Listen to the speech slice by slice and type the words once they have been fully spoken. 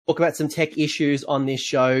talk about some tech issues on this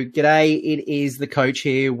show. G'day, it is the coach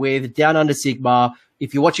here with Down Under Sigmar.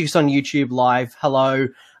 If you're watching this on YouTube live, hello.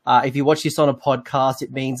 If you watch this on a podcast,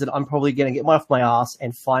 it means that I'm probably going to get off my ass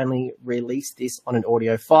and finally release this on an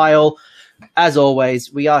audio file. As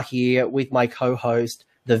always, we are here with my co-host,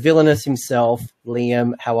 the villainous himself,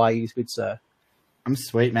 Liam. How are you, good sir? I'm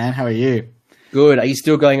sweet, man. How are you? Good. Are you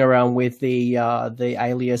still going around with the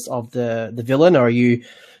alias of the villain, or are you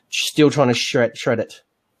still trying to shred it?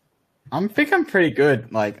 I think I'm pretty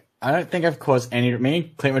good. Like, I don't think I've caused any... Me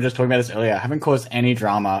and Clint were just talking about this earlier. I haven't caused any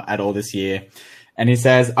drama at all this year. And he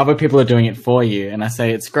says, other people are doing it for you. And I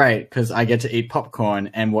say, it's great because I get to eat popcorn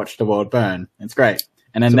and watch the world burn. It's great.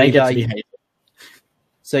 And then they get to be hated.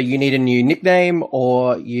 So you need a new nickname,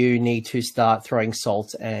 or you need to start throwing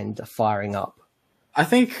salt and firing up? I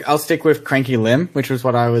think I'll stick with Cranky Lim, which was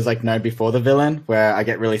what I was known before the villain, where I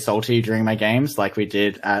get really salty during my games, like we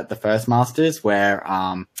did at the first Masters, where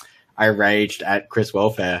I raged at Chris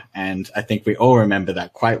Welfare, and I think we all remember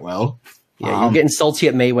that quite well. Yeah, you're getting salty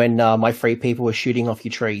at me when my free people were shooting off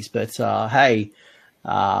your trees, but hey,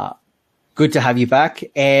 good to have you back.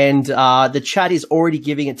 And the chat is already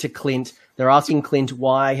giving it to Clint. They're asking Clint,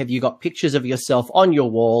 why have you got pictures of yourself on your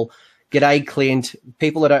wall? G'day, Clint.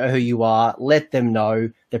 People that don't know who you are, let them know.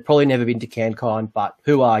 They've probably never been to CanCon, but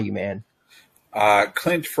who are you, man?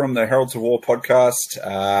 Clint from the Heralds of War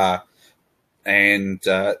podcast and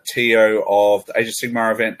TO of the Age of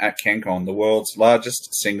Sigmar event at CanCon, the world's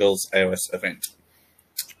largest singles AOS event.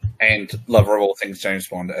 And lover of all things James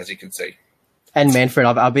Bond, as you can see. And Manfred,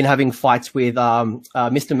 I've been having fights with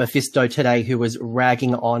Mr. Mephisto today, who was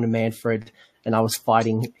ragging on Manfred, and I was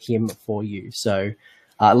fighting him for you. So,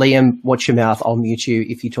 Liam, watch your mouth. I'll mute you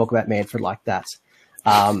if you talk about Manfred like that.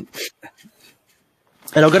 And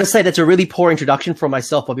I've got to say, that's a really poor introduction from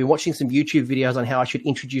myself. I've been watching some YouTube videos on how I should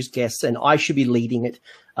introduce guests, and I should be leading it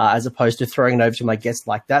as opposed to throwing it over to my guests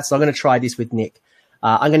like that. So I'm going to try this with Nick.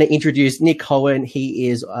 I'm going to introduce Nick Cohen. He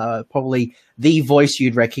is probably the voice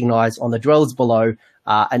you'd recognize on the Dwellers Below,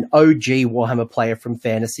 an OG Warhammer player from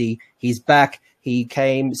Fantasy. He's back. He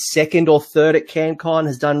came second or third at CanCon,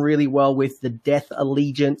 has done really well with the Death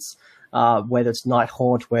Allegiance, whether it's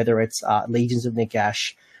Nighthaunt, whether it's Legions of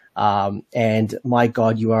Nagash. And my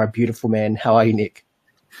God, you are a beautiful man. How are you, Nick?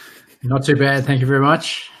 Not too bad. Thank you very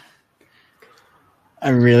much. I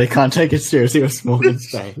really can't take it seriously with Smorgan's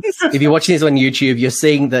face. If you're watching this on YouTube, you're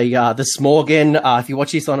seeing the Smorgan. If you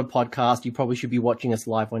watch this on a podcast, you probably should be watching us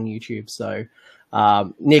live on YouTube. So,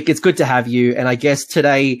 Nick, it's good to have you. And I guess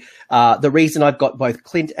today, the reason I've got both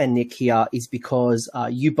Clint and Nick here is because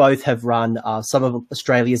you both have run some of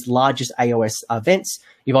Australia's largest AOS events.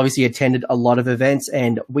 You've obviously attended a lot of events,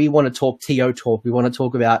 and we want to talk TO talk. We want to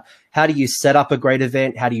talk about how do you set up a great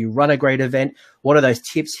event? How do you run a great event? What are those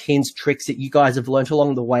tips, hints, tricks that you guys have learned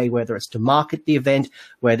along the way, whether it's to market the event,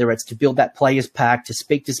 whether it's to build that players pack, to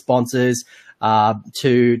speak to sponsors,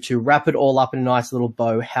 to wrap it all up in a nice little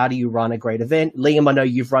bow. How do you run a great event? Liam, I know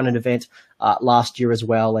you've run an event last year as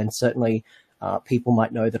well, and certainly people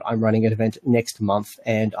might know that I'm running an event next month,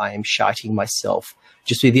 and I am shiting myself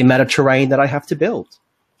just with the amount of terrain that I have to build.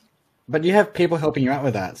 But you have people helping you out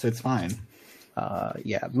with that, so it's fine.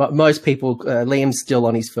 Yeah, most people, Liam's still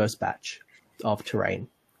on his first batch of terrain.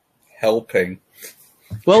 Helping.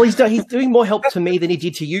 Well, he's doing more help to me than he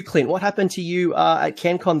did to you, Clint. What happened to you at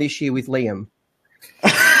CanCon this year with Liam?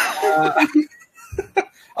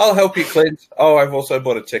 I'll help you, Clint. Oh, I've also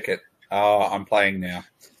bought a ticket. I'm playing now.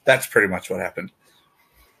 That's pretty much what happened.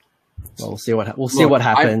 Well, we'll see what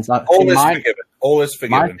happens. All is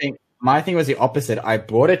forgiven. My thing was the opposite. I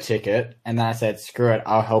bought a ticket and then I said, screw it,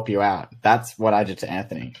 I'll help you out. That's what I did to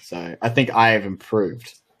Anthony. So I think I have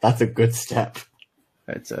improved. That's a good step.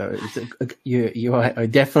 You are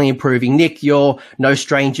definitely improving. Nick, you're no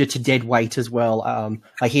stranger to dead weight as well.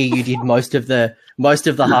 I hear you did most of the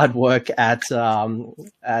hard work at I want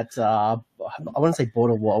to say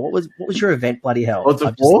Border War. What was your event? Bloody hell! Lords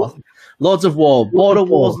of War. Lords of War. Border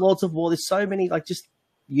Wars. Lords of War. There's so many just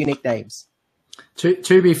unique names.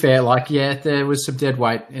 To be fair, there was some dead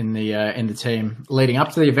weight in the team leading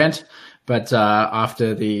up to the event, but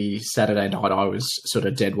after the Saturday night, I was sort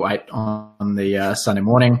of dead weight on the Sunday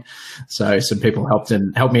morning. So some people helped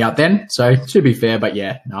me out then. So to be fair, but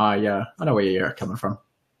yeah, no, I know where you're coming from.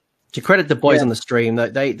 To credit the boys on the stream,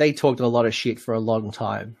 they talked a lot of shit for a long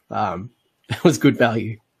time. It was good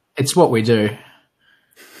value. It's what we do.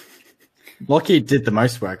 Lockie did the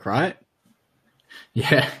most work, right?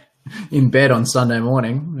 Yeah. In bed on Sunday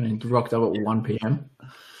morning and rocked up at 1 p.m.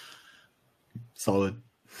 Solid.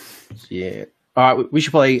 Yeah. All right, we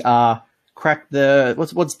should probably crack the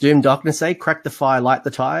what's Doom Darkness say? Crack the fire, light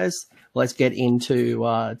the tires. let's get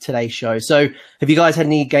into today's show. So, have you guys had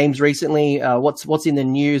any games recently? What's in the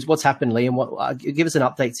news? What's happened, Liam? Give us an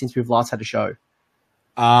update since we've last had a show.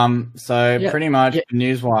 Pretty much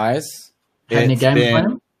news-wise, had any games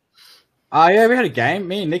playing? Yeah, we had a game.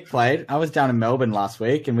 Me and Nick played. I was down in Melbourne last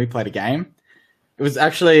week, and we played a game. It was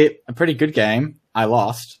actually a pretty good game. I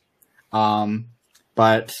lost.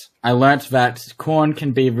 But I learnt that Corn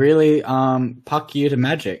can be really puck you to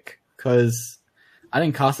magic, because I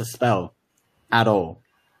didn't cast a spell at all.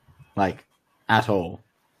 Like, at all.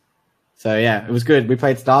 So, yeah, it was good. We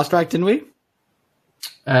played Starstrike, didn't we?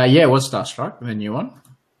 Yeah, it was Starstrike, the new one.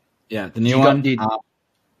 Yeah, the new one.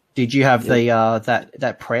 Did you have the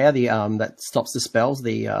that prayer, that stops the spells,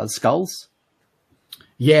 the skulls?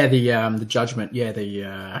 Yeah, the judgment. Yeah,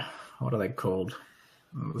 the what are they called?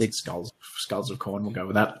 The skulls of Corn. We'll go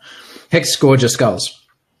with that. Hex Scourger skulls.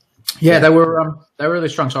 Yeah, they were really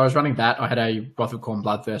strong. So I was running that. I had a Wrath of Corn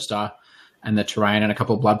Bloodthirster and the Terrain and a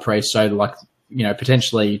couple of Blood Priests. So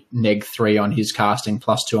potentially neg 3 on his casting,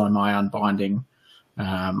 +2 on my unbinding,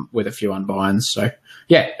 with a few unbinds. So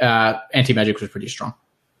yeah, anti-magic was pretty strong.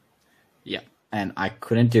 Yeah, and I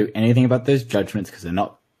couldn't do anything about those judgments because they're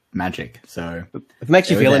not magic. So if it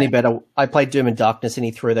makes you feel any better, I played Doom and Darkness and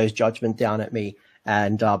he threw those judgment down at me.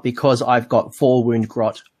 And because I've got 4 Wound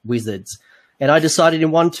Grot wizards, and I decided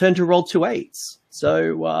in one turn to roll 2 8s.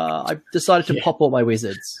 So I decided to pop all my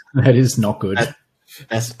wizards. That is not good.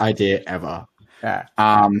 Best idea ever. Yeah.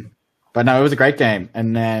 But no, it was a great game.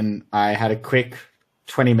 And then I had a quick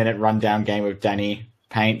 20-minute rundown game with Danny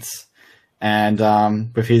Paints. And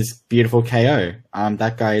with his beautiful KO,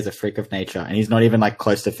 that guy is a freak of nature, and he's not even like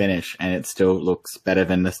close to finish, and it still looks better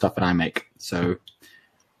than the stuff that I make. So,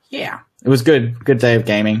 yeah, it was good. Good day of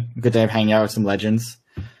gaming. Good day of hanging out with some legends,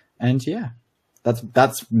 and yeah,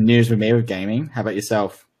 that's news with me with gaming. How about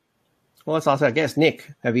yourself? Well, let's ask our guest,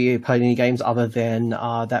 Nick. Have you played any games other than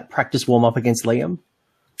that practice warm up against Liam?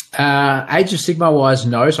 Age of Sigmar wise,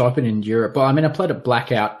 no. So I've been in Europe. Well, I mean, I played at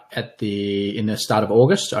Blackout in the start of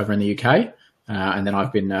August over in the UK, and then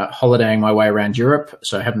I've been holidaying my way around Europe.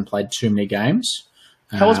 So I haven't played too many games.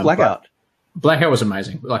 How was Blackout? Blackout was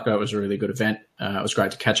amazing. Blackout was a really good event. It was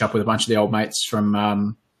great to catch up with a bunch of the old mates from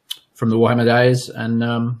the Warhammer days,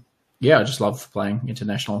 and yeah, I just love playing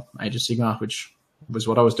international Age of Sigmar, which was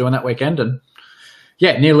what I was doing that weekend, and.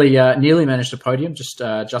 Yeah, nearly managed a podium. Just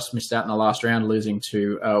missed out in the last round, losing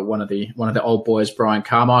to one of the old boys, Brian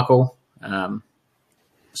Carmichael.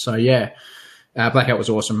 So yeah, Blackout was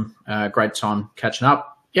awesome. Great time catching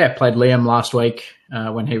up. Yeah, played Liam last week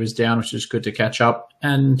when he was down, which was good to catch up,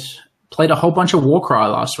 and played a whole bunch of Warcry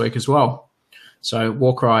last week as well. So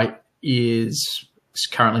Warcry is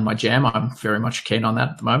currently my jam. I'm very much keen on that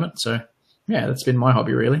at the moment. So yeah, that's been my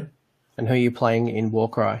hobby really. And who are you playing in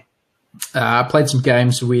Warcry? I played some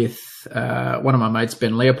games with one of my mates,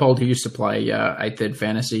 Ben Leopold, who used to play 8th Ed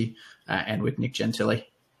Fantasy, and with Nick Gentili.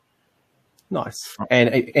 Nice.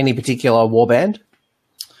 And any particular warband?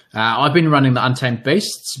 I've been running the Untamed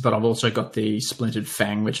Beasts, but I've also got the Splintered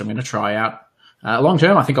Fang, which I'm going to try out. Long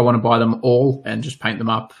term, I think I want to buy them all and just paint them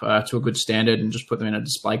up to a good standard and just put them in a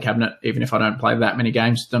display cabinet, even if I don't play that many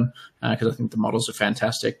games with them, because I think the models are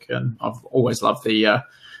fantastic. And I've always loved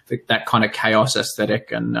that kind of chaos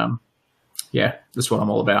aesthetic, and yeah, that's what I'm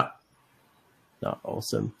all about. Oh,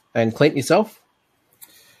 awesome. And Clint, yourself?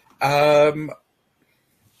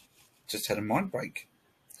 Just had a mind break.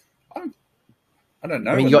 I don't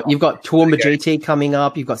know. I mean, you've got Toowoomba GT coming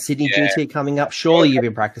up. You've got Sydney GT coming up. Surely you've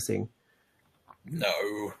been practicing.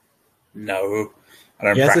 No. I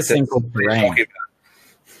don't Yes, practice. a single terrain.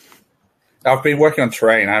 I've been working on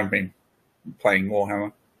terrain. I haven't been playing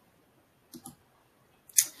Warhammer.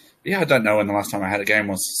 Yeah, I don't know when the last time I had a game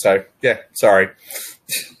was. So, yeah, sorry.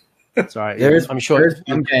 Sorry. I'm sure there's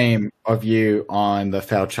one game of you on the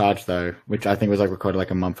Failed Charge, though, which I think was recorded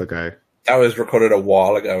a month ago. That was recorded a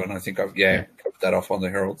while ago, and I think I've covered that off on the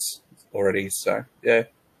Heralds already. So, yeah.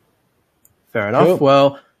 Fair enough. Cool.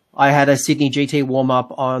 Well, I had a Sydney GT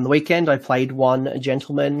warm-up on the weekend. I played one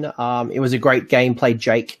gentleman. It was a great game. Played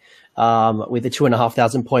Jake with a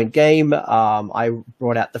 2,500 point game. I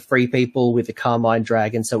brought out the Free People with the Carmine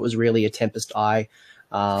Dragon, so it was really a Tempest Eye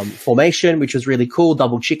formation, which was really cool.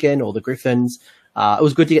 Double Chicken or the Griffins. It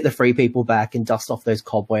was good to get the Free People back and dust off those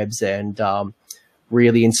cobwebs, and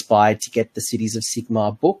really inspired to get the Cities of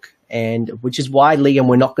Sigmar book. And which is why, Liam,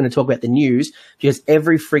 we're not going to talk about the news, because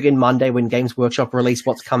every friggin' Monday when Games Workshop release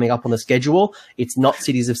what's coming up on the schedule, it's not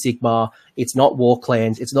Cities of Sigmar, it's not War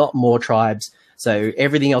Clans, it's not More Tribes. So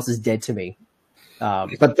everything else is dead to me.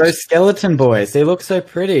 But those skeleton boys, they look so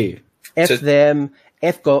pretty. F them,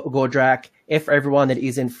 F Gordrak, F everyone that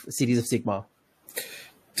isn't Cities of Sigmar.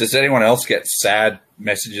 Does anyone else get sad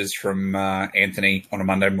messages from Anthony on a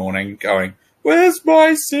Monday morning going, "Where's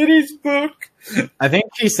my cities book?" I think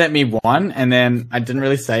he sent me one, and then I didn't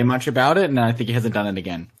really say much about it, and I think he hasn't done it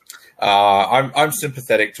again. I'm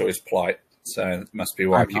sympathetic to his plight, so that must be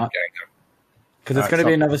why I keep getting them. Because it's going to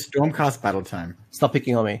be another Stormcast battle time. Stop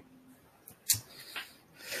picking on me.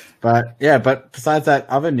 But besides that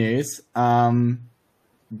other news,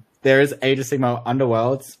 there is Age of Sigmar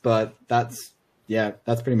Underworlds, but that's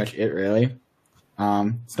pretty much it, really.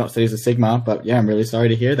 It's not Cities of Sigmar, but yeah, I'm really sorry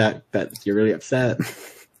to hear that you're really upset.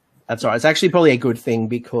 That's all right. It's actually probably a good thing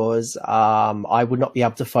because I would not be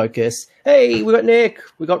able to focus. Hey, we got Nick.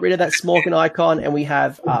 We got rid of that Smorgan icon, and we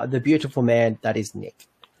have the beautiful man that is Nick.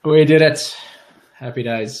 We did it. Happy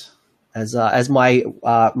days. As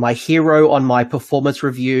my hero on my performance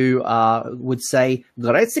review would say,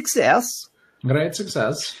 great success. Great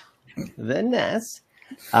success. Very nice.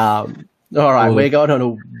 All right, we're going on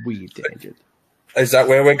a weird tangent. Is that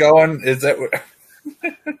where we're going? Is that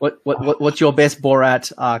what's your best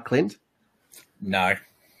Borat, Clint? No.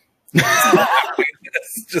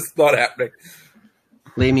 It's just not happening.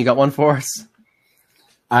 Liam, you got one for us?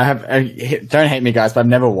 I have. Don't hate me, guys, but I've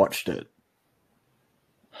never watched it.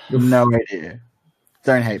 No idea.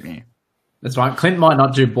 Don't hate me. That's fine. Clint might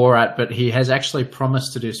not do Borat, but he has actually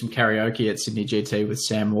promised to do some karaoke at Sydney GT with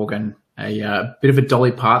Sam Morgan. A bit of a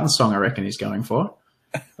Dolly Parton song, I reckon he's going for.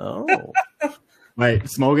 Oh. Wait,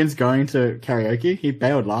 Smorgan's going to karaoke? He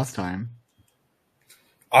bailed last time.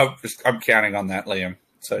 I'm counting on that, Liam.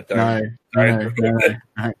 So don't.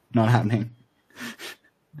 No, not happening.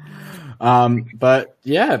 But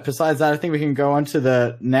yeah, besides that, I think we can go on to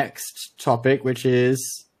the next topic, which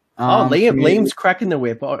is Liam's cracking the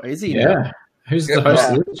whip. Oh, is he? Yeah. Who's the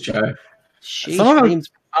host of this show? Some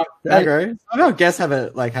of our guests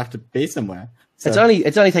have to be somewhere. So.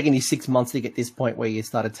 It's only taken you 6 months to get this point where you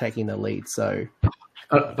started taking the lead. So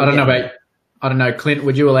I don't know, Clint.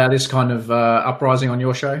 Would you allow this kind of uprising on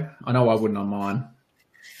your show? I know I wouldn't on mine.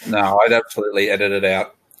 No, I'd absolutely edit it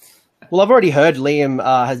out. Well, I've already heard Liam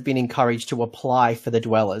has been encouraged to apply for the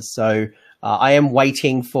Dwellers, so I am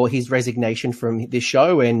waiting for his resignation from this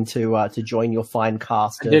show and to join your fine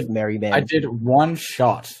cast of merry men. I did one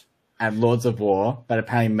shot at Lords of War, but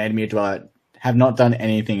apparently made me a Dweller. Have not done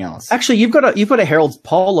anything else. Actually, you've got a Herald's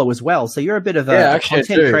polo as well, so you're a bit of a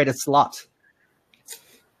content creator slut.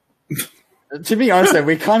 To be honest,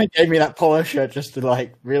 we kind of gave me that polo shirt just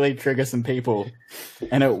to really trigger some people,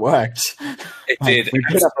 and it worked. It did.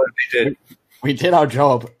 Absolutely did. We did our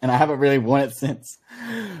job, and I haven't really worn it since.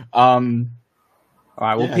 All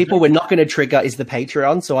right. Well, people we're not going to trigger is the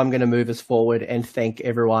Patreon, so I'm going to move us forward and thank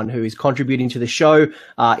everyone who is contributing to the show.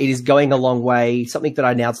 It is going a long way. Something that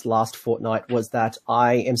I announced last fortnight was that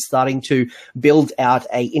I am starting to build out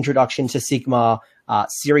a introduction to Sigmar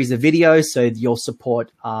series of videos. So your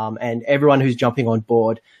support and everyone who's jumping on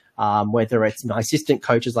board, whether it's my assistant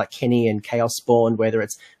coaches like Kenny and Chaos Spawn, whether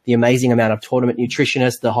it's the amazing amount of tournament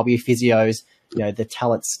nutritionists, the hobby physios, the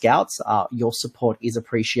talent scouts, your support is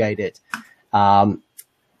appreciated.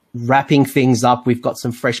 Wrapping things up, we've got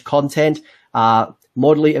some fresh content.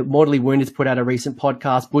 Mortally Wounded's put out a recent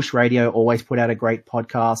podcast. Bush Radio always put out a great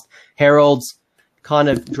podcast. Herald's kind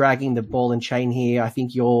of dragging the ball and chain here. I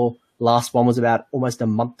think your last one was about almost a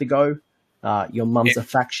month ago. Your mum's a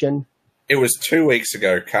faction. It was 2 weeks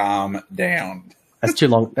ago. Calm down. That's too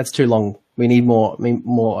long. That's too long. We need more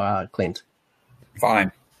Clint.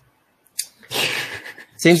 Fine.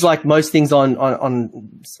 Seems like most things on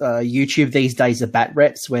YouTube these days are bat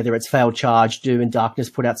reps, whether it's Failed Charge, Doom and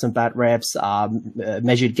Darkness put out some bat reps,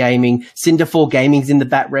 Measured Gaming. Cinder4 Gaming's in the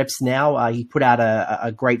bat reps now. He put out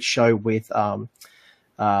a great show with Mr.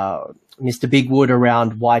 Bigwood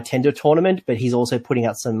around Why Tender Tournament, but he's also putting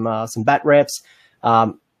out some bat reps.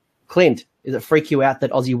 Clint, does it freak you out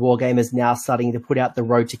that Aussie Wargamer is now starting to put out the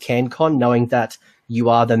road to CanCon, knowing that you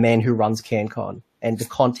are the man who runs CanCon and the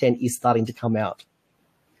content is starting to come out?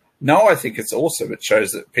 No, I think it's awesome. It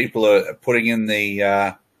shows that people are putting in the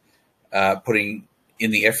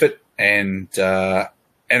effort and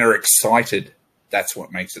are excited. That's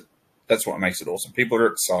what makes it. That's what makes it awesome. People are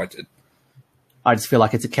excited. I just feel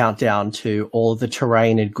like it's a countdown to all of the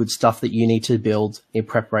terrain and good stuff that you need to build in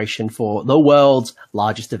preparation for the world's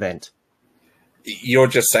largest event. You're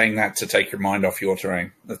just saying that to take your mind off your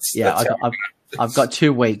terrain. I've got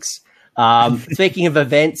 2 weeks. Speaking of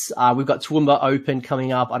events, we've got Toowoomba Open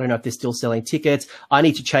coming up. I don't know if they're still selling tickets. I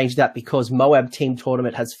need to change that because Moab Team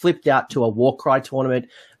Tournament has flipped out to a Warcry tournament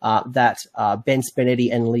that Ben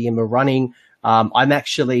Spinetti and Liam are running. I'm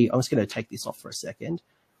just going to take this off for a second.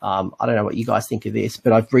 I don't know what you guys think of this,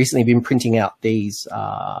 but I've recently been printing out these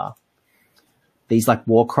these like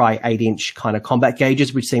Warcry 8-inch kind of combat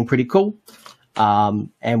gauges, which seem pretty cool.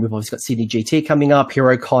 And we've obviously got Sydney GT coming up,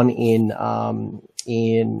 HeroCon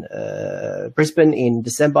in Brisbane in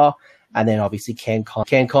December, and then obviously CanCon.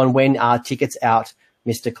 CanCon, when are tickets out,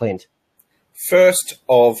 Mr. Clint? 1st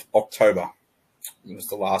of October was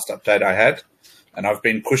the last update I had, and I've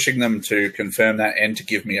been pushing them to confirm that and to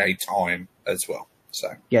give me a time as well. So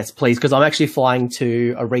yes, please, because I'm actually flying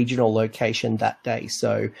to a regional location that day.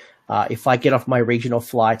 So if I get off my regional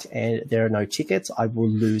flight and there are no tickets, I will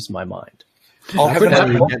lose my mind. I'll have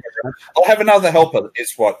another helper,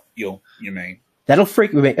 is what you mean. That'll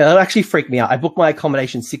actually freak me out. I booked my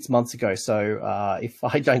accommodation 6 months ago, so if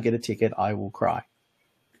I don't get a ticket, I will cry.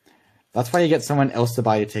 That's why you get someone else to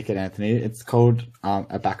buy your ticket, Anthony. It's called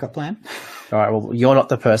a backup plan. All right, well, you're not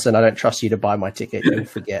the person. I don't trust you to buy my ticket. You'll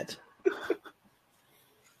forget.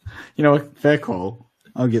 You know what? Fair call.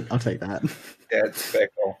 I'll take that. Yeah, it's a fair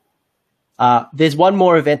call. There's one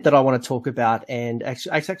more event that I want to talk about, and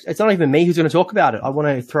actually, it's not even me who's going to talk about it. I want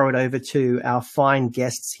to throw it over to our fine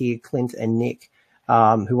guests here, Clint and Nick,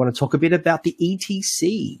 who want to talk a bit about the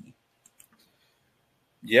ETC.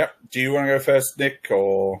 Yep. Do you want to go first, Nick,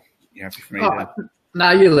 or you happy for me to?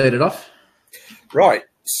 No, you lead it off. Right.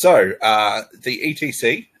 So the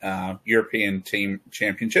ETC, European Team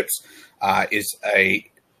Championships, is a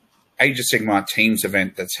Age of Sigmar teams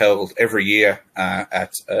event that's held every year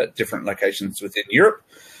at different locations within Europe.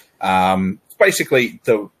 Basically,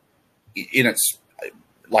 it's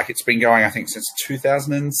been going, I think, since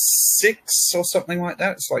 2006 or something like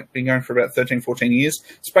that. It's like been going for about 13, 14 years.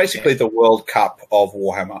 It's basically the World Cup of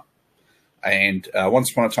Warhammer. And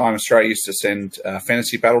once upon a time, Australia used to send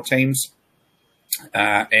fantasy battle teams,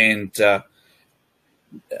 and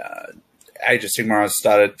Age of Sigmar has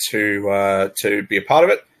started to be a part of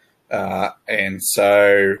it. And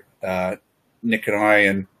so Nick and I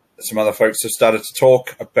and some other folks have started to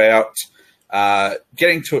talk about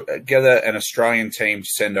getting together an Australian team to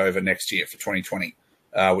send over next year for 2020,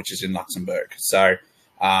 which is in Luxembourg. So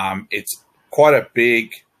it's quite a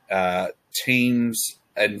big teams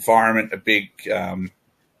environment, a big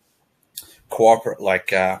corporate,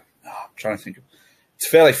 I'm trying to think of, it's a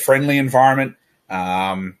fairly friendly environment.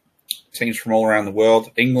 Teams from all around the world.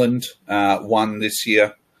 England won this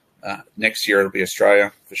year. Next year it'll be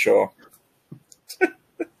Australia for sure.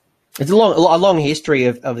 It's a long history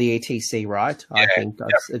of the ETC, right? Yeah, I think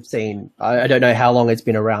I've seen. I don't know how long it's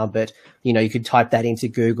been around, but you could type that into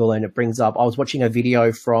Google and it brings up. I was watching a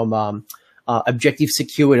video from Objective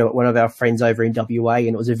Secure, one of our friends over in WA, and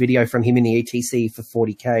it was a video from him in the ETC for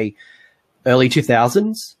 40K, early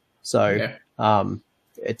 2000s. So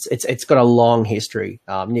it's got a long history.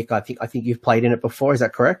 Nick, I think you've played in it before. Is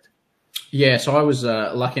that correct? Yeah, so I was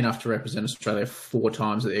lucky enough to represent Australia 4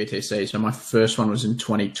 times at the ETC. So my first one was in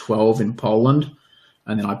 2012 in Poland,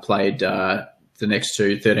 and then I played the next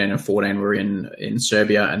two, 13 and 14, were in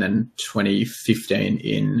Serbia, and then 2015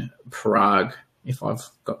 in Prague, if I've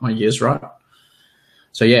got my years right.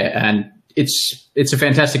 So yeah, and it's a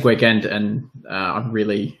fantastic weekend, and I'm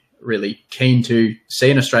really, really keen to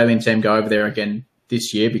see an Australian team go over there again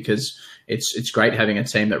this year, because it's great having a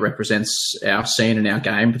team that represents our scene and our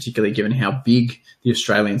game, particularly given how big the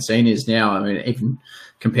Australian scene is now. I mean, even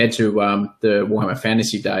compared to the Warhammer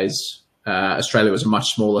Fantasy days, Australia was a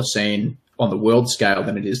much smaller scene on the world scale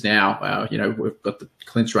than it is now. We've got the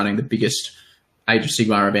Clint's running the biggest Age of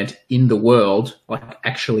Sigmar event in the world, like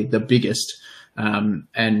actually the biggest.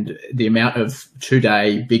 And the amount of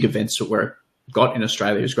 2-day big events that we've got in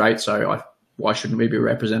Australia is great. So why shouldn't we be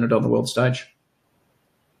represented on the world stage?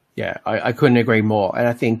 Yeah, I couldn't agree more. And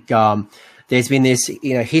I think there's been this,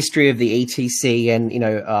 history of the ETC,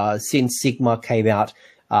 and, since Sigmar came out,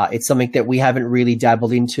 it's something that we haven't really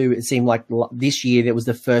dabbled into. It seemed like this year, that was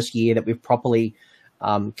the first year that we've properly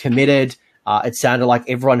committed. It sounded like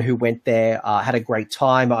everyone who went there had a great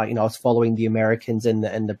time. I was following the Americans and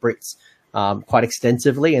the Brits quite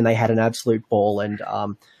extensively, and they had an absolute ball. And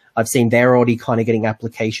I've seen they're already kind of getting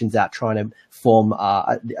applications out trying to form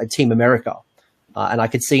a Team America. And I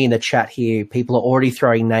could see in the chat here, people are already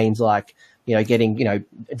throwing names like, getting,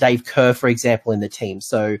 Dave Kerr, for example, in the team.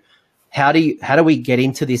 So how do we get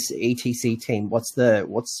into this ETC team? What's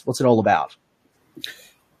it all about?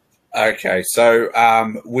 Okay,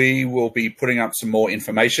 so we will be putting up some more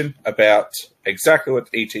information about exactly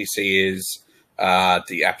what ETC is,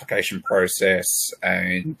 the application process,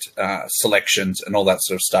 and selections and all that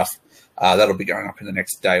sort of stuff. That'll be going up in the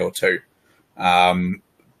next day or two.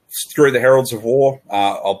 Through the Heralds of War,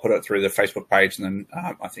 I'll put it through the Facebook page, and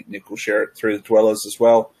then I think Nick will share it through the Dwellers as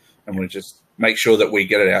well. And we'll just make sure that we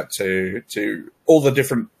get it out to all the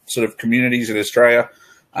different sort of communities in Australia,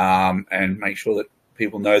 and make sure that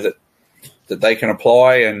people know that they can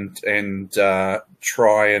apply and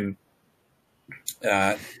try and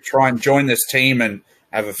join this team and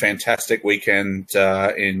have a fantastic weekend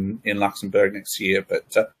in Luxembourg next year. But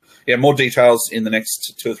more details in the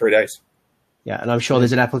next 2 or 3 days. Yeah, and I'm sure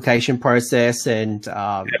there's an application process and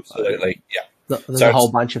absolutely, there's a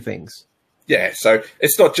whole bunch of things. Yeah, so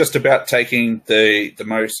it's not just about taking the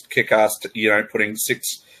most kick-ass, putting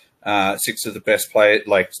six of the best players,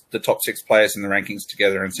 like the top 6 players in the rankings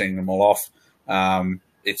together and sending them all off.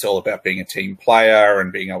 It's all about being a team player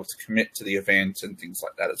and being able to commit to the event and things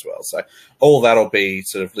like that as well. So all that'll be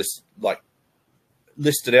sort of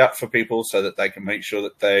listed out for people so that they can make sure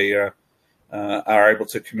that they are able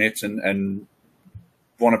to commit and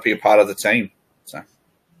want to be a part of the team. So.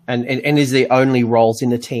 And is the only roles in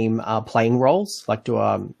the team playing roles? Like,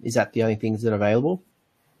 is that the only things that are available?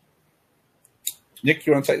 Nick,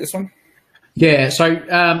 you want to take this one? Yeah, so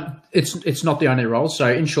it's not the only role.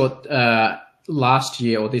 So in short, last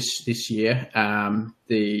year or this year,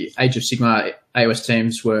 the Age of Sigmar AOS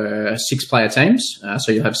teams were 6-player teams.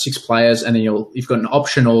 So you'll have 6 players, and then you've got an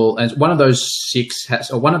optional, and one of those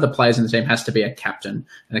 6 one of the players in the team has to be a captain,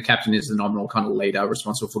 and the captain is the nominal kind of leader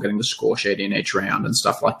responsible for getting the score sheet in each round and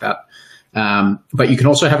stuff like that. But you can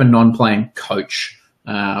also have a non-playing coach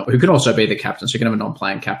who can also be the captain. So you can have a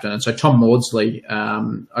non-playing captain. And so Tom Maudsley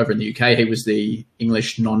over in the UK, he was the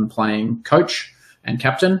English non-playing coach and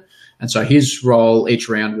captain. And so his role each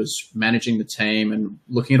round was managing the team and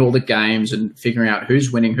looking at all the games and figuring out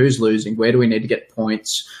who's winning, who's losing, where do we need to get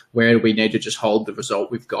points, where do we need to just hold the result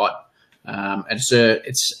we've got. And so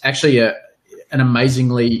it's actually an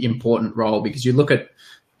amazingly important role, because you look at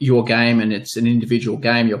your game and it's an individual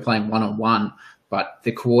game, you're playing one-on-one, but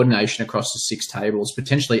the coordination across the 6 tables,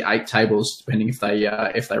 potentially 8 tables, depending if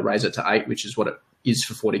they raise it to 8, which is what it is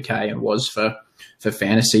for 40K and was for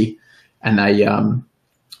fantasy. And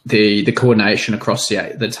the coordination across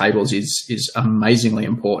the tables is amazingly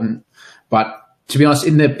important. But to be honest,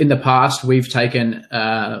 in the past, we've taken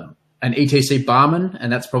an ETC barman,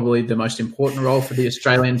 and that's probably the most important role for the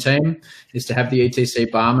Australian team, is to have the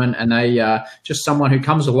ETC barman, and they just someone who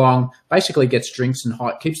comes along, basically gets drinks and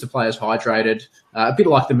keeps the players hydrated, a bit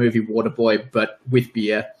like the movie Waterboy, but with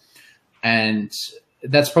beer. And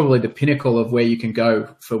that's probably the pinnacle of where you can go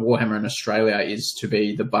for Warhammer in Australia, is to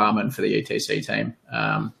be the barman for the ETC team,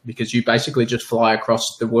 because you basically just fly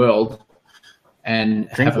across the world and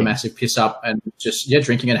have a massive piss up and just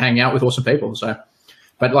drinking and hanging out with awesome people. So,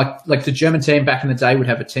 but like the German team back in the day would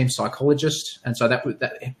have a team psychologist, and so that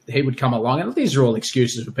he would come along, and these are all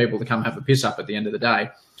excuses for people to come have a piss up at the end of the day.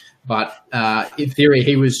 But in theory,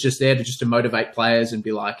 he was just there to motivate players and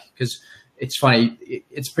be like, because it's funny,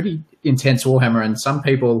 it's pretty intense Warhammer, and some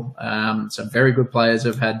people, some very good players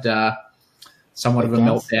have had somewhat of a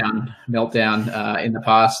meltdown in the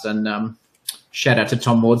past. And shout out to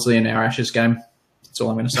Tom Maudsley in our Ashes game. That's all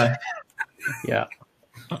I'm going to say. Yeah.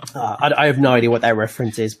 I have no idea what that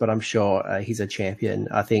reference is, but I'm sure he's a champion.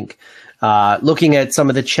 I think looking at some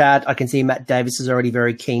of the chat, I can see Matt Davis is already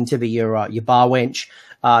very keen to be your bar wench.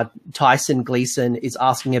 Tyson Gleason is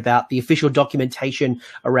asking about the official documentation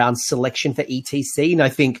around selection for ETC. And I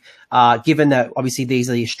think given that obviously these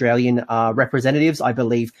are the Australian representatives, I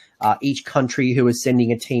believe each country who is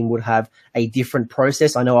sending a team would have a different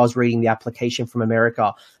process. I know I was reading the application from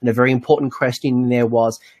America, and a very important question in there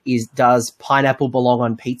is does pineapple belong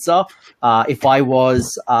on pizza? If I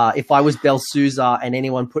was Bel Souza and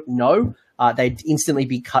anyone put no, they'd instantly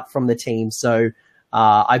be cut from the team. So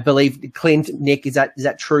I believe, Clint, Nick, is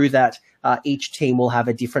that true that each team will have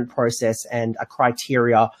a different process and a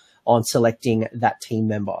criteria on selecting that team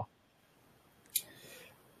member?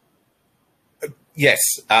 Yes.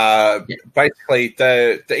 Basically,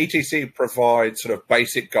 the ETC provides sort of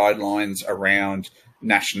basic guidelines around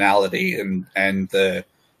nationality and the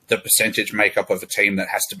percentage makeup of a team that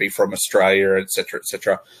has to be from Australia, et cetera, et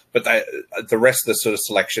cetera. But the rest of the sort of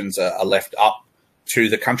selections are left up to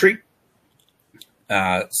the country.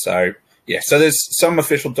 So there's some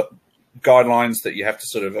official guidelines that you have to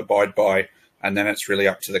sort of abide by, and then it's really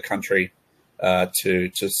up to the country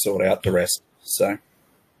to sort out the rest. So,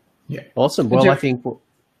 yeah, awesome. Well, I think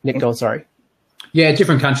Nick, go. Sorry. Yeah,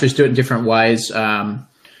 different countries do it in different ways.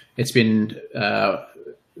 It's been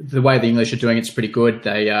the way the English are doing it's pretty good.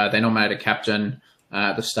 They nominate a captain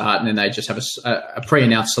at the start, and then they just have a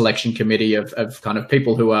pre-announced selection committee of kind of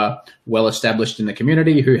people who are well established in the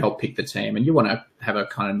community who help pick the team. And you want to have a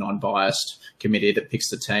kind of non-biased committee that picks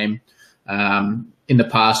the team. In the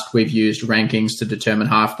past, we've used rankings to determine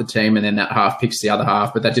half the team, and then that half picks the other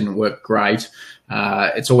half, but that didn't work great.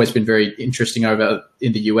 It's always been very interesting over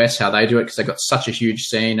in the US how they do it, because they've got such a huge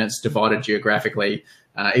scene. It's divided geographically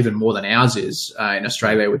even more than ours is in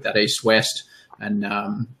Australia with that east-west.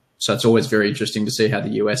 And so it's always very interesting to see how the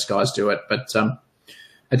US guys do it. But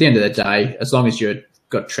at the end of the day, as long as you've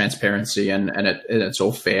got transparency and it's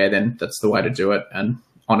all fair, then that's the way to do it. And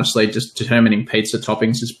honestly, just determining pizza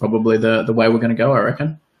toppings is probably the way we're going to go, I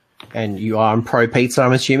reckon. And you are on pro pizza,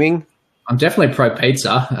 I'm assuming? I'm definitely pro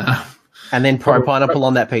pizza. And then pro pineapple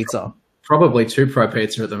on that pizza? Probably too pro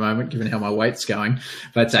pizza at the moment, given how my weight's going.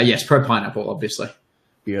 But yes, pro pineapple, obviously.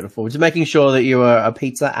 Beautiful. Just making sure that you are a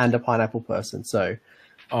pizza and a pineapple person. So,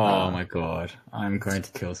 Oh my god, I'm going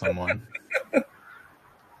to kill someone.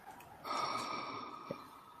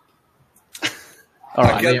 all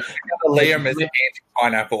right. Liam is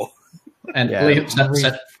anti-pineapple. And Yeah.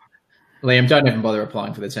 Liam, don't even bother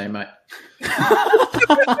applying for the team, mate.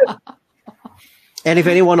 And if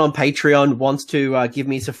anyone on Patreon wants to give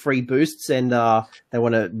me some free boosts and they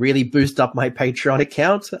want to really boost up my Patreon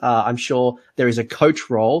account, I'm sure there is a coach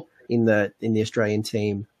role in the Australian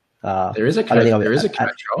team. There is a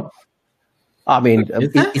coach role. I mean,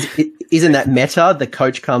 Is isn't that meta? The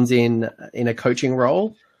coach comes in a coaching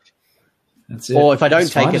role. That's it. Or if I don't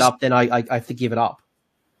That's take fine. it up, then I have to give it up.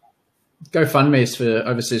 GoFundMe's for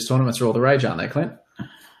overseas tournaments are all the rage, aren't they, Clint?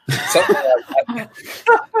 Something like that.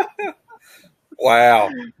 Wow.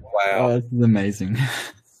 Oh, this is amazing.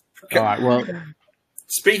 All right. Well,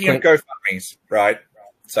 Speaking of GoFundMe's, right?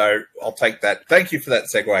 So I'll take that. Thank you for that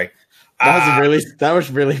segue. That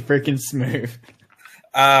was really freaking smooth.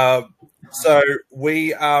 So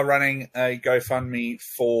we are running a GoFundMe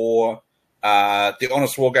for the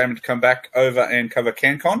Honest Wargaming to come back over and cover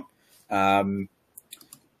CanCon.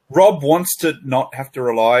 Rob wants to not have to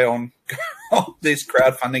rely on this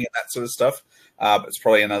crowdfunding and that sort of stuff. But it's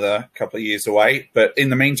probably another couple of years away. But in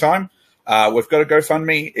the meantime, we've got a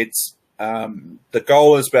GoFundMe. It's the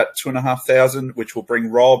goal is about 2,500, which will bring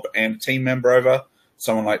Rob and a team member over,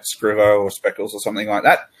 someone like Scrivo or Speckles or something like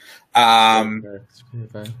that.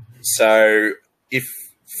 So if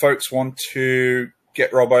folks want to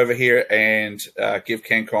get Rob over here and give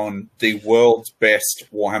CanCon the world's best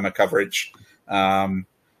Warhammer coverage,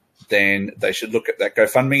 then they should look at that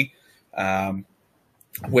GoFundMe.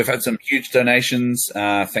 We've had some huge donations.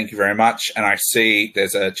 Thank you very much. And I see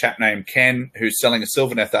there's a chap named Ken who's selling a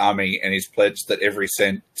Sylvaneth army, and he's pledged that every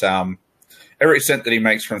cent that he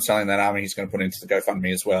makes from selling that army, he's going to put into the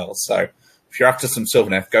GoFundMe as well. So if you're after some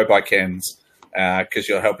Sylvaneth, go buy Ken's because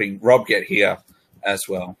you're helping Rob get here as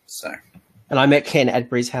well. So. and I met Ken at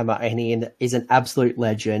Brishammer, and he is an absolute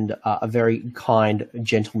legend, a very kind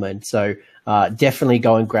gentleman. So definitely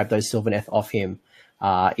go and grab those Sylvaneth off him.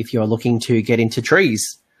 If you're looking to get into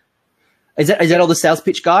trees. Is that all the sales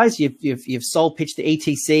pitch, guys? You've sold pitched the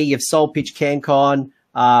ETC, you've sold pitched CanCon.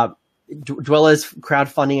 Dwellers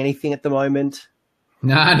crowdfunding anything at the moment?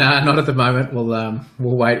 No, not at the moment.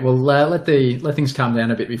 We'll wait. We'll let things calm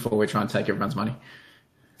down a bit before we try and take everyone's money.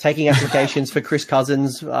 Taking applications for Chris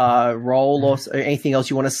Cousins' role or anything else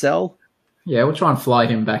you want to sell? Yeah, we'll try and fly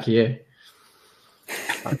him back here.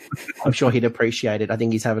 I'm sure he'd appreciate it. I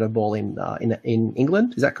think he's having a ball in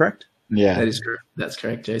England. Is that correct? Yeah. That is correct. That's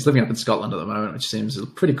correct. Yeah, he's living up in Scotland at the moment, which seems a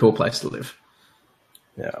pretty cool place to live.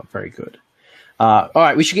 Yeah, very good. All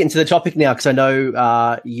right, we should get into the topic now because I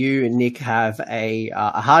know you and Nick have a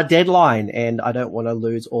hard deadline, and I don't want to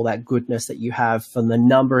lose all that goodness that you have from the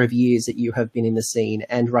number of years that you have been in the scene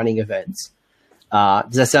and running events.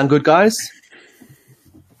 Does that sound good, guys?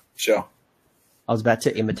 Sure. I was about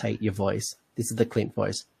to imitate your voice. This is the Clint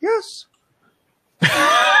voice. Yes.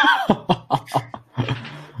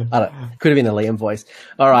 Could have been the Liam voice.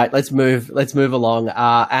 All right, let's move along.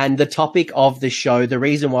 And the topic of the show, the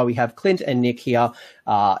reason why we have Clint and Nick here,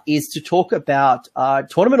 is to talk about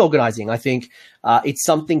tournament organizing. I think it's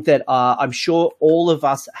something that I'm sure all of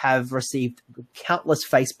us have received countless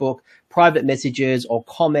Facebook private messages or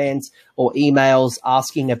comments or emails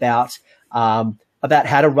asking about how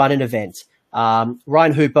to run an event.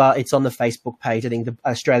 Ryan Hooper, it's on the Facebook page. I think the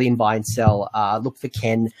Australian Buy and Sell. Look for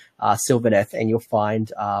Ken Sylvaneth, and you'll find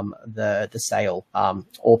the sale.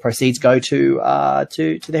 All proceeds go to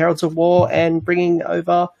the Heralds of War and bringing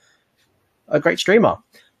over a great streamer.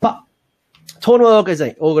 But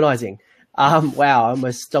tournament organizing. Wow, I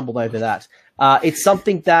almost stumbled over that. It's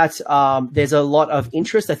something that there's a lot of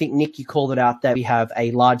interest. I think, Nick, you called it out that we have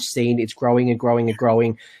a large scene. It's growing and growing and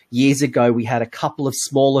growing. Years ago, we had a couple of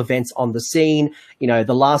small events on the scene. You know,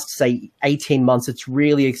 the last, say, 18 months, it's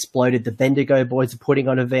really exploded. The Bendigo boys are putting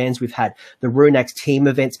on events. We've had the Runex team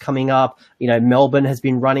events coming up. You know, Melbourne has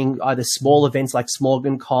been running either small events like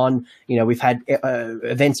SmorgonCon. You know, we've had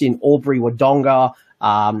events in Albury, Wodonga.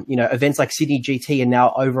 You know, events like Sydney GT are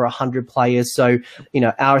now over 100 players. So, you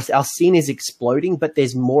know, our scene is exploding, but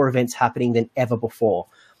there's more events happening than ever before.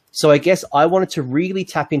 So I guess I wanted to really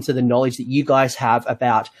tap into the knowledge that you guys have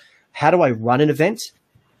about how do I run an event?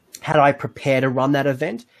 How do I prepare to run that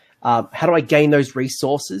event? How do I gain those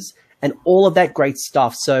resources? And all of that great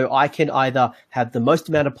stuff. So I can either have the most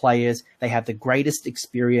amount of players, they have the greatest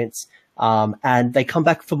experience, and they come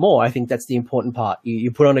back for more. I think that's the important part.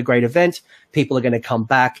 You put on a great event, people are going to come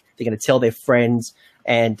back, they're going to tell their friends,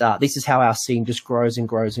 and this is how our scene just grows and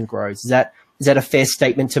grows and grows. Is that a fair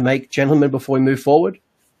statement to make, gentlemen, before we move forward?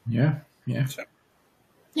 Yeah. Yeah.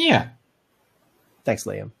 Thanks,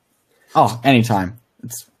 Liam. Oh, anytime.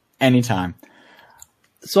 It's anytime.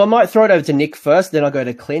 So I might throw it over to Nick first, then I'll go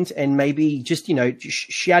to Clint, and maybe just, you know,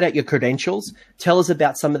 shout out your credentials. Tell us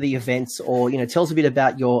about some of the events, or, you know, tell us a bit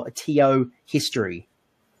about your TO history,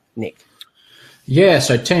 Nick. Yeah,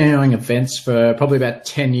 so TOing events for probably about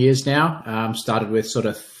 10 years now. Started with sort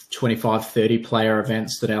of 25, 30 player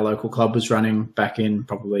events that our local club was running back in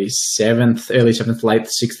probably early 7th, late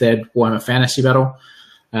 6th ed Warhammer Fantasy Battle.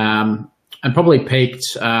 And probably peaked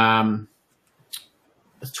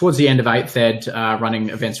towards the end of 8th ed, running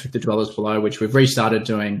events with the Dwellers Below, which we've restarted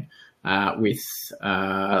doing with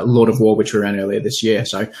Lord of War, which we ran earlier this year.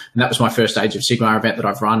 So, and that was my first Age of Sigmar event that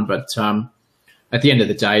I've run. But at the end of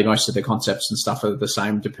the day, most of the concepts and stuff are the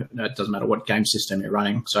same. It doesn't matter what game system you're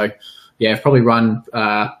running. So, yeah, I've probably run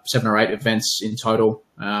 7 or 8 events in total.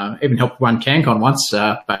 Even helped run CanCon once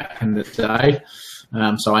back in the day.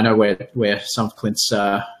 So I know where some of Clint's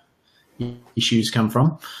issues come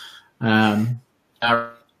from. Running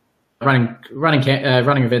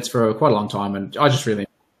events for quite a long time, and I just really,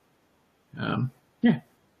 yeah.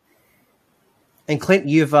 And Clint,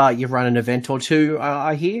 you've run an event or two,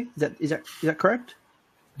 I hear. Is that correct?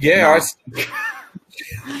 Yeah. No.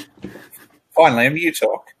 Fine, Liam, you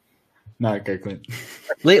talk. No, go Clint.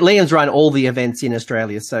 Liam's run all the events in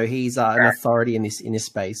Australia, so he's an authority in this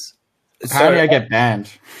space. Apparently, I get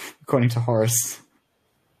banned, according to Horace.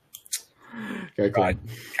 Go Clint. Right.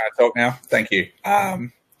 Can I talk now? Thank you.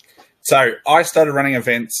 So I started running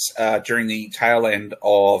events during the tail end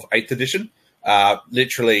of 8th edition.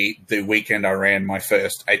 Literally the weekend I ran my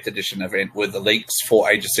first 8th edition event with the leaks for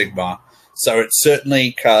Age of Sigmar. So it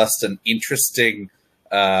certainly cast an interesting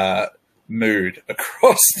mood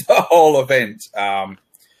across the whole event.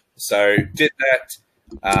 So did that,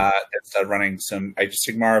 and started running some Age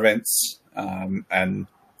of Sigmar events, and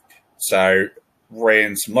so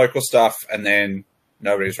ran some local stuff, and then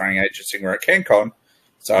nobody was running Age of Sigmar at CanCon,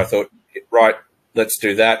 so I thought, right, let's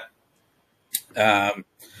do that.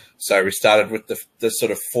 So we started with the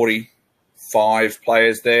sort of 45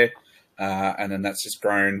 players there, and then that's just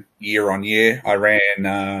grown year on year. I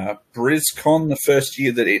ran BrizCon the first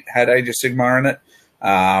year that it had Age of Sigmar in it,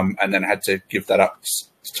 and then had to give that up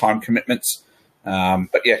to time commitments.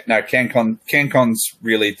 But yeah, no, CanCon's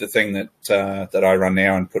really the thing that I run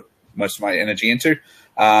now and put most of my energy into,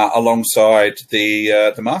 alongside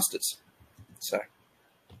the Masters. So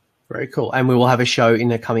very cool. And we will have a show in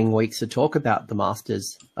the coming weeks to talk about the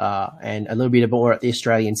Masters and a little bit more at the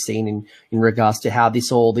Australian scene in regards to how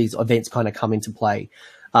all these events kind of come into play.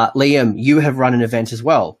 Liam, you have run an event as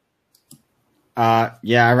well. Yeah,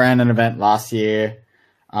 I ran an event last year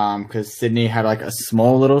because Sydney had like a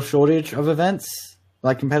small little shortage of events,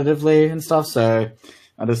 like competitively and stuff. So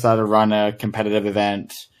I decided to run a competitive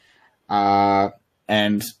event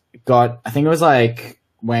and got, I think it was like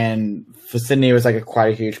when for Sydney it was like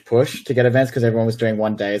quite a huge push to get events because everyone was doing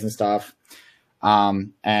 1 days and stuff.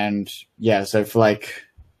 And yeah, so for like,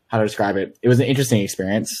 how to describe it, it was an interesting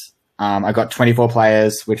experience. I got 24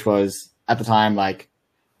 players, which was at the time like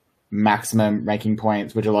maximum ranking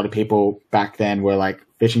points, which a lot of people back then were like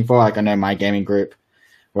fishing for. Like I know my gaming group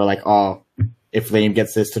were like, oh, if Liam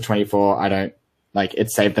gets this to 24, I don't like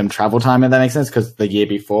it saved them travel time, if that makes sense. Because the year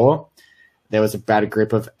before there was about a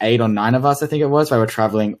group of 8 or 9 of us, I think it was. We were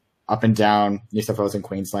traveling up and down New South Wales and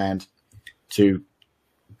Queensland to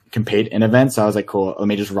compete in events. So I was like, cool, let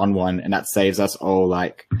me just run one. And that saves us all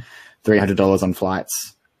like $300 on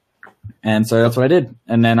flights. And so that's what I did.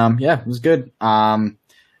 And then, yeah, it was good. I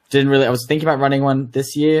was thinking about running one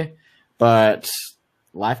this year, but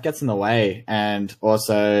life gets in the way. And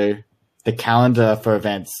also the calendar for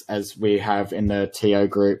events, as we have in the TO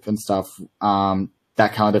group and stuff,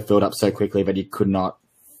 that calendar filled up so quickly that you could not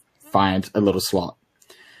find a little slot.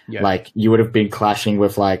 Yeah. Like, you would have been clashing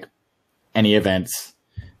with like any events,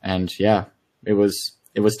 and yeah, it was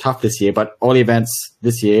tough this year. But all the events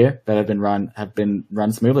this year that have been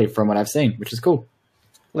run smoothly from what I've seen, which is cool.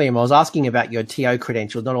 Liam, I was asking about your TO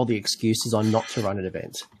credentials, not all the excuses on not to run an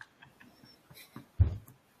event.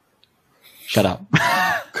 Shut up.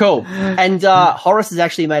 Cool. And Horace has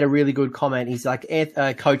actually made a really good comment. He's like,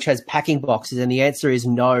 coach has packing boxes. And the answer is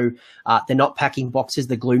no, they're not packing boxes,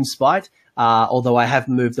 the Gloom Spite, although I have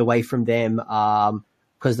moved away from them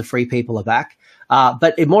because the free people are back.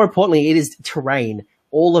 But more importantly, it is terrain.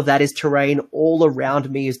 All of that is terrain. All around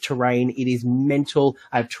me is terrain. It is mental.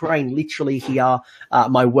 I have terrain literally here.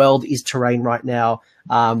 My world is terrain right now.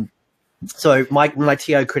 So my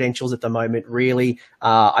TO credentials at the moment, really,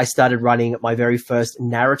 I started running my very first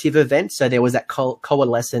narrative event. So there was that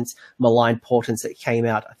Coalescence Malign Portents that came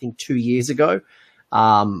out, I think, 2 years ago,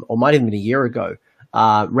 or might have been a year ago.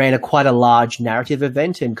 Ran quite a large narrative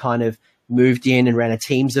event and kind of moved in and ran a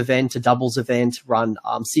teams event, a doubles event, run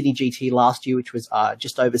Sydney GT last year, which was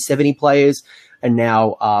just over 70 players, and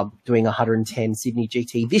now doing 110 Sydney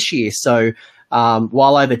GT this year. So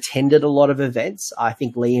while I've attended a lot of events, I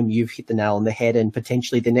think, Liam, you've hit the nail on the head, and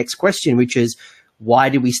potentially the next question, which is, why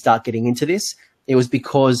did we start getting into this? It was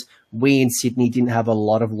because we in Sydney didn't have a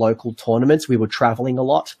lot of local tournaments. We were traveling a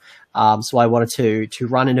lot. So I wanted to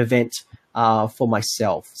run an event for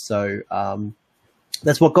myself. So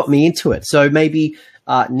that's what got me into it. So maybe,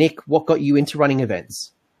 Nick, what got you into running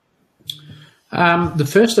events? The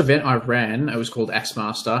first event I ran, it was called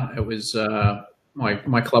Axemaster. It was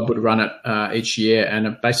my club would run it each year, and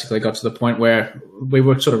it basically got to the point where we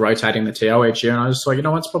were sort of rotating the TO each year, and I was like, you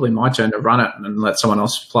know what, it's probably my turn to run it and let someone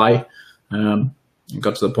else play. It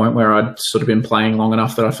got to the point where I'd sort of been playing long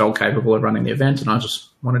enough that I felt capable of running the event, and I just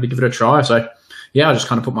wanted to give it a try. So yeah, I just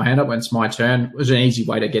kind of put my hand up when it's my turn. It was an easy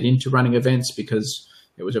way to get into running events because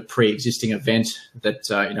it was a pre-existing event that,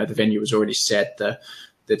 the venue was already set.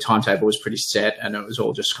 The timetable was pretty set, and it was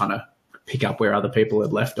all just kind of pick up where other people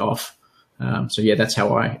had left off. So yeah, that's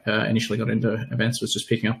how I initially got into events, was just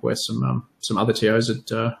picking up where some other TOs had,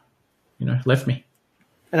 left me.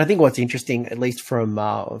 And I think what's interesting, at least from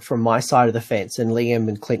my side of the fence, and Liam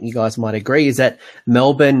and Clint, you guys might agree, is that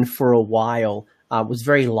Melbourne for a while was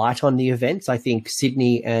very light on the events. I think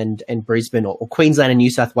Sydney and Brisbane or Queensland and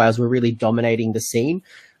New South Wales were really dominating the scene.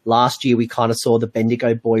 Last year, we kind of saw the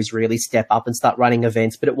Bendigo boys really step up and start running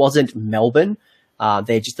events, but it wasn't Melbourne.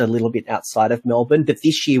 They're just a little bit outside of Melbourne. But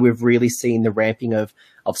this year, we've really seen the ramping of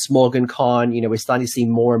SmorgonCon. We're starting to see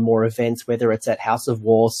more and more events, whether it's at House of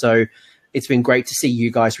War. So it's been great to see you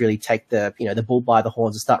guys really take the bull by the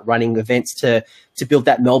horns and start running events to build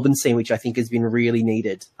that Melbourne scene, which I think has been really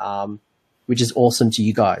needed, which is awesome to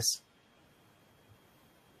you guys.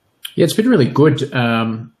 Yeah, it's been really good.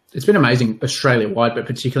 It's been amazing Australia-wide, but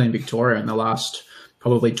particularly in Victoria in the last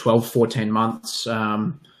probably 12, 14 months,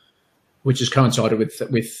 which has coincided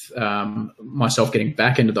with myself getting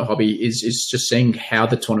back into the hobby, is just seeing how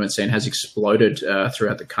the tournament scene has exploded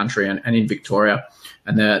throughout the country and in Victoria.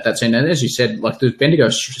 And that scene, and as you said, like the Bendigo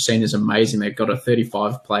scene is amazing. They've got a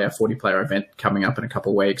 35-player, 40-player event coming up in a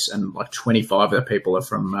couple of weeks, and like 25 of the people are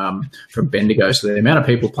from Bendigo. So the amount of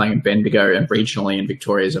people playing in Bendigo and regionally in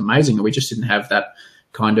Victoria is amazing. And we just didn't have that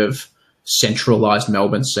kind of centralized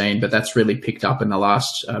Melbourne scene, but that's really picked up in the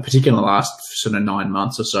last, particularly in the last sort of 9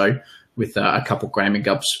 months or so, with a couple of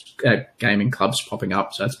gaming clubs popping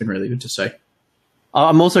up. So it's been really good to see.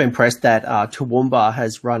 I'm also impressed that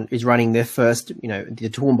Toowoomba is running their first, the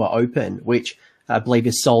Toowoomba Open, which I believe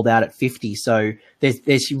is sold out at 50. So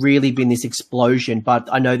there's really been this explosion. But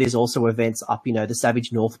I know there's also events up, the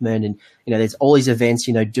Savage Northmen, and there's all these events,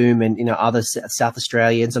 Doom and other South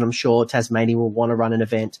Australians, and I'm sure Tasmania will want to run an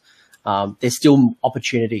event. There's still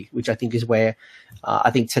opportunity, which I think is where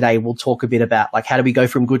I think today we'll talk a bit about, like, how do we go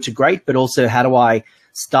from good to great, but also how do I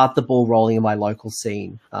start the ball rolling in my local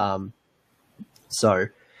scene. So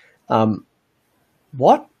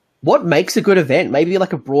what makes a good event? Maybe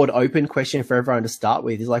like a broad open question for everyone to start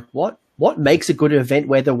with is like, what makes a good event,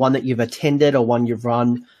 whether one that you've attended or one you've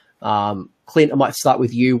run? Clint, I might start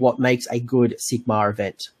with you. What makes a good Sigmar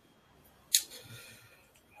event?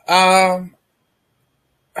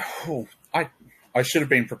 I should have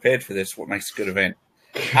been prepared for this. What makes a good event?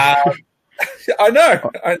 I know.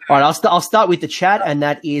 All right, I'll start with the chat, and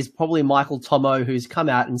that is probably Michael Tomo, who's come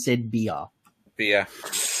out and said beer. Beer.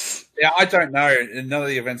 Yeah, I don't know. None of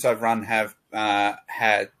the events I've run have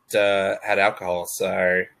had alcohol,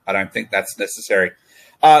 so I don't think that's necessary.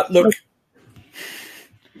 Look,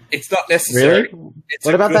 It's not necessary. Really? It's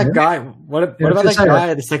What a about good- that guy? What about that guy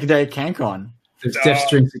at the second day of CanCon? There's Death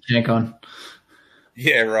Strings at CanCon.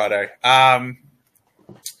 Yeah, righto.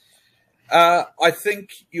 I think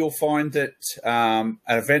you'll find that an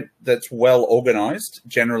event that's well organised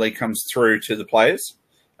generally comes through to the players.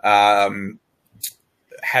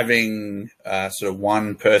 Having sort of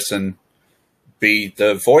one person be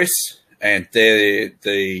the voice, and they're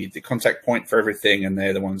the contact point for everything, and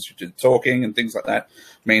they're the ones who do the talking and things like that,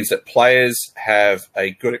 means that players have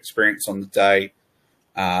a good experience on the day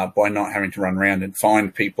by not having to run around and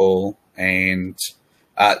find people, and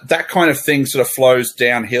that kind of thing sort of flows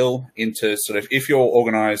downhill into sort of, if you're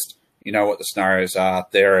organised, you know what the scenarios are,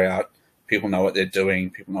 they're out, people know what they're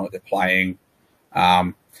doing, people know what they're playing.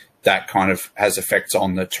 That kind of has effects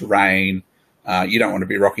on the terrain. You don't want to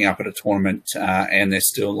be rocking up at a tournament and they're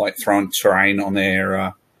still like throwing terrain on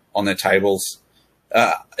their tables.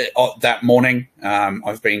 That morning,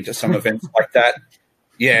 I've been to some events like that.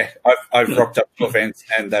 Yeah, I've rocked up to events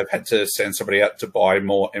and they've had to send somebody out to buy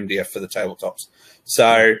more MDF for the tabletops.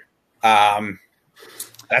 So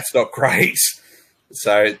that's not great.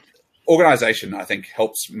 So organisation, I think,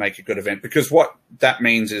 helps make a good event, because what that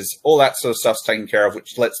means is all that sort of stuff's taken care of,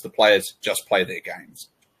 which lets the players just play their games.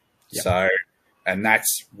 Yep. So, and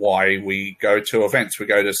that's why we go to events. We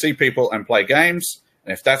go to see people and play games.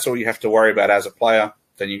 And if that's all you have to worry about as a player,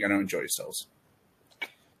 then you're going to enjoy yourselves.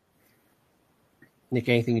 Nick,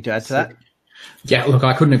 anything to add to that? Yeah, look,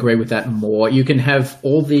 I couldn't agree with that more. You can have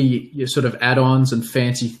all the your sort of add-ons and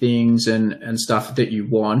fancy things and stuff that you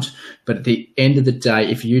want, but at the end of the day,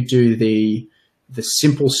 if you do the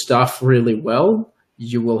simple stuff really well,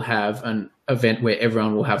 you will have an event where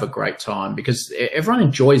everyone will have a great time, because everyone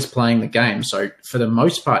enjoys playing the game. So for the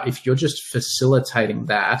most part, if you're just facilitating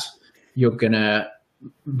that, you're going to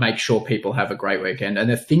make sure people have a great weekend. And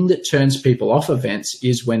the thing that turns people off events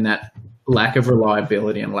is when that lack of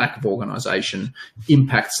reliability and lack of organisation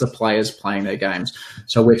impacts the players playing their games.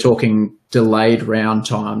 So we're talking delayed round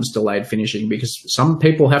times, delayed finishing, because some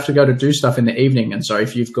people have to go to do stuff in the evening. And so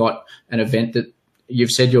if you've got an event that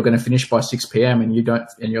you've said you're going to finish by 6 p.m. and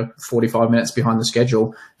you're 45 minutes behind the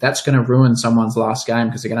schedule, that's going to ruin someone's last game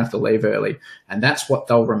because they're going to have to leave early. And that's what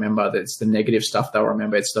they'll remember. That's the negative stuff they'll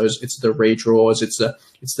remember. It's the redraws.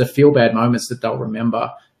 It's the feel bad moments that they'll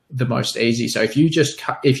remember the most easy. So if you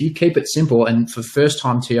keep it simple, and for first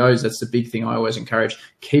time TOs, that's the big thing I always encourage,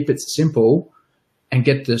 keep it simple and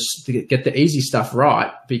get the easy stuff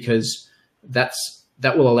right, because that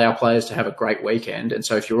will allow players to have a great weekend. And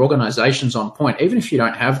so if your organization's on point, even if you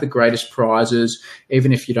don't have the greatest prizes,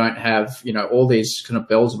 even if you don't have, all these kind of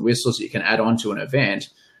bells and whistles that you can add on to an event,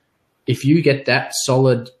 if you get that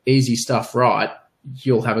solid, easy stuff right,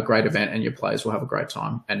 you'll have a great event and your players will have a great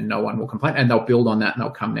time and no one will complain, and they'll build on that and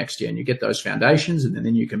they'll come next year, and you get those foundations and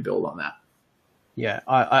then you can build on that. Yeah,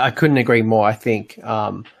 I couldn't agree more. I think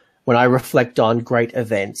when I reflect on great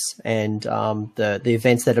events and the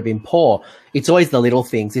events that have been poor, it's always the little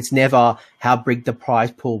things. It's never how big the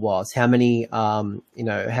prize pool was, how many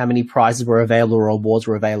prizes were available or awards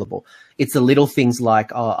were available. It's the little things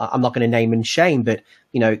like, I'm not going to name and shame, but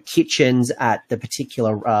kitchens at the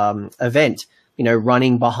particular event,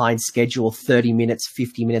 running behind schedule 30 minutes,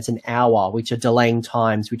 50 minutes, an hour, which are delaying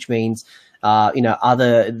times, which means,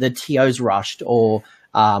 the TOs rushed, or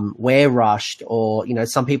we're rushed, or,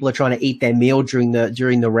 some people are trying to eat their meal during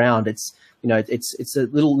the round. It's the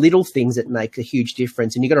little things that make a huge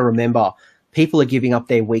difference. And you got to remember, people are giving up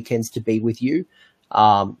their weekends to be with you.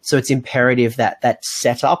 So it's imperative that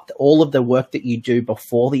setup, all of the work that you do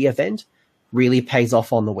before the event, really pays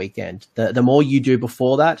off on the weekend. The more you do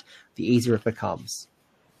before that, the easier it becomes.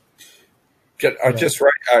 I just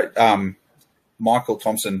wrote, Michael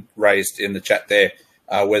Thompson raised in the chat there,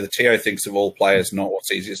 where the TO thinks of all players, not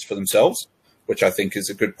what's easiest for themselves, which I think is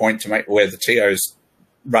a good point to make, where the TO's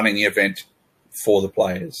running the event for the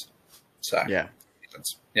players. So yeah.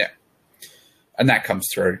 And that comes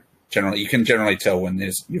through. Generally, you can generally tell when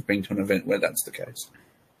you've been to an event where that's the case.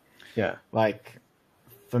 Yeah. Like,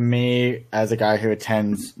 for me, as a guy who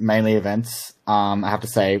attends mainly events, I have to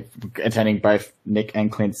say, attending both Nick and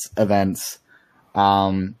Clint's events,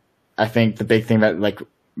 I think the big thing that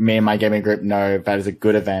me and my gaming group know that is a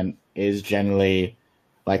good event is generally,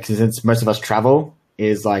 since most of us travel,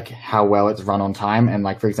 is how well it's run on time. And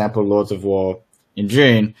for example, Lords of War in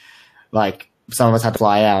June, some of us had to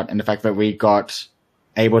fly out, and the fact that we got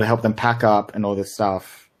able to help them pack up and all this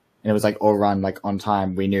stuff, and it was all run on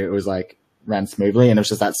time, we knew it was ran smoothly, and it was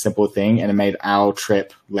just that simple thing, and it made our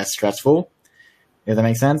trip less stressful, if that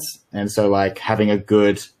makes sense. And so having a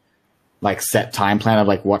good like set time plan of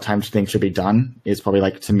like what time things should be done is probably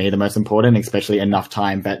like to me the most important, especially enough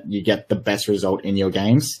time that you get the best result in your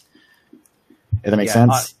games. If that makes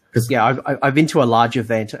sense. I've been to a large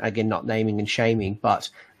event, again, not naming and shaming, but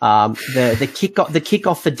the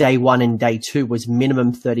kickoff for day 1 and day 2 was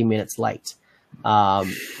minimum 30 minutes late,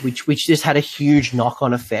 which just had a huge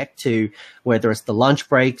knock-on effect to whether it's the lunch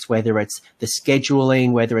breaks, whether it's the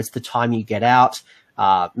scheduling, whether it's the time you get out.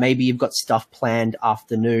 Maybe you've got stuff planned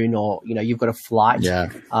afternoon, or you've got a flight. Yeah.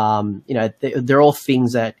 They're all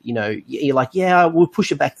things that you're like, yeah, we'll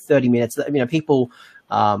push it back 30 minutes. People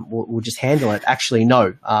will just handle it. Actually,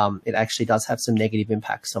 no. It actually does have some negative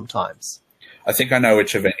impacts sometimes. I think I know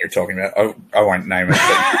which event you're talking about. I won't name it.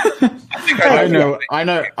 But I think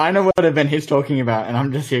I know what event he's talking about, and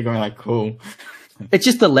I'm just here going like, cool. It's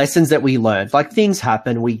just the lessons that we learned. Like, things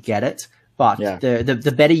happen, we get it, but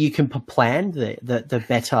the better you can plan, the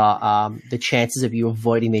better the chances of you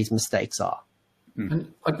avoiding these mistakes are.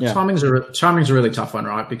 And timing's a really tough one,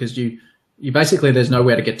 right? Because you basically, there's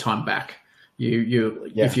nowhere to get time back.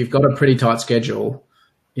 If you've got a pretty tight schedule,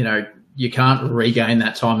 you can't regain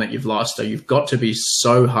that time that you've lost. So you've got to be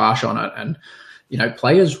so harsh on it. And,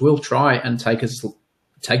 players will try and take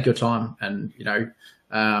your time, and,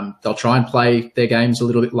 they'll try and play their games a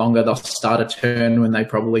little bit longer. They'll start a turn when they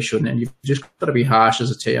probably shouldn't. And you've just got to be harsh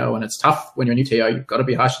as a TO. And it's tough when you're a new TO. You've got to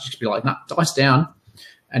be harsh. Just be like, nah, dice down.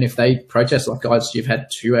 And if they protest, like, guys, you've had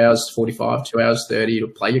 2 hours 45, 2 hours 30 to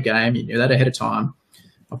play your game. You knew that ahead of time.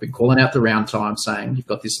 I've been calling out the round time, saying you've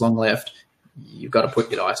got this long left. You've got to put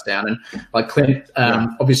your dice down. And like Clint,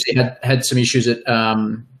 obviously had some issues at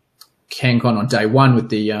CanCon on day 1 with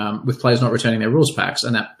the with players not returning their rules packs,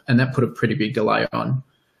 and that put a pretty big delay on.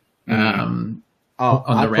 On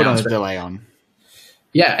the rounds. Delay on.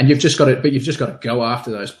 Yeah, and you've just got to go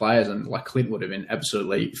after those players, and like Clint would have been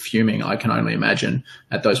absolutely fuming, I can only imagine,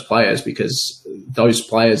 at those players, because those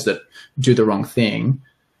players that do the wrong thing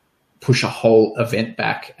push a whole event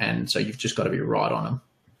back, and so you've just got to be right on them.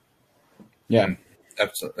 Yeah,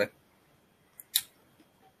 absolutely.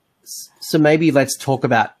 So maybe let's talk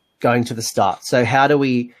about going to the start. So how do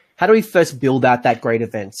we first build out that great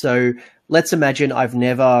event? So let's imagine I've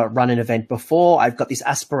never run an event before. I've got these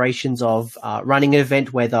aspirations of running an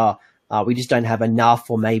event, whether we just don't have enough,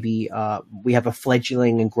 or maybe we have a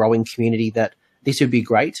fledgling and growing community that this would be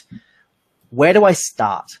great. Where do I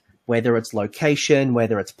start? Whether it's location,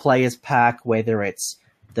 whether it's players pack, whether it's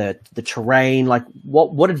the terrain, like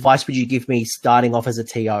what advice would you give me starting off as a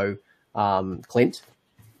TO, Clint?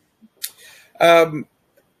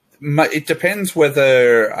 It depends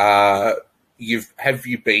whether if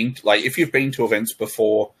you've been to events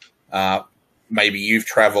before, maybe you've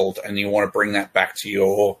traveled and you want to bring that back to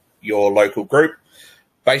your local group.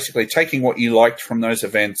 Basically, taking what you liked from those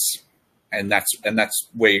events, and that's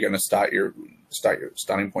where you're going to start your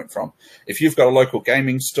starting point from. If you've got a local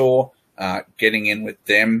gaming store, getting in with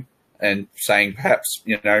them and saying, perhaps,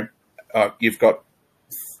 you've got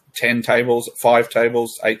 10 tables, 5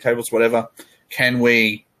 tables, 8 tables, whatever. Can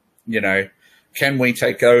we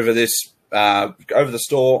take over over the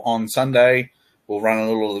store on Sunday? We'll run a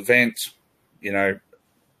little event,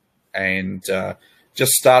 and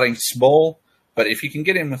just starting small. But if you can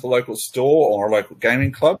get in with a local store or a local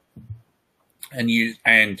gaming club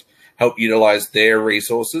and help utilize their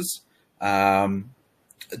resources,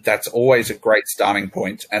 that's always a great starting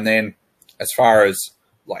point. And then as far as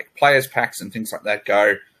like players packs and things like that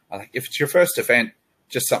go, I think if it's your first event,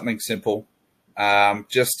 just something simple.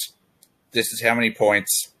 Just, this is how many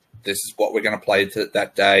points, this is what we're going to play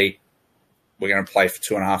that day. We're going to play for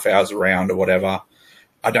 2.5 hours a round or whatever.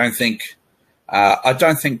 I don't think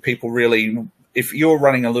people really, if you're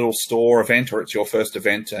running a little store event or it's your first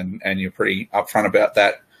event and you're pretty upfront about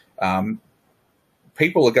that,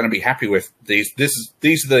 people are going to be happy with these.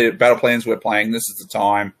 These are the battle plans we're playing. This is the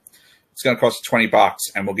time. It's going to cost you $20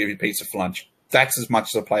 and we'll give you pizza for lunch. That's as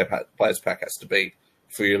much as a player's pack has to be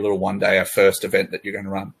for your little one-day first event that you're going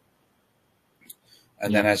to run.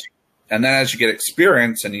 And then as you get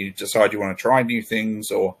experience and you decide you want to try new things,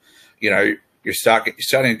 or you're starting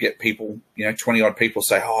to get people, 20 odd people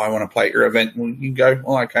say, "Oh, I want to play at your event." Well, you can go,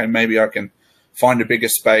 "Well, okay, maybe I can find a bigger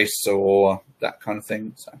space," or that kind of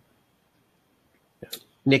thing. So,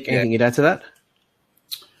 Nick, anything you'd add to that?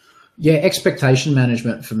 Yeah, expectation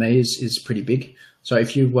management for me is pretty big. So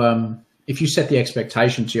if you set the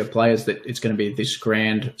expectation to your players that it's going to be this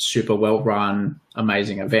grand, super well-run,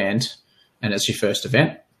 amazing event, and it's your first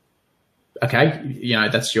event, okay,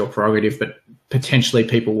 that's your prerogative, but potentially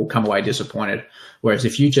people will come away disappointed. Whereas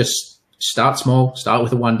if you just start small, start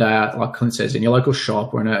with a one day, like Clint says, in your local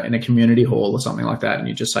shop or in a community hall or something like that. And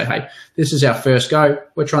you just say, hey, this is our first go.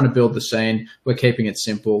 We're trying to build the scene. We're keeping it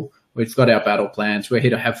simple. We've got our battle plans. We're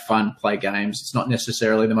here to have fun, play games. It's not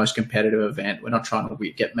necessarily the most competitive event. We're not trying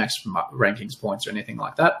to get maximum rankings points or anything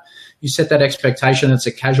like that. You set that expectation. It's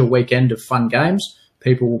a casual weekend of fun games.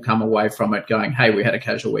 People will come away from it going, hey, we had a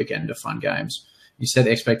casual weekend of fun games. You set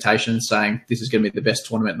the expectation saying this is going to be the best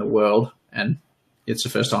tournament in the world and it's a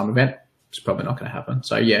first-time event. It's probably not going to happen.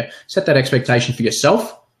 So, yeah, set that expectation for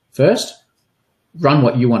yourself first. Run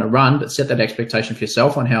what you want to run, but set that expectation for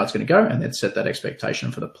yourself on how it's going to go, and then set that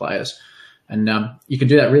expectation for the players. And you can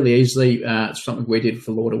do that really easily. It's something we did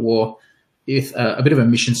for Lord of War with a bit of a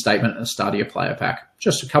mission statement at the start of your player pack.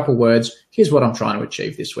 Just a couple words. Here's what I'm trying to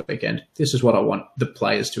achieve this weekend. This is what I want the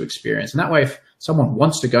players to experience. And that way, if someone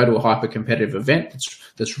wants to go to a hyper-competitive event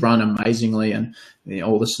that's run amazingly and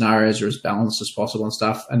all the scenarios are as balanced as possible and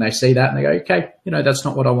stuff, and they see that and they go, okay, that's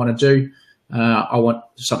not what I want to do. I want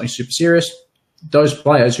something super serious. Those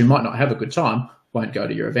players who might not have a good time won't go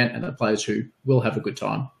to your event, and the players who will have a good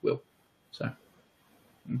time will. So,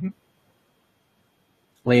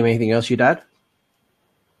 Liam, anything else you'd add?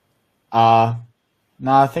 No,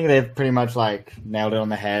 I think they've pretty much nailed it on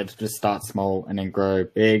the head. Just start small and then grow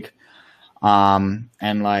big. And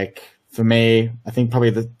for me, I think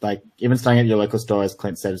probably even starting at your local store, as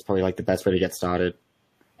Clint said, is probably the best way to get started,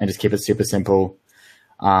 and just keep it super simple.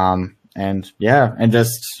 That's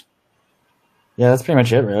pretty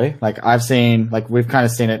much it, really. I've seen, we've kind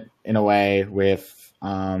of seen it in a way with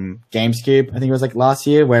GamesCube. I think it was last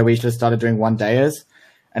year where we just started doing 1 dayers,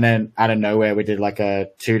 and then out of nowhere we did a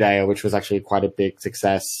 2-dayer, which was actually quite a big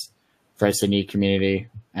success for a new community,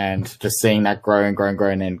 and just seeing that grow and grow and grow,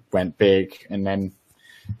 and then went big, and then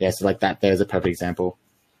that there's a perfect example.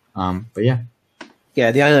 But yeah.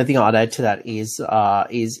 Yeah, the only thing I'd add to that is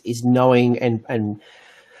knowing and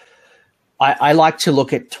I like to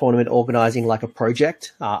look at tournament organizing like a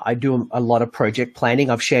project. I do a lot of project planning.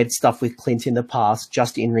 I've shared stuff with Clint in the past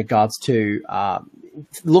just in regards to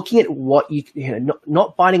looking at what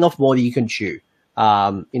not biting off more than you can chew.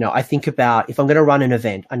 I think about if I'm going to run an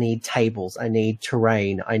event, I need tables, I need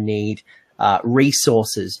terrain, I need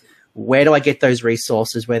resources. Where do I get those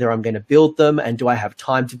resources, whether I'm going to build them, and do I have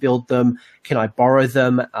time to build them? Can I borrow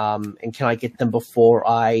them? And can I get them before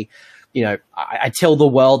I tell the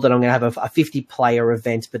world that I'm going to have a 50-player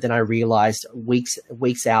event, but then I realized weeks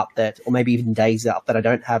out that, or maybe even days out, that I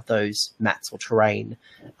don't have those mats or terrain.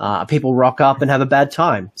 People rock up and have a bad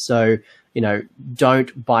time. So,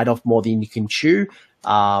 don't bite off more than you can chew.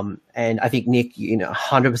 And I think, Nick,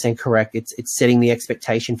 100% correct. It's setting the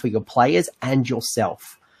expectation for your players and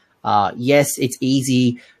yourself. Yes, it's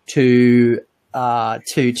easy to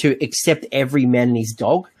accept every man and his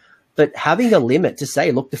dog, but having a limit to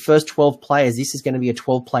say, look, the first 12 players, this is going to be a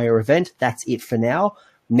 12-player event. That's it for now.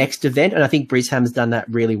 Next event, and I think Brisham's done that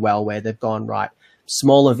really well, where they've gone, right,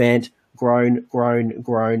 small event, grown,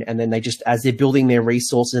 and then they just, as they're building their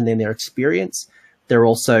resources and then their experience, they're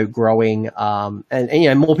also growing.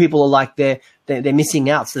 And more people are like they're missing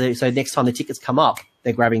out. So next time the tickets come up,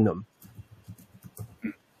 they're grabbing them.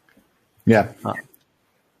 Yeah.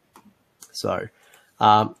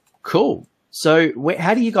 Cool. So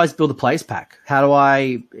how do you guys build a players pack?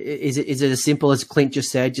 Is it as simple as Clint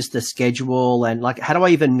just said, just the schedule, and how do I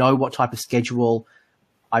even know what type of schedule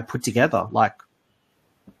I put together?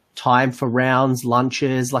 Time for rounds,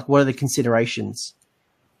 lunches, what are the considerations?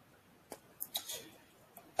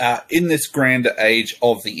 In this grander age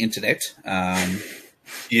of the internet,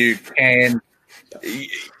 you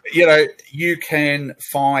can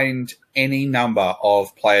find any number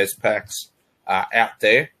of players packs out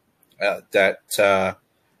there that are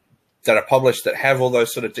published that have all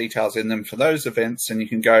those sort of details in them for those events, and you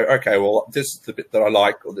can go, okay, well, this is the bit that I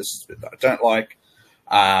like, or this is the bit that I don't like,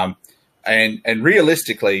 and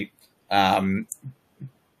realistically, let's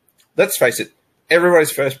face it,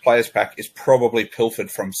 everybody's first players pack is probably pilfered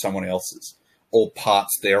from someone else's, or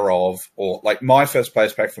parts thereof, or my first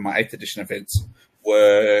players pack for my 8th edition events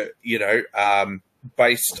were,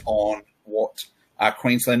 based on what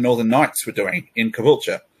Queensland Northern Knights were doing in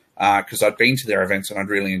Caboolture, because I'd been to their events and I'd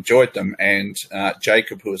really enjoyed them. And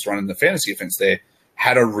Jacob, who was running the fantasy events there,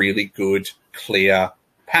 had a really good, clear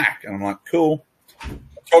pack. And I'm like, cool. I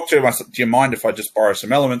talked to him. I said, do you mind if I just borrow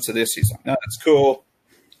some elements of this? He's like, no, that's cool.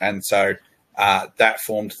 And so that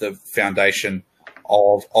formed the foundation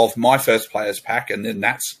of my first players pack, and then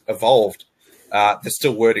that's evolved. There's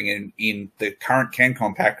still wording in the current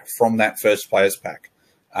CanCon pack from that first players pack.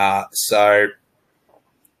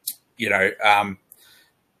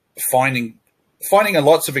 Finding finding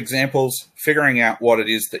lots of examples, figuring out what it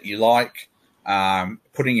is that you like,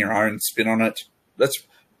 putting your own spin on it.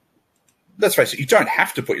 Let's face it, you don't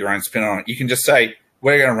have to put your own spin on it. You can just say,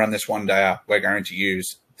 we're going to run this one day up. We're going to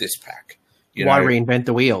use this pack. Why reinvent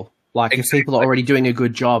the wheel? Like, exactly. If people are already doing a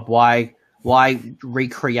good job, why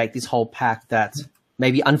recreate this whole pack that's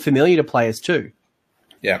maybe unfamiliar to players too?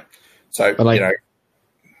 Yeah. So, like,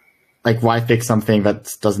 why fix something that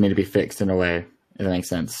doesn't need to be fixed in a way, if that makes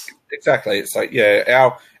sense? Exactly. It's like,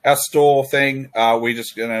 our store thing, we're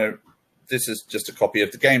just going to, this is just a copy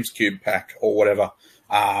of the Games Cube pack or whatever,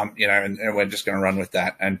 and we're just going to run with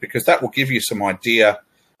that. And because that will give you some idea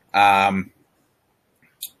on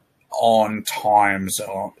times,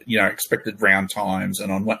 or, expected round times,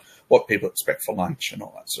 and on what people expect for lunch and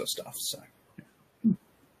all that sort of stuff. So, and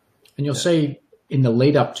you'll see in the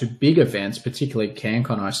lead up to big events, particularly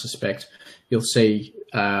CanCon, I suspect, you'll see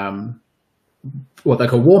what they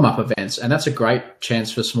call warm up events, and that's a great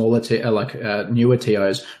chance for smaller, newer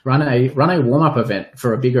TOs. Run a warm up event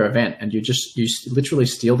for a bigger event, and you literally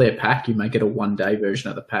steal their pack. You make it a 1 day version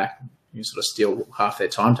of the pack. You sort of steal half their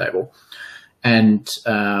timetable, and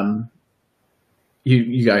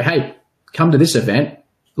you go, hey, come to this event.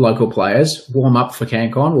 Local players, warm up for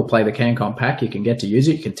CanCon. We'll play the CanCon pack. You can get to use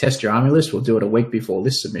it. You can test your army list. We'll do it a week before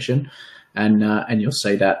list submission, and you'll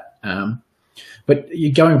see that. But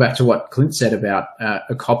you're going back to what Clint said about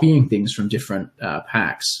copying things from different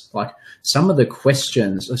packs. Like, some of the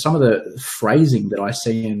questions or some of the phrasing that I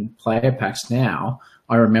see in player packs now,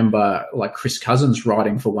 I remember like Chris Cousins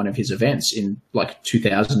writing for one of his events in like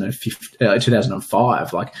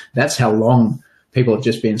 2005. Like, that's how long people have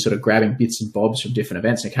just been sort of grabbing bits and bobs from different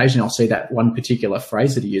events. And occasionally I'll see that one particular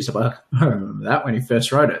phrase that he used. I'm like, I remember that when he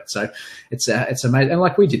first wrote it. So it's amazing. And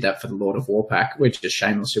like, we did that for the Lord of War pack. We just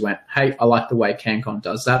shamelessly went, hey, I like the way CanCon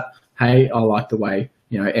does that. Hey, I like the way,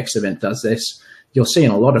 X event does this. You'll see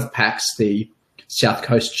in a lot of packs, the South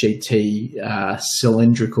Coast GT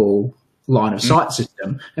cylindrical line of sight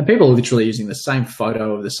system. And people are literally using the same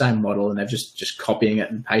photo of the same model, and they're just copying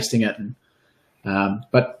it and pasting it. And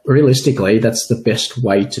but realistically, that's the best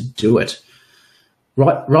way to do it.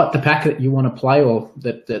 Write the pack that you want to play, or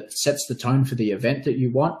that sets the tone for the event that you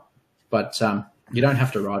want. But you don't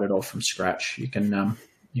have to write it all from scratch. You can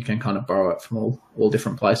kind of borrow it from all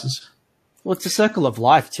different places. Well, it's a circle of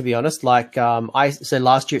life, to be honest. Like, so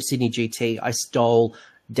last year at Sydney GT, I stole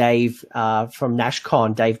Dave from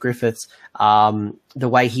NashCon, Dave Griffiths, the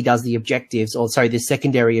way he does the objectives, the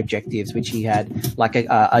secondary objectives, which he had like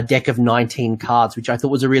a deck of 19 cards, which I thought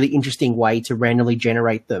was a really interesting way to randomly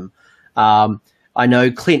generate them. I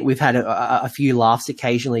know, Clint, we've had a few laughs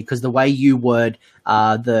occasionally because the way you word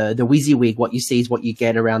the WYSIWYG, what you see is what you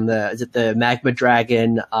get around the Magma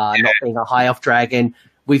Dragon, not being a high elf dragon.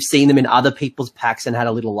 We've seen them in other people's packs and had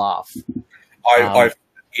a little laugh.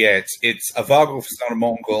 It's a Vargul for Son of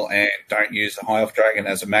Mongol, and don't use a High Elf Dragon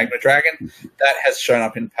as a Magma Dragon. That has shown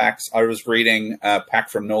up in packs. I was reading a pack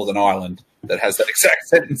from Northern Ireland that has that exact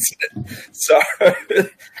sentence in it. So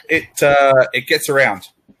it gets around.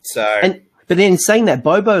 But then saying that,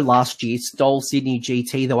 Bobo last year stole Sydney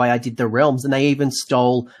GT the way I did the Realms, and they even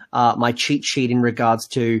stole my cheat sheet in regards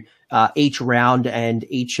to each round and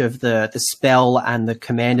each of the spell and the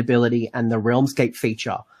command ability and the Realmscape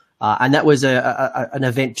feature. And that was an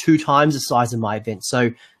event 2 times the size of my event.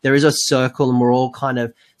 So there is a circle, and we're all kind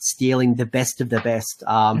of stealing the best of the best.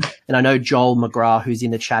 And I know Joel McGrath, who's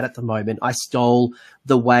in the chat at the moment, I stole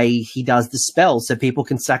the way he does the spells, so people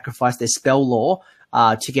can sacrifice their spell lore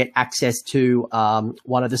to get access to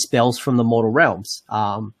one of the spells from the Mortal Realms,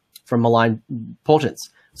 from Malign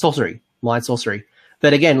Portents, Malign Sorcery.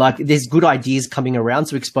 But again, like, there's good ideas coming around,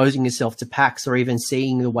 so exposing yourself to packs or even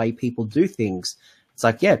seeing the way people do things. It's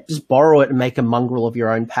like, just borrow it and make a mongrel of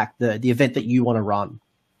your own pack, the event that you want to run.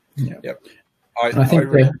 Yep. I think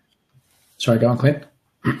sorry, go on, Clint.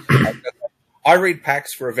 I read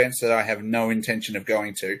packs for events that I have no intention of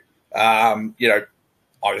going to. I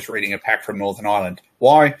was reading a pack from Northern Ireland.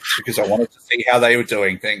 Why? Because I wanted to see how they were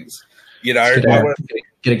doing things. Get a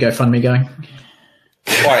GoFundMe going.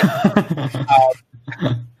 Right.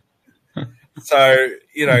 So,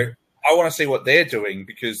 I want to see what they're doing,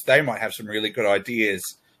 because they might have some really good ideas,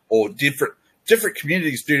 or different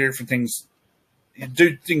communities do things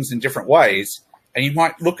in different ways. And you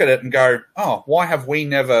might look at it and go, oh, why have we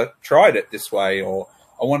never tried it this way? Or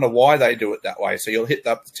I wonder why they do it that way. So you'll hit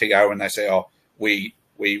up the TO and they say, oh, we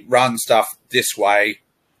run stuff this way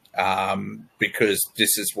because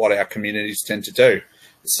this is what our communities tend to do.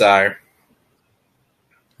 So,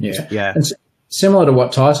 yeah. And similar to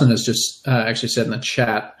what Tyson has just actually said in the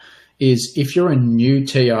chat, is if you're a new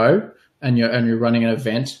TO and you're running an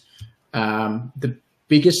event, the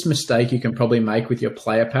biggest mistake you can probably make with your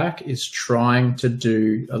player pack is trying to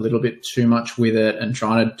do a little bit too much with it and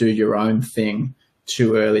trying to do your own thing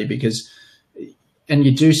too early, and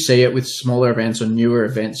you do see it with smaller events or newer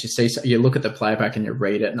events. You look at the player pack and you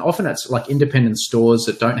read it, and often it's like independent stores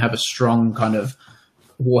that don't have a strong kind of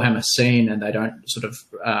Warhammer scene, and they don't sort of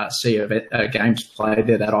see games played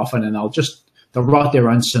there that often, and they'll write their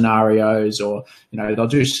own scenarios, or they'll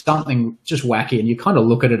do something just wacky, and you kind of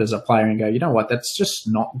look at it as a player and go, you know what, that's just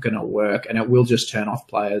not going to work, and it will just turn off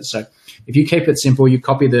players. So if you keep it simple, you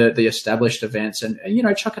copy the established events, and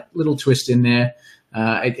chuck a little twist in there.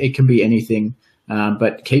 It can be anything,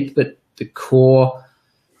 but keep the core.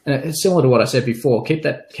 It's similar to what I said before. Keep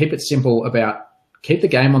it simple. Keep the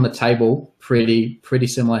game on the table pretty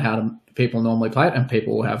similar how people normally play it, and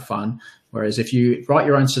people will have fun. Whereas if you write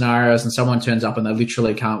your own scenarios and someone turns up and they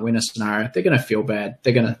literally can't win a scenario, they're going to feel bad.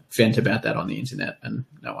 They're going to vent about that on the internet, and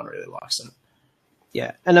no one really likes it.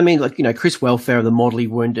 Yeah, and I mean, Chris Welfare of the Mortally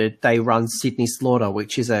Wounded, they run Sydney Slaughter,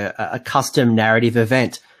 which is a custom narrative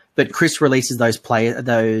event. But Chris releases those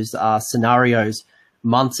scenarios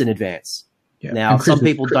months in advance. Yeah. Now, some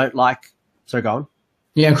people don't like. So go on.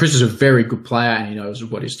 Yeah, and Chris is a very good player, and he knows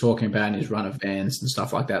what he's talking about in his run of vans and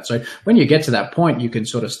stuff like that. So when you get to that point, you can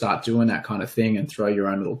sort of start doing that kind of thing and throw your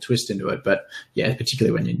own little twist into it. But yeah,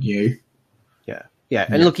 particularly when you're new. Yeah.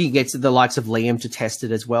 And look, you get to the likes of Liam to test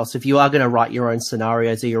it as well. So if you are going to write your own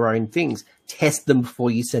scenarios or your own things, test them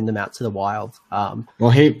before you send them out to the wild. Well,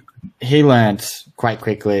 he learned quite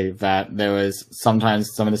quickly that there was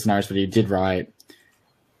sometimes some of the scenarios that he did write,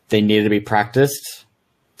 they needed to be practiced.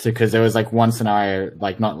 Because there was one scenario,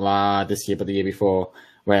 not this year, but the year before,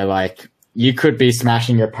 where you could be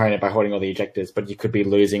smashing your opponent by holding all the ejectors, but you could be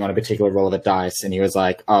losing on a particular roll of the dice. And he was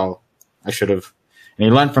like, oh, I should have. And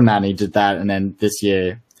he learned from that, and he did that. And then this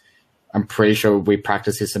year, I'm pretty sure we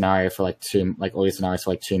practiced his scenario for all his scenarios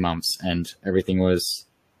for 2 months, and everything was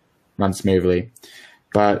run smoothly.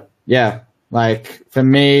 But yeah, for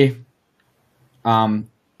me,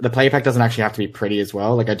 the player pack doesn't actually have to be pretty as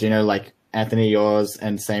well. I do know Anthony, yours,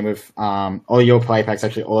 and same with all your play packs,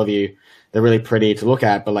 actually all of you, they're really pretty to look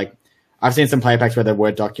at, but I've seen some player packs where they're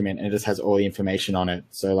Word document and it just has all the information on it.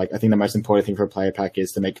 So I think the most important thing for a player pack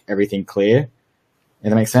is to make everything clear. If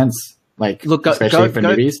that makes sense? Look, especially for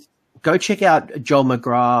newbies. Go check out Joel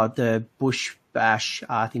McGrath, the Bush Bash,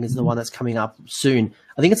 I think is the one that's coming up soon.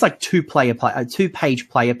 I think it's a 2-page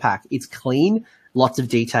player pack. It's clean, lots of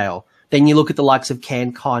detail. Then you look at the likes of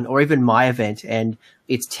CanCon or even my event, and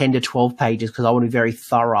it's 10 to 12 pages because I want to be very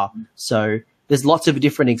thorough. So there's lots of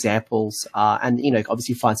different examples, and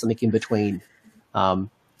obviously find something in between for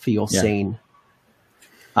your scene.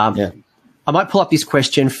 I might pull up this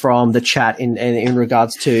question from the chat in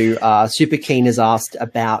regards to Super Keen has asked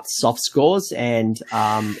about soft scores and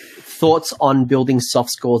thoughts on building soft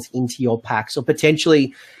scores into your packs, or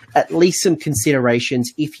potentially at least some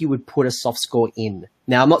considerations if you would put a soft score in.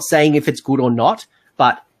 Now, I'm not saying if it's good or not,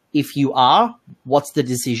 but if you are, what's the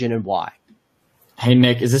decision and why? Hey,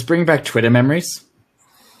 Nick, is this bringing back Twitter memories?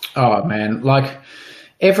 Oh, man.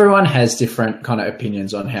 Everyone has different kind of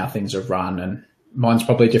opinions on how things are run, and mine's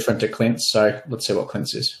probably different to Clint's, so let's see what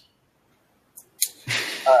Clint's is.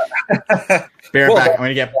 Bear it back. I'm going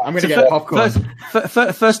to get popcorn.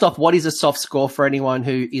 First off, what is a soft score for anyone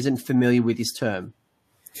who isn't familiar with this term?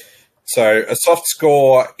 So a soft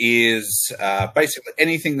score is basically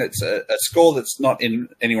anything that's a score that's not in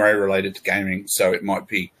any way related to gaming. So it might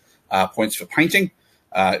be points for painting.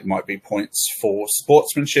 It might be points for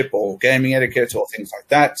sportsmanship or gaming etiquette or things like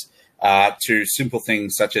that, to simple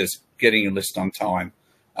things such as getting your list on time.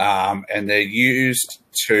 And they're used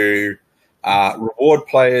to reward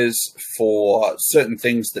players for certain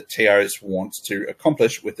things that TOs want to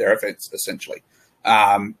accomplish with their events, essentially.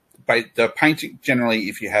 But the painting, generally,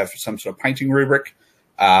 if you have some sort of painting rubric,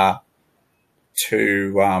 to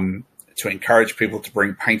encourage people to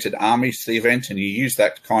bring painted armies to the event, and you use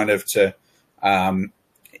that kind of to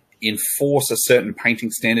enforce a certain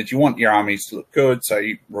painting standard. You want your armies to look good, so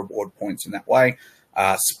you reward points in that way.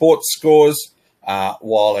 Sports scores,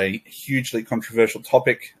 while a hugely controversial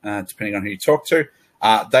topic, depending on who you talk to,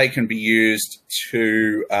 they can be used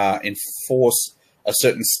to enforce a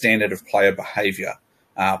certain standard of player behavior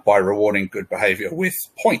by rewarding good behavior with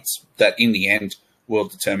points that, in the end, will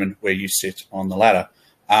determine where you sit on the ladder.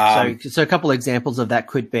 So a couple of examples of that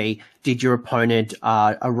could be: did your opponent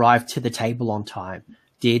arrive to the table on time?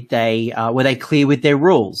 Did they were they clear with their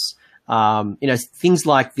rules? Things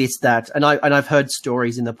like this. And I've heard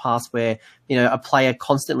stories in the past where a player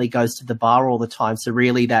constantly goes to the bar all the time. So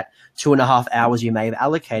really, that 2.5 hours you may have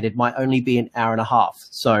allocated might only be an hour and a half.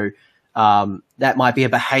 So that might be a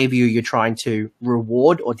behavior you're trying to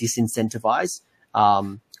reward or disincentivize.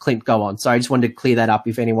 Clint, go on. So I just wanted to clear that up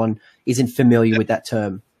if anyone isn't familiar with that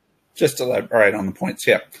term. Just elaborate on the points,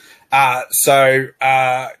 yeah. So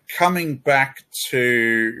coming back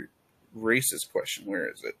to Reese's question, where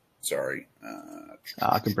is it? Sorry.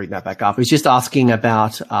 I can bring that back up. He's just asking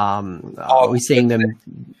about are we seeing them?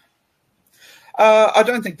 I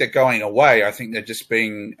don't think they're going away. I think they're just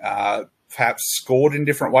being perhaps scored in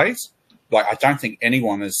different ways. Like, I don't think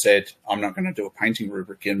anyone has said, I'm not going to do a painting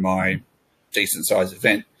rubric in my decent-sized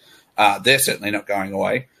event. They're certainly not going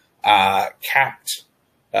away. Capped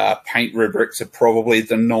paint rubrics are probably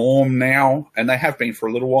the norm now, and they have been for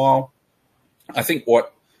a little while. I think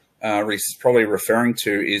what Reese is probably referring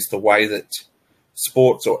to is the way that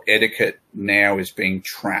sports or etiquette now is being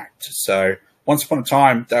tracked. So once upon a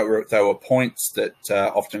time, they were points that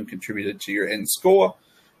often contributed to your end score,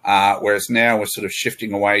 whereas now we're sort of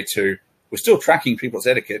shifting away to, we're still tracking people's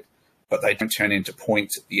etiquette, but they don't turn into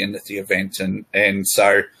points at the end of the event. And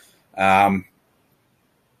so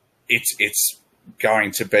it's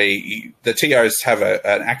going to be, the TOs have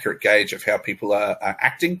an accurate gauge of how people are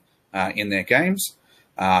acting in their games.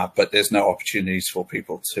 But there's no opportunities for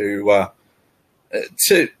people to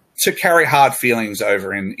carry hard feelings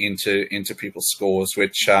over into people's scores.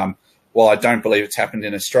 Which, while I don't believe it's happened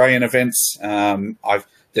in Australian events,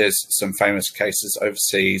 there's some famous cases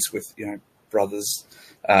overseas with brothers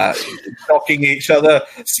knocking each other,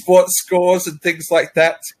 sports scores and things like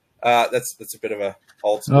that. That's a bit of a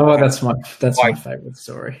old. Oh, that's my favourite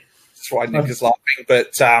story. That's why Nick is laughing,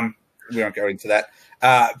 but we won't go into that.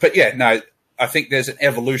 But yeah, no. I think there's an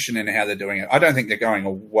evolution in how they're doing it. I don't think they're going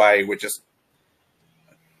away.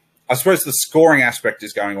 I suppose the scoring aspect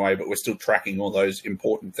is going away, but we're still tracking all those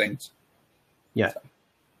important things. Yeah.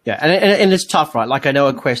 Yeah. And it's tough, right? Like, I know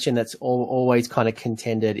a question that's always kind of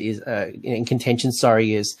contended is, in contention,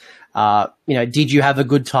 is, did you have a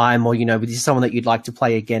good time, or, was this someone that you'd like to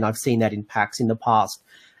play again? I've seen that in packs in the past.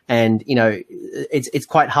 And, it's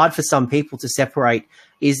quite hard for some people to separate,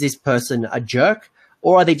 is this person a jerk?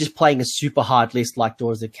 Or are they just playing a super hard list like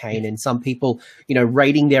Daughters of Cain? And some people,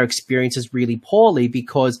 rating their experiences really poorly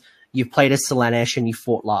because you've played as Slaanesh and you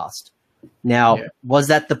fought last. Now, Was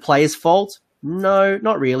that the player's fault? No,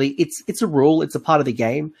 not really. It's a rule. It's a part of the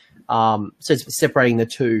game. So it's separating the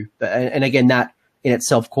two. And again, that in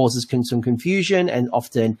itself causes some confusion and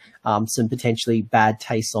often some potentially bad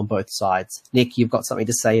tastes on both sides. Nick, you've got something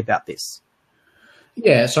to say about this.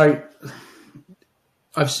 Yeah, so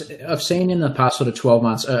I've seen in the past sort of 12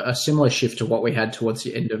 months a similar shift to what we had towards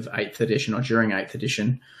the end of 8th edition or during 8th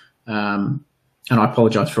edition. And I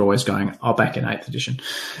apologise for always going, back in 8th edition.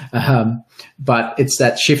 But it's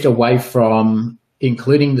that shift away from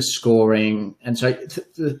including the scoring. And so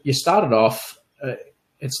you started off,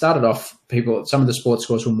 some of the sports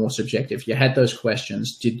scores were more subjective. You had those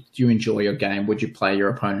questions. Did you enjoy your game? Would you play your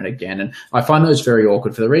opponent again? And I find those very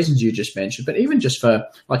awkward for the reasons you just mentioned, but even just for,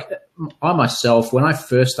 like, I myself, when I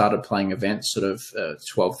first started playing events sort of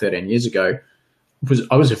 12, 13 years ago,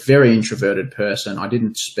 I was a very introverted person. I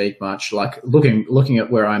didn't speak much. Like, looking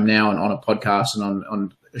at where I'm now and on a podcast and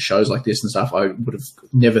on shows like this and stuff, I would have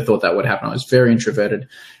never thought that would happen. I was very introverted.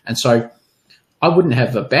 And so I wouldn't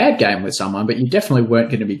have a bad game with someone, but you definitely weren't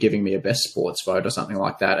going to be giving me a best sports vote or something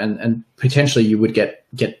like that. And potentially you would get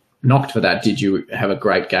knocked for that. Did you have a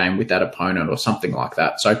great game with that opponent or something like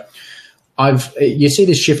that? So you see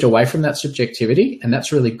this shift away from that subjectivity, and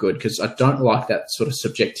that's really good because I don't like that sort of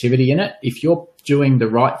subjectivity in it. If you're doing the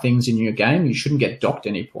right things in your game, you shouldn't get docked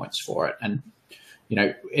any points for it. And,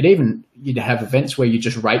 you'd have events where you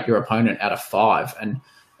just rate your opponent out of 5, and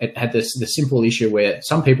it had the simple issue where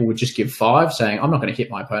some people would just give 5, saying, I'm not going to hit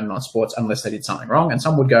my opponent on sports unless they did something wrong. And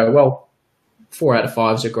some would go, well, 4 out of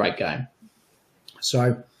 5 is a great game.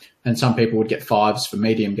 So, and some people would get 5s for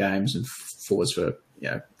medium games and 4s for,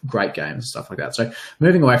 great games and stuff like that. So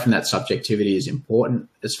moving away from that subjectivity is important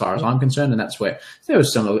as far as I'm concerned. And that's where there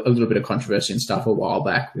was a little bit of controversy and stuff a while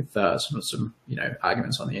back with some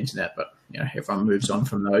arguments on the internet, but, everyone moves on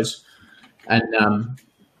from those. And,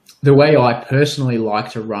 the way I personally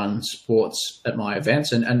like to run sports at my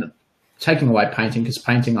events, and taking away painting, because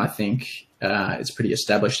painting, I think, it's pretty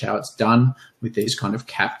established how it's done with these kind of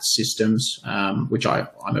capped systems, which I'm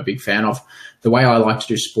a big fan of. The way I like to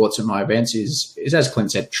do sports at my events is as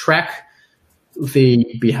Clint said, track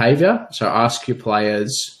the behavior. So ask your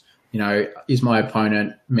players, is my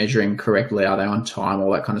opponent measuring correctly? Are they on time?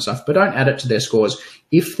 All that kind of stuff. But don't add it to their scores.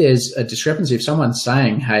 If there's a discrepancy, if someone's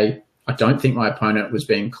saying, hey, I don't think my opponent was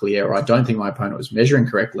being clear, or I don't think my opponent was measuring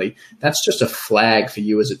correctly, that's just a flag for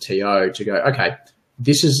you as a TO to go, okay,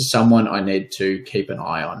 this is someone I need to keep an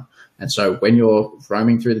eye on. And so when you're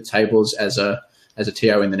roaming through the tables as a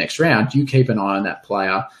TO in the next round, you keep an eye on that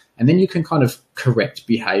player, and then you can kind of correct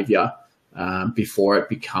behavior before it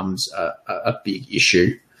becomes a big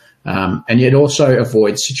issue. And it also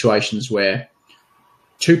avoids situations where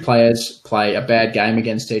two players play a bad game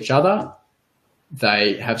against each other.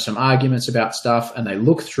 They have some arguments about stuff, and they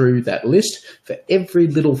look through that list for every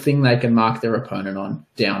little thing they can mark their opponent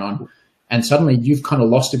down on. And suddenly you've kind of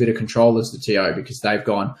lost a bit of control as the TO because they've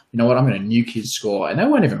gone, you know what, I'm going to nuke his score. And they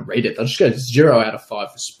won't even read it. They'll just go 0 out of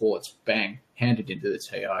 5 for sports, bang, hand it into the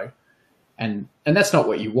TO. And that's not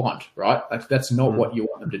what you want, right? Like, that's not what you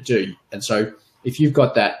want them to do. And so if you've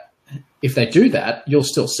got that, if they do that, you'll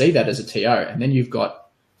still see that as a TO. And then you've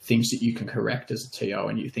got things that you can correct as a TO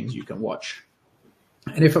and things you can watch.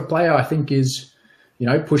 And if a player, I think, is, you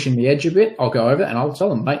know, pushing the edge a bit, I'll go over and I'll tell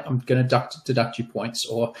them, mate, I'm going to deduct you points.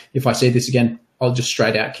 Or if I see this again, I'll just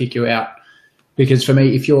straight out kick you out. Because for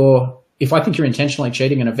me, if I think you're intentionally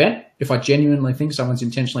cheating an event, if I genuinely think someone's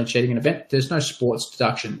intentionally cheating an event, there's no sports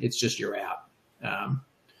deduction. It's just you're out.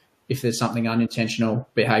 If there's something unintentional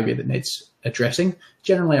behavior that needs addressing,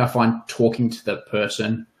 generally I find talking to the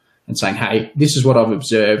person and saying, hey, this is what I've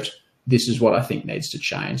observed. This is what I think needs to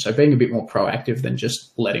change. So being a bit more proactive than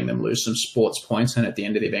just letting them lose some sports points and at the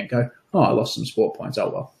end of the event go, oh, I lost some sport points. Oh,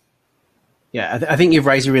 well. Yeah, I think you've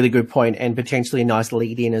raised a really good point and potentially a nice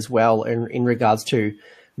lead in as well in regards to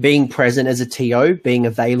being present as a TO, being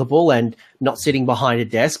available and not sitting behind a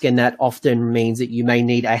desk. And that often means that you may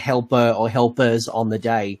need a helper or helpers on the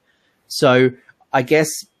day. So I guess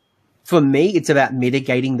for me, it's about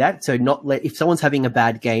mitigating that. So if someone's having a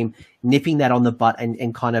bad game, nipping that on the butt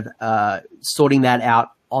and kind of sorting that out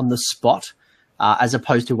on the spot, as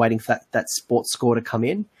opposed to waiting for that sports score to come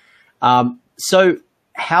in. So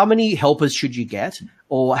how many helpers should you get,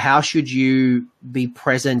 or how should you be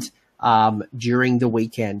present during the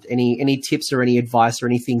weekend? Any tips or any advice or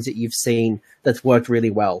any things that you've seen that's worked really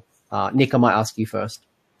well? Nick, I might ask you first.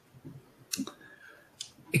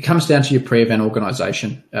 It comes down to your pre-event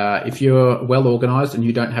organisation. If you're well organised and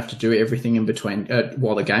you don't have to do everything in between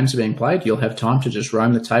while the games are being played, you'll have time to just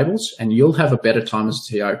roam the tables, and you'll have a better time as a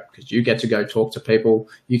TO because you get to go talk to people,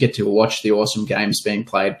 you get to watch the awesome games being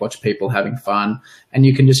played, watch people having fun, and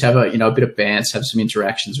you can just have a bit of bants, have some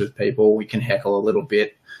interactions with people. We can heckle a little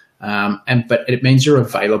bit, but it means you're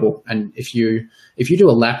available. And if you do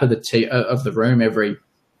a lap of the room every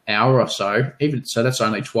hour or so, even so, that's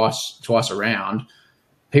only twice around.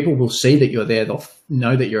 People will see that you're there. They'll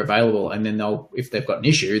know that you're available. And then if they've got an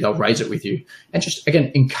issue, they'll raise it with you. And just, again,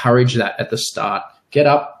 encourage that at the start. Get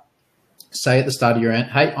up, say at the start of your event,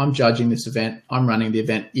 hey, I'm judging this event. I'm running the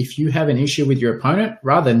event. If you have an issue with your opponent,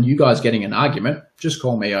 rather than you guys getting an argument, just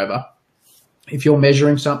call me over. If you're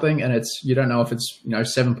measuring something and you don't know if it's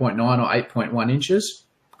 7.9 or 8.1 inches,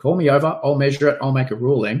 call me over. I'll measure it. I'll make a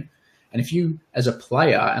ruling. And if you, as a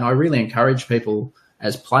player, and I really encourage people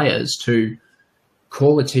as players to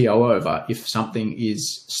call a TO over if something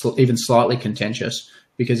is even slightly contentious,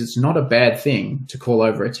 because it's not a bad thing to call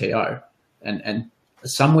over a TO. And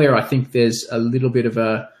somewhere I think there's a little bit of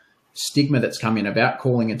a stigma that's come in about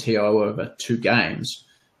calling a TO over 2 games.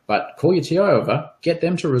 But call your TO over, get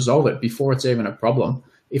them to resolve it before it's even a problem.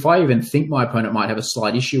 If I even think my opponent might have a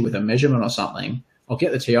slight issue with a measurement or something, I'll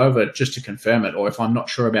get the TO over just to confirm it. Or if I'm not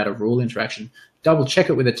sure about a rule interaction, double check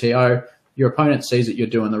it with a TO. Your opponent sees that you're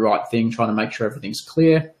doing the right thing, trying to make sure everything's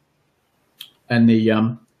clear. And the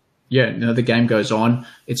game goes on.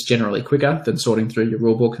 It's generally quicker than sorting through your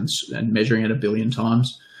rule book and measuring it a billion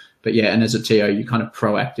times. But yeah, and as a TO, you kind of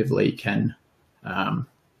proactively can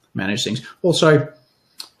manage things. Also,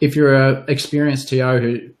 if you're an experienced TO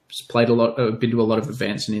who's played been to a lot of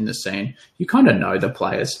events and in the scene, you kind of know the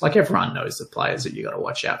players. Like, everyone knows the players that you got to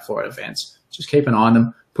watch out for at events. Just keep an eye on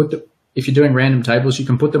them. If you're doing random tables, you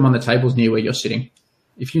can put them on the tables near where you're sitting.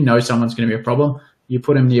 If you know someone's going to be a problem, you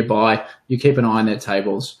put them nearby, you keep an eye on their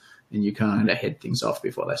tables, and you kind of head things off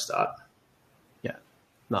before they start. Yeah,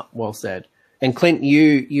 no, well said. And Clint,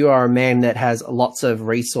 you are a man that has lots of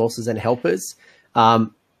resources and helpers.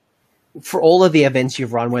 For all of the events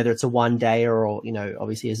you've run, whether it's a one day or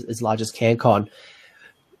obviously as large as CanCon,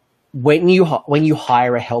 when you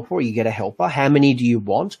hire a helper or you get a helper, how many do you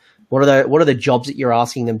want? What are the jobs that you're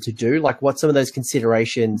asking them to do? Like, what's some of those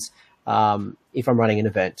considerations if I'm running an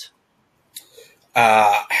event?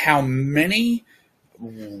 How many?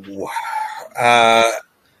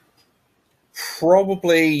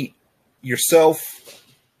 Probably yourself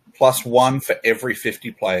plus 1 for every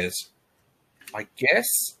 50 players, I guess,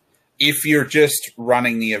 if you're just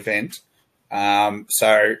running the event.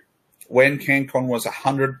 So when CanCon was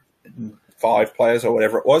 105 players or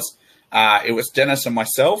whatever it was Dennis and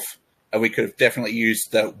myself. we could have definitely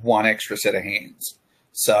used the one extra set of hands.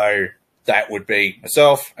 So that would be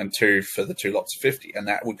myself and 2 for the 2 lots of 50, and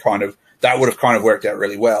that would have kind of worked out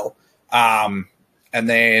really well. And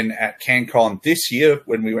then at CanCon this year,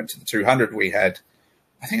 when we went to the 200, I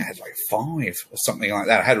think I had like 5 or something like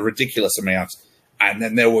that. I had a ridiculous amount. And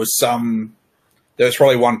then there was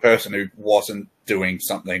probably one person who wasn't doing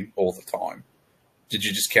something all the time. Did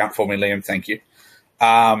you just count for me, Liam? Thank you.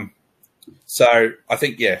 So I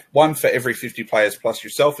think, 1 for every 50 players plus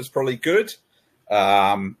yourself is probably good.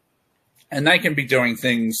 And they can be doing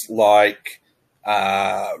things like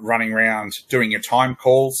running around doing your time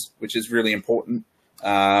calls, which is really important.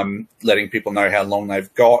 Letting people know how long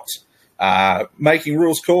they've got, making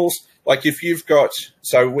rules calls. Like if you've got,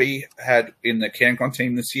 so we had in the CanCon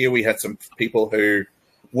team this year, we had some people who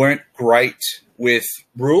weren't great with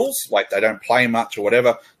rules, like they don't play much or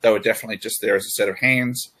whatever. They were definitely just there as a set of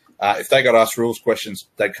hands. If they got asked rules questions,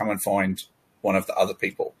 they'd come and find one of the other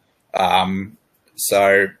people.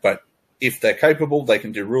 But if they're capable, they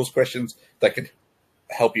can do rules questions. They can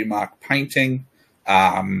help you mark painting.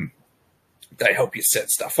 They help you set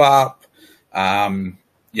stuff up.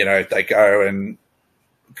 They go and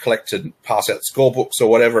collect and pass out scorebooks or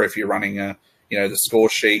whatever if you're running the score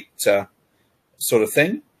sheet sort of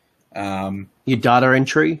thing. Your data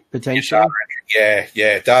entry, potentially?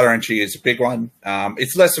 Data entry is a big one.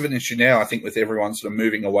 It's less of an issue now, I think, with everyone sort of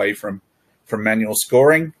moving away from manual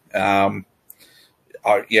scoring. I've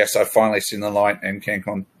finally seen the light, and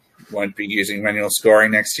CanCon won't be using manual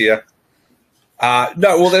scoring next year.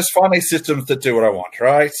 There's finally systems that do what I want,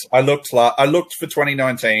 right? I looked for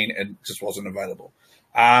 2019 and it just wasn't available.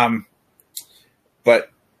 So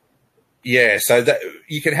that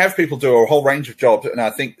you can have people do a whole range of jobs, and I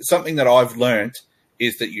think something that I've learned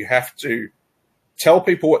is that you have to tell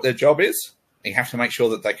people what their job is, and you have to make sure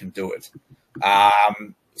that they can do it.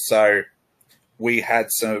 So we had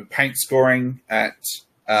some paint scoring at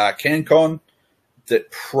CanCon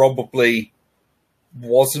that probably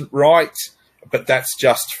wasn't right. But that's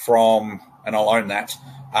just from, and I'll own that,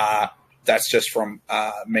 that's just from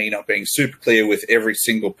me not being super clear with every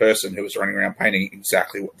single person who was running around painting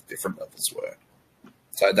exactly what the different levels were.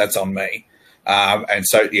 So that's on me.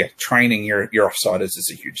 Training your offsiders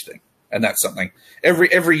is a huge thing. And that's something.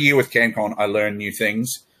 Every year with CanCon, I learn new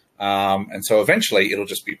things. And so eventually it'll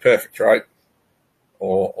just be perfect, right?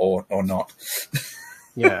 Or not.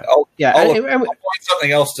 Yeah. I'll find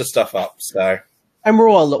something else to stuff up, so... And we're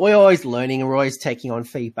always learning, and we're always taking on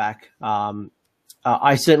feedback.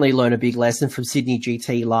 I certainly learned a big lesson from Sydney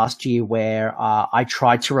GT last year, where I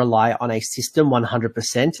tried to rely on a system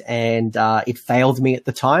 100%, and it failed me at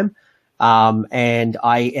the time. And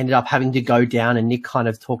I ended up having to go down, and Nick kind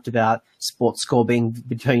of talked about sports score being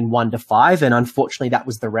between 1 to 5, and unfortunately that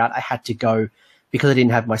was the route I had to go because I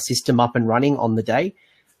didn't have my system up and running on the day.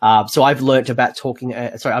 So I've learnt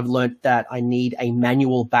I've learnt that I need a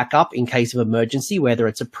manual backup in case of emergency, whether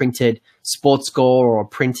it's a printed sports score or a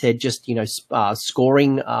printed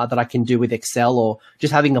scoring that I can do with Excel, or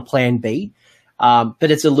just having a plan B. But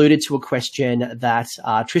it's alluded to a question that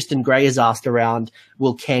Tristan Gray has asked around,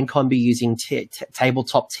 will CanCon be using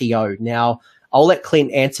tabletop TO? Now, I'll let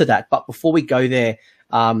Clint answer that. But before we go there,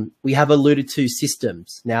 we have alluded to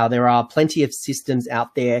systems. Now, there are plenty of systems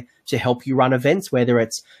out there to help you run events, whether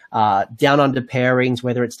it's down under pairings,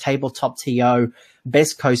 whether it's tabletop TO,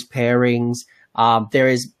 best coast pairings. There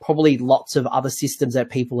is probably lots of other systems that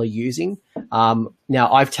people are using.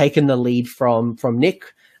 Now, I've taken the lead from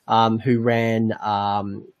Nick, who ran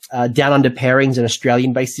Down Under Pairings, an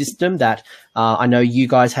Australian-based system that I know you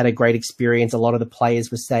guys had a great experience. A lot of the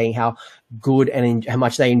players were saying how good and how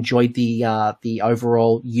much they enjoyed the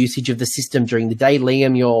overall usage of the system during the day.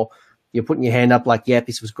 Liam, you're putting your hand up like, yeah,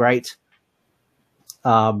 this was great.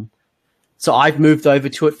 So I've moved over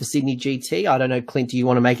to it for Sydney GT. I don't know, Clint, do you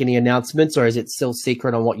want to make any announcements, or is it still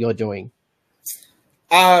secret on what you're doing?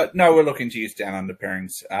 No, we're looking to use Down Under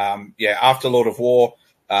Pairings. After Lord of War,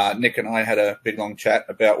 Nick and I had a big long chat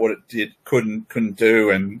about what it couldn't do,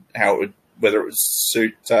 and how it would, whether it would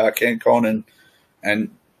suit CanCon, and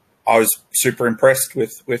I was super impressed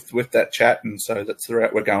with that chat, and so that's the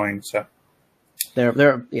route we're going. So there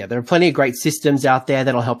are plenty of great systems out there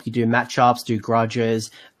that'll help you do matchups, do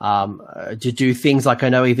grudges, to do things like, I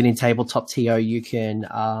know even in tabletop TO you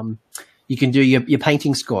can do your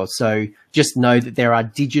painting score. So just know that there are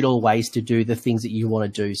digital ways to do the things that you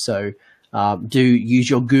want to do. So do use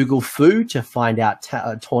your Google Foo to find out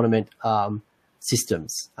tournament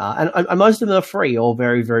systems. And most of them are free or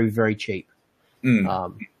very, very, very cheap.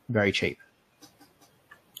 Very cheap.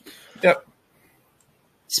 Yep.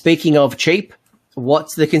 Speaking of cheap,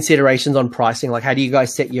 What's the considerations on pricing? Like, how do you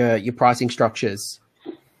guys set your pricing structures?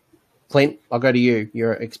 Clint, I'll go to you.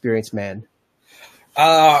 You're an experienced man.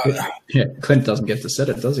 Yeah, Clint doesn't get to set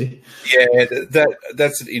it, does he? Yeah,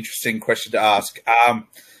 that's an interesting question to ask.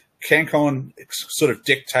 CanCon sort of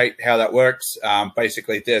dictate how that works.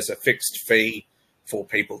 Basically, there's a fixed fee for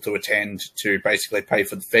people to attend to basically pay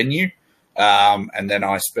for the venue, and then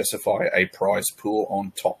I specify a prize pool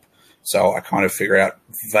on top. So I kind of figure out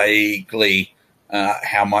vaguely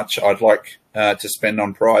how much I'd like to spend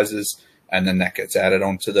on prizes, and then that gets added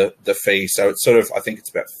onto the fee. So it's sort of, I think it's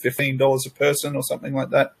about $15 a person or something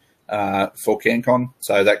like that for CanCon.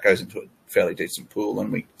 So that goes into a fairly decent pool,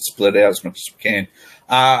 and we split it out as much as we can.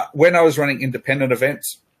 When I was running independent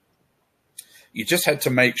events, you just had to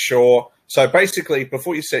make sure. So basically,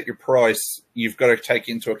 before you set your price, you've got to take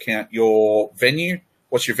into account your venue.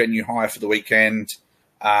 What's your venue hire for the weekend?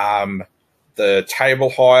 The table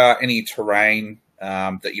hire, any terrain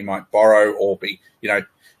that you might borrow, or be,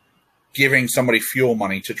 giving somebody fuel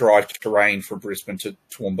money to drive terrain from Brisbane to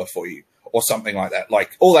Toowoomba for you, or something like that.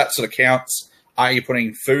 Like, all that sort of counts. Are you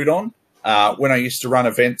putting food on? When I used to run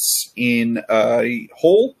events in a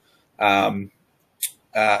hall, the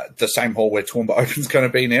same hall where Toowoomba Open's going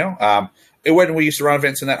to be now, when we used to run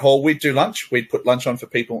events in that hall, we'd do lunch. We'd put lunch on for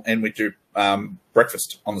people, and we'd do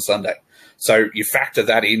breakfast on the Sunday. So you factor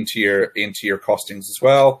that into your costings as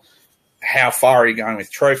well. How far are you going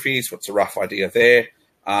with trophies? What's a rough idea there?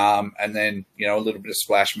 And then, a little bit of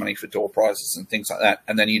splash money for door prizes and things like that.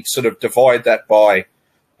 And then you'd sort of divide that by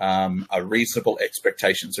a reasonable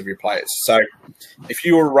expectations of your players. So if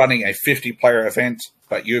you were running a 50-player event,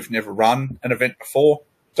 but you've never run an event before,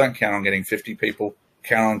 don't count on getting 50 people.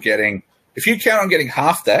 If you count on getting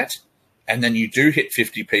half that, and then you do hit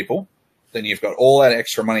 50 people, then you've got all that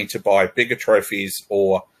extra money to buy bigger trophies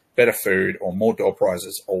or better food or more door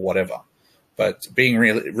prizes or whatever. But being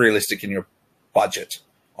realistic in your budget,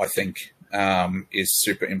 I think, is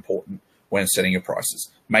super important when setting your prices.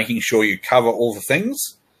 Making sure you cover all the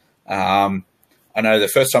things. I know the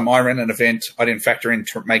first time I ran an event, I didn't factor in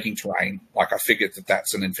making terrain. Like, I figured that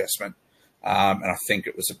that's an investment. And I think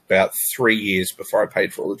it was about 3 years before I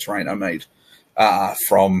paid for all the terrain I made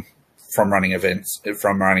from running events,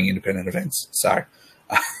 from running independent events. So,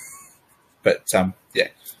 yeah,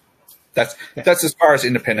 that's as far as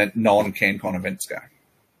independent non-CanCon events go.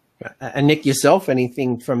 And Nick, yourself,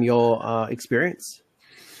 anything from your experience?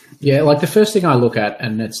 Yeah, like the first thing I look at,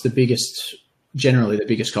 and it's generally the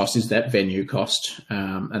biggest cost, is that venue cost.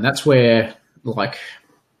 And that's where, like,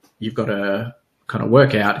 you've got to kind of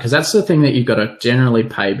work out, because that's the thing that you've got to generally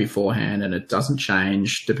pay beforehand, and it doesn't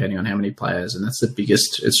change depending on how many players. And that's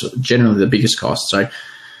it's generally the biggest cost. So,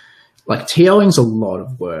 like, TOing's a lot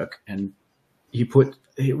of work, and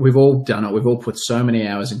we've all done it. We've all put so many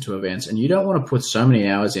hours into events, and you don't want to put so many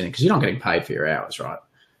hours in it because you're not getting paid for your hours, right?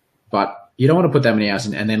 But you don't want to put that many hours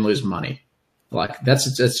in and then lose money. Like,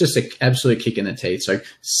 that's just an absolute kick in the teeth. So,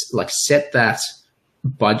 like, set that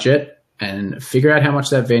budget and figure out how much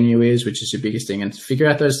that venue is, which is your biggest thing, and figure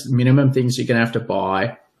out those minimum things you're going to have to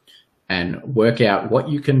buy, and work out what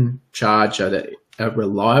you can charge so that a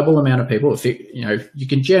reliable amount of people, you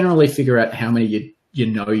can generally figure out how many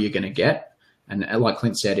you're going to get. And like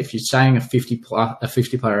Clint said, if you're saying a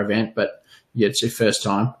 50-player event, but it's your first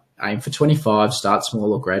time, aim for 25, start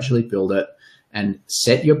small or gradually build it, and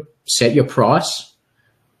set your price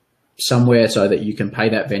somewhere so that you can pay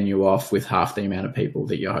that venue off with half the amount of people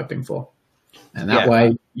that you're hoping for. And that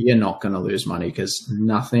way you're not going to lose money, because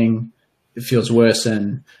nothing feels worse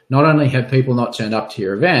than not only have people not turned up to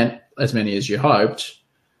your event, as many as you hoped,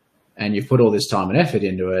 and you've put all this time and effort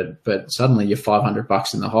into it, but suddenly you're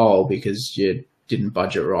 $500 in the hole because you didn't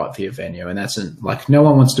budget right for your venue. And like, no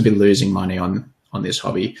one wants to be losing money on this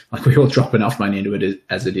hobby. Like, we all drop enough money into it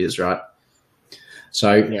as it is, right? So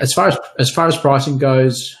as far as pricing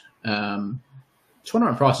goes,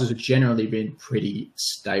 tournament prices have generally been pretty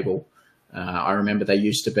stable. I remember they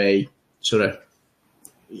used to be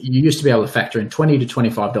you used to be able to factor in $20 to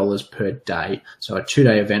 $25 per day. So a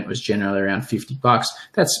 2-day event was generally around $50.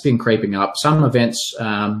 That's been creeping up. Some events,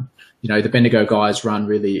 the Bendigo guys run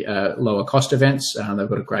really lower cost events. They've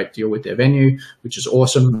got a great deal with their venue, which is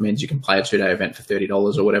awesome. It means you can play a 2-day event for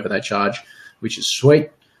 $30 or whatever they charge, which is sweet.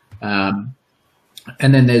 And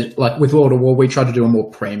then there's, like, with World of War, we tried to do a more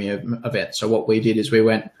premium event. So what we did is we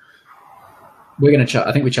charged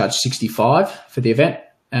 $65 for the event.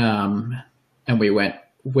 And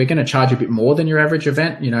we're going to charge a bit more than your average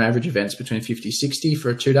event. Average events between 50, 60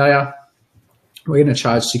 for a 2-dayer. We're going to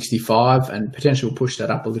charge 65, and potentially we'll push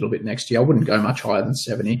that up a little bit next year. I wouldn't go much higher than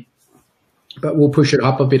 70, but we'll push it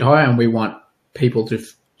up a bit higher, and we want people to,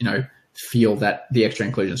 feel that the extra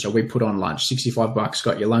inclusion. So we put on lunch, $65,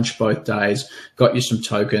 got your lunch both days, got you some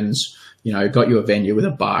tokens, got you a venue with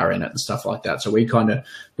a bar in it and stuff like that. So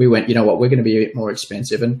we went, you know what, we're going to be a bit more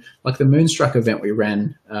expensive. And like the Moonstruck event we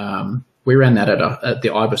ran that at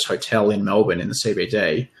the Ibis Hotel in Melbourne in the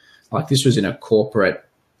CBD. Like this was in a corporate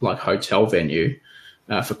like hotel venue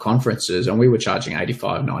for conferences, and we were charging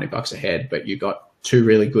 $85, $90 a head, but you got 2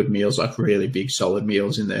 really good meals, like really big solid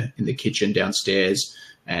meals in the kitchen downstairs,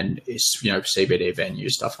 and CBD venue,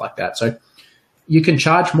 stuff like that. So you can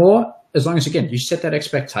charge more as long as, again, you set that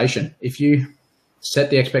expectation. If you set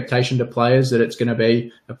the expectation to players that it's going to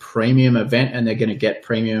be a premium event and they're going to get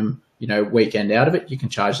premium, weekend out of it, you can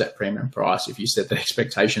charge that premium price. If you set the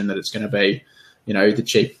expectation that it's going to be, the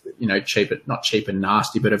cheap, not cheap and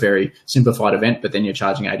nasty, but a very simplified event, but then you're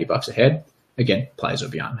charging $80 a head, again, players will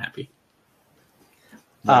be unhappy.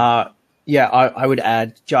 I would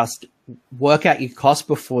add, just work out your cost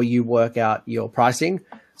before you work out your pricing.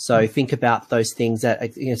 So think about those things that,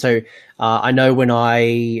 I know when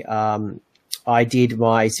I did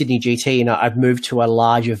my Sydney GT and I've moved to a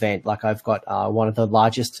large event, like I've got one of the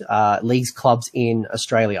largest leagues clubs in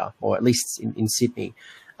Australia, or at least in Sydney.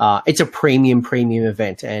 It's a premium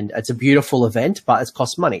event, and it's a beautiful event, but it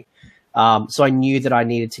costs money. So I knew that I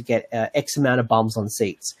needed to get X amount of bums on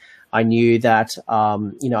seats. I knew that,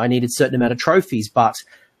 I needed a certain amount of trophies. But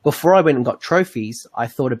before I went and got trophies, I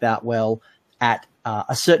thought about, at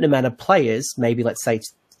a certain amount of players, maybe let's say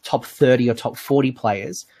it's top 30 or top 40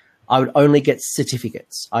 players, I would only get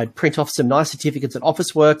certificates. I'd print off some nice certificates at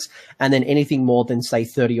Officeworks, and then anything more than, say,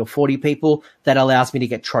 30 or 40 people, that allows me to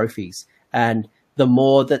get trophies. And the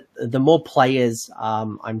more players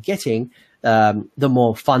I'm getting, the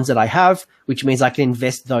more funds that I have, which means I can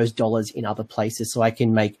invest those dollars in other places, so I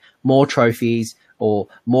can make more trophies or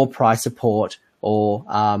more prize support or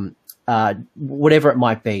whatever it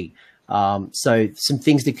might be. So some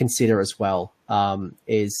things to consider as well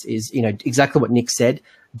is exactly what Nick said.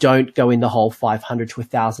 Don't go in the whole $500 to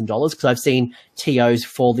 $1,000, because I've seen TOs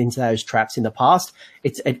fall into those traps in the past.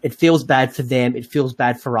 It feels bad for them. It feels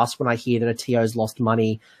bad for us when I hear that a TO's lost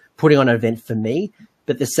money putting on an event for me.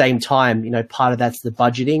 But at the same time, part of that's the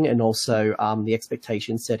budgeting and also the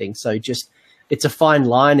expectation setting. So it's a fine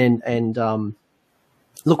line, and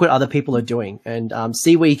look what other people are doing, and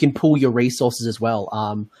see where you can pull your resources as well.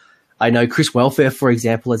 I know Chris Welfare, for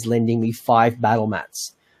example, is lending me 5 battle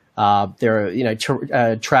mats.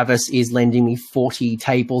 Travis is lending me 40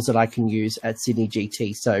 tables that I can use at Sydney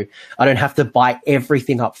GT. So I don't have to buy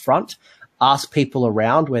everything up front. Ask people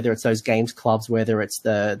around, whether it's those games clubs, whether it's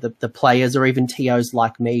the players, or even TOs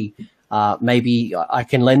like me. Maybe I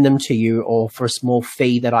can lend them to you, or for a small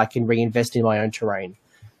fee that I can reinvest in my own terrain.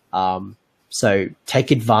 So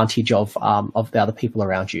take advantage of the other people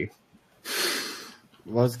around you.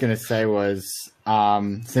 What I was going to say was,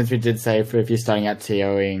 since we did say if you're starting out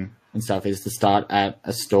TOing and stuff, is to start at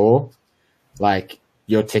a store, like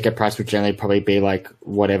your ticket price would generally probably be like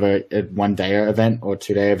whatever a 1-day event or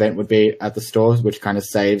 2-day event would be at the stores, which kind of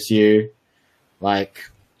saves you, that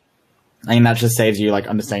just saves you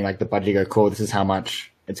understanding the budget. You go, cool, this is how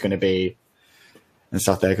much it's going to be and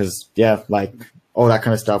stuff there. Because all that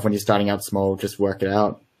kind of stuff, when you're starting out small, just work it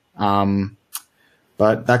out.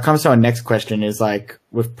 But that comes to our next question is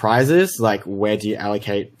with prizes, where do you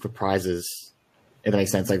allocate for prizes? If that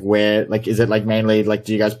makes sense. Where, is it mainly,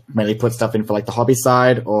 do you guys mainly put stuff in for the hobby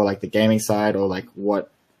side or the gaming side, or what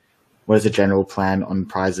is the general plan on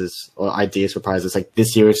prizes or ideas for prizes?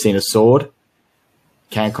 This year we've seen a sword,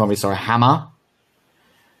 CanCon we saw a hammer,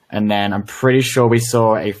 and then I'm pretty sure we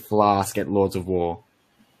saw a flask at Lords of War.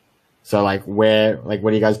 So what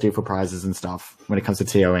do you guys do for prizes and stuff when it comes to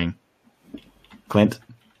TOing? Clint?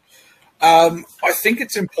 I think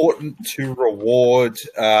it's important to reward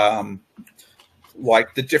the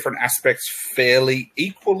different aspects fairly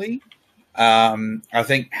equally. I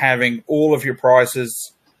think having all of your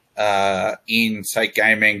prizes in, say,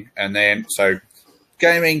 gaming, and then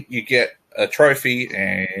gaming, you get a trophy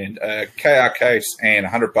and a KR case and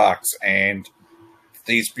 $100 and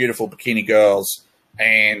these beautiful bikini girls,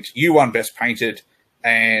 and you won best painted,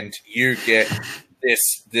 and you get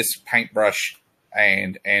this paintbrush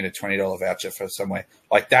and a $20 voucher for somewhere.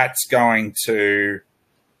 That's going to,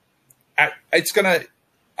 it's going to,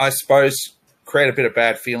 I suppose, create a bit of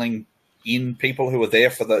bad feeling in people who are there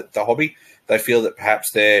for the hobby. They feel that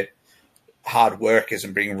perhaps their hard work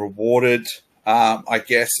isn't being rewarded, I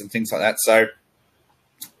guess, and things like that. So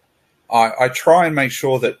I try and make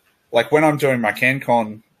sure that, when I'm doing my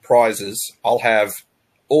CanCon prizes, I'll have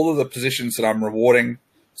all of the positions that I'm rewarding.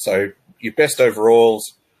 So your best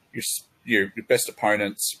overalls, your best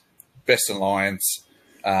opponents, best alliance,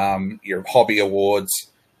 your hobby awards,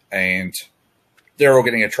 and they're all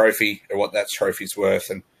getting a trophy and what that trophy's worth,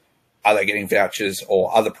 and are they getting vouchers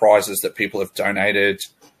or other prizes that people have donated,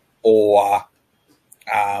 or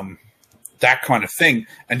that kind of thing,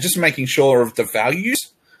 and just making sure of the values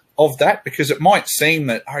of that, because it might seem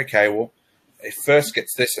that, okay, well, it first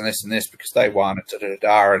gets this and this and this because they won,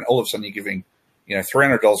 and all of a sudden you're giving,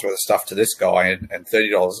 $300 worth of stuff to this guy and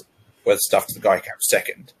 $30 worth of stuff to the guy who came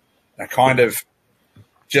second. And kind of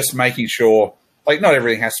just making sure, like, not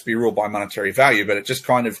everything has to be ruled by monetary value, but it just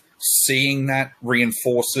kind of seeing that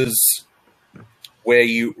reinforces where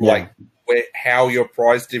you how your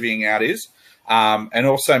prize divvying out is. And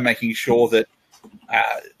also making sure that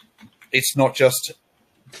it's not just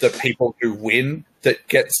the people who win that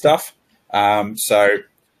get stuff. So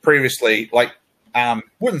previously,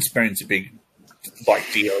 wooden spoon's a big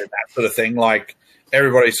deal in that sort of thing. Like,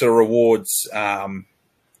 everybody sort of rewards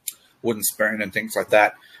wooden spoon and things like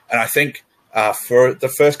that. And I think for the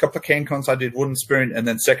first couple of CanCons, I did wooden spoon, and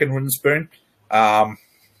then second wooden spoon. The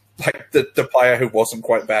player who wasn't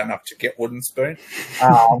quite bad enough to get wooden spoon.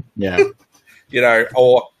 The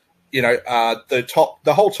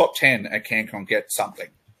whole top 10 at CanCon get something.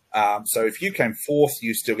 So if you came fourth,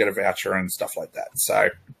 you still get a voucher and stuff like that. So,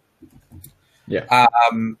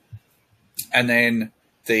 and then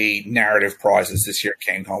the narrative prizes this year at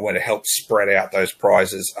CanCon were to help spread out those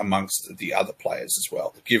prizes amongst the other players as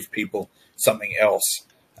well, to give people something else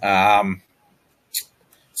that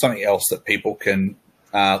people can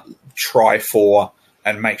try for,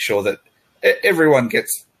 and make sure that everyone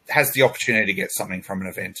has the opportunity to get something from an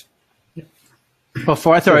event.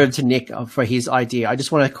 Before I throw it over to Nick for his idea, I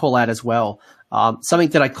just want to call out as well, something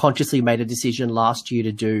that I consciously made a decision last year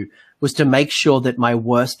to do was to make sure that my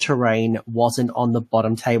worst terrain wasn't on the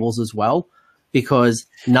bottom tables as well, because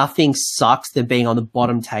nothing sucks than being on the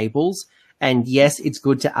bottom tables. And yes, it's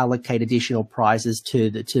good to allocate additional prizes to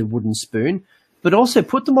Wooden Spoon, but also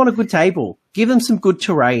put them on a good table, give them some good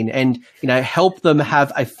terrain, and help them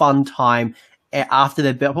have a fun time after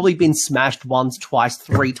they've probably been smashed once, twice,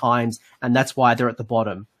 3 times, and that's why they're at the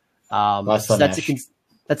bottom. So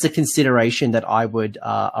that's a consideration that I would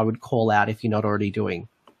call out if you're not already doing.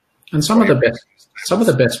 And some of the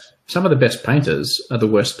best painters are the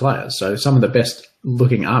worst players. So some of the best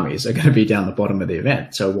looking armies are going to be down the bottom of the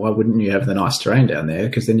event. So why wouldn't you have the nice terrain down there?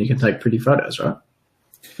 Because then you can take pretty photos, right?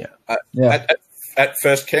 Yeah. At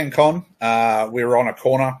first CanCon, we were on a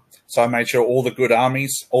corner. So I made sure all the good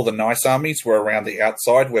armies, all the nice armies, were around the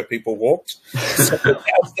outside where people walked. So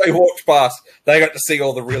as they walked past, they got to see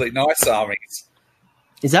all the really nice armies.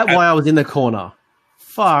 Is that why I was in the corner?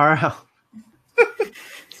 Far out.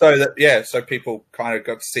 So people kind of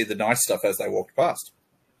got to see the nice stuff as they walked past.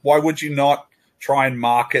 Why would you not try and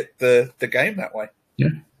market the game that way? Yeah.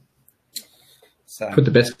 So put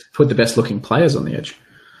the best looking players on the edge.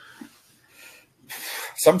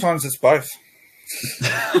 Sometimes it's both.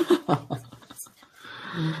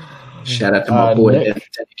 Shout out to my boy Danny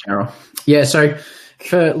Carroll. Yeah, so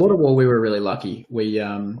for Lord of War, we were really lucky. We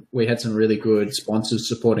had some really good sponsors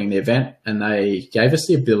supporting the event, and they gave us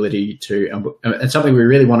the ability to, and something we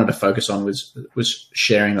really wanted to focus on was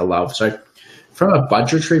sharing the love. So from a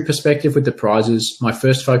budgetary perspective with the prizes, my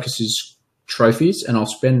first focus is trophies, and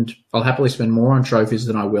I'll happily spend more on trophies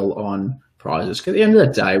than I will on prizes. Because at the end of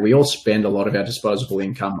the day, we all spend a lot of our disposable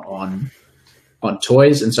income on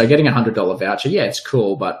toys, and so getting a $100 voucher, it's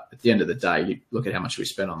cool, but at the end of the day, you look at how much we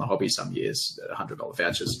spend on the hobby some years. A $100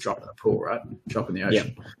 voucher is a drop in the pool, right? Drop in the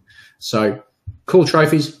ocean. Yeah. So cool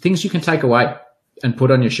trophies, things you can take away and put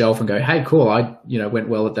on your shelf and go, hey, cool, I went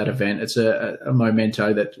well at that event. It's a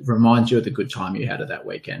memento that reminds you of the good time you had at that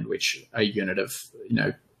weekend, which a unit of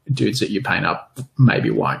dudes that you paint up maybe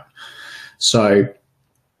won't. So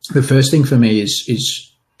the first thing for me is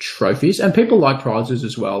trophies, and people like prizes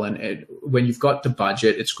as well. And when you've got the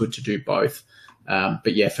budget, it's good to do both.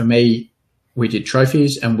 But yeah, for me, we did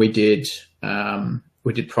trophies and we did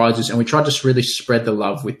prizes, and we tried to really spread the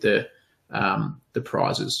love with the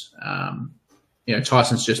prizes.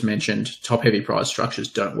 Tyson's just mentioned top-heavy prize structures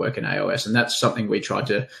don't work in AOS, and that's something we tried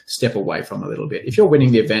to step away from a little bit. If you're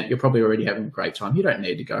winning the event, you're probably already having a great time. You don't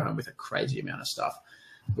need to go home with a crazy amount of stuff.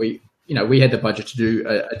 We had the budget to do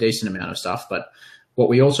a decent amount of stuff, but what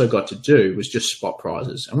we also got to do was just spot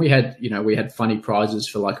prizes. And we had funny prizes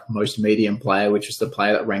for like most medium player, which was the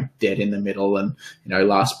player that ranked dead in the middle and,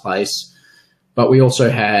 last place. But we also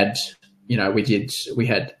had, we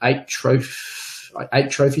had 8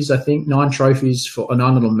 trophies, I think, 9 trophies for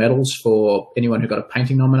 9 little medals for anyone who got a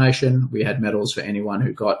painting nomination. We had medals for anyone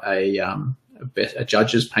who got a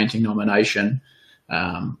judge's painting nomination.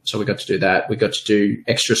 So we got to do that. We got to do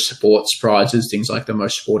extra sports prizes, things like the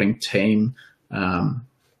most sporting team.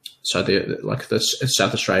 So the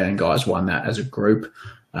South Australian guys won that as a group,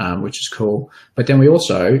 which is cool. But then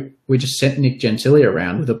we just sent Nick Gentili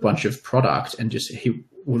around with a bunch of product, and he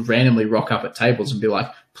would randomly rock up at tables and be like,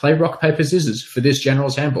 play rock, paper, scissors for this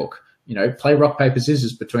general's handbook. Play rock, paper,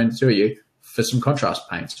 scissors between the two of you for some contrast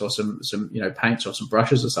paints or some paints or some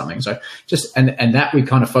brushes or something. So and that we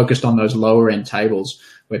kind of focused on those lower end tables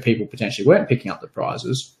where people potentially weren't picking up the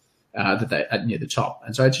prizes that they at near the top.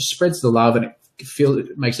 And so it just spreads the love, and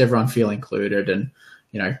it makes everyone feel included, and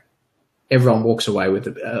everyone walks away with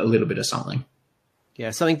a little bit of something.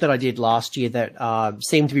 Yeah, something that I did last year that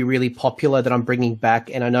seemed to be really popular that I'm bringing back,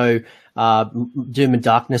 and I know Doom and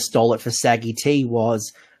Darkness stole it for Saggy T,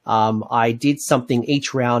 was I did something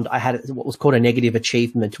each round. I had what was called a negative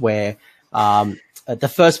achievement, where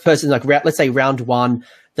the first person, like let's say round one,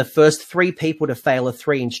 the first 3 people to fail a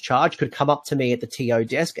 3-inch charge could come up to me at the TO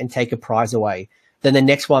desk and take a prize away. Then the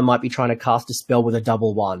next one might be trying to cast a spell with a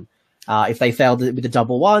double 1. If they failed it with a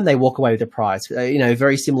double 1, they walk away with a prize.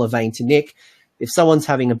 Very similar vein to Nick. If someone's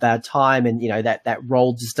having a bad time and, that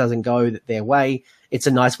roll just doesn't go their way, it's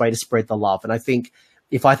a nice way to spread the love. And I think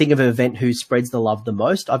if I think of an event who spreads the love the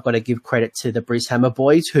most, I've got to give credit to the Bruce Hammer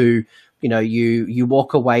boys who, you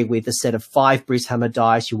walk away with a set of 5 Bruce Hammer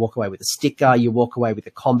dice, you walk away with a sticker, you walk away with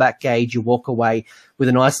a combat gauge, you walk away with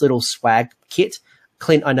a nice little swag kit.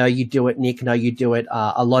 Clint, I know you do it. Nick, I know you do it.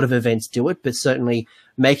 A lot of events do it, but certainly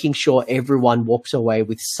making sure everyone walks away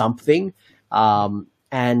with something.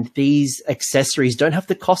 And these accessories don't have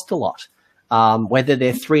to cost a lot. Whether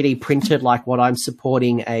they're 3D printed, like what I'm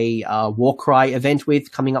supporting a Warcry event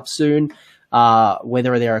with coming up soon,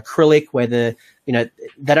 whether they're acrylic, whether,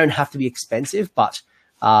 they don't have to be expensive, but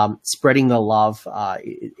spreading the love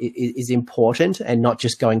is important, and not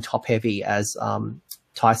just going top heavy, as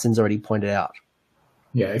Tyson's already pointed out.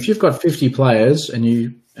 Yeah, if you've got 50 players and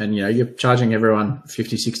you're charging everyone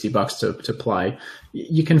 $50-$60 to play,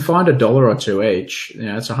 you can find $1 or $2 each.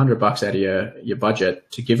 It's $100 out of your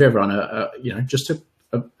budget to give everyone a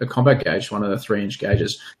combat gauge, one of the 3-inch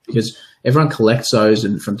gauges, because everyone collects those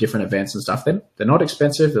and from different events and stuff. They're not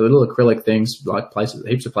expensive. They're little acrylic things, like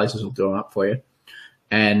heaps of places will do them up for you,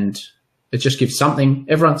 and it just gives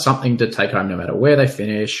everyone something to take home, no matter where they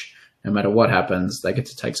finish. No matter what happens, they get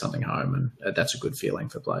to take something home, and that's a good feeling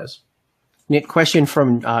for players. Nick, question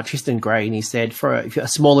from Tristan Gray, and he said, for a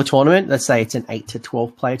smaller tournament, let's say it's an 8 to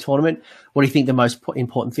 12 player tournament, what do you think the most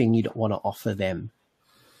important thing you'd want to offer them?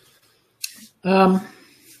 Tough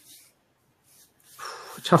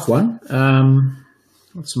one.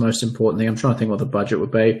 What's the most important thing? I'm trying to think what the budget would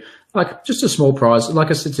be. Like just a small prize, like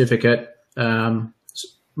a certificate.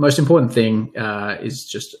 Most important thing is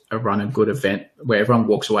just run a good event where everyone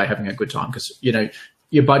walks away having a good time, because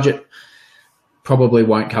your budget probably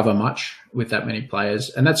won't cover much with that many players,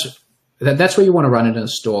 and that's where you want to run it in a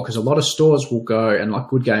store, because a lot of stores will go, and like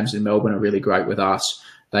Good Games in Melbourne are really great with us.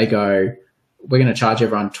 They go, we're going to charge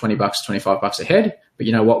everyone $20, $25 a head, but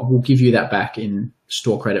you know what? We'll give you that back in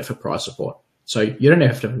store credit for prize support. So you don't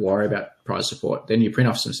have to worry about prize support. Then you print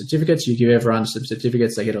off some certificates. You give everyone some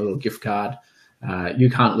certificates. They get a little gift card. You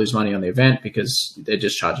can't lose money on the event because they're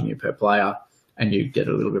just charging you per player, and you get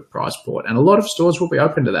a little bit of prize support. And a lot of stores will be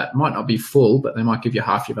open to that. It might not be full, but they might give you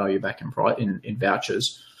half your value back in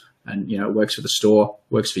vouchers. And, it works for the store,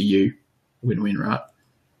 works for you. Win-win, right?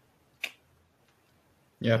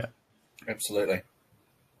 Yeah, absolutely.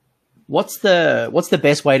 What's the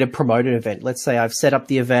best way to promote an event? Let's say I've set up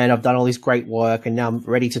the event, I've done all this great work, and now I'm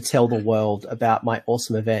ready to tell the world about my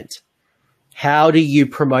awesome event. How do you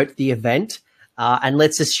promote the event? And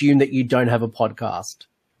let's assume that you don't have a podcast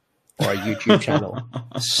or a YouTube channel.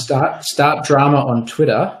 Start drama on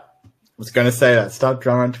Twitter. I was going to say that. Start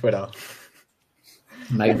drama on Twitter.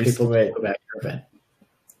 Make people talk about your event.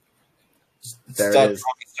 Start drama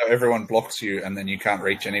so everyone blocks you, and then you can't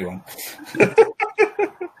reach anyone.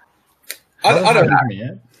 I don't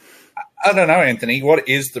know. I don't know, Anthony. What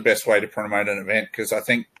is the best way to promote an event? Because I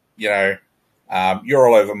think you're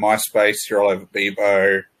all over MySpace. You're all over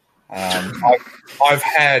Bebo. I've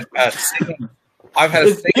had a singing.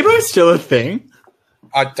 Is Bebo still a thing?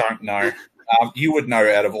 I don't know. You would know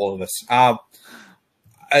out of all of us.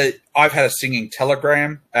 I've had a singing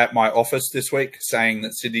telegram at my office this week saying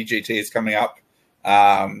that Sydney GT is coming up.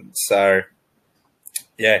 So,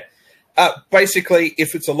 yeah. Basically,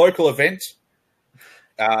 if it's a local event,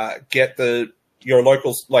 get your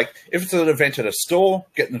locals. Like, if it's an event at a store,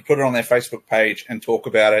 get them to put it on their Facebook page and talk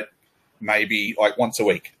about it. Maybe like once a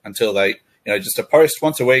week until they, just a post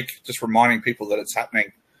once a week, just reminding people that it's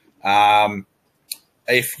happening.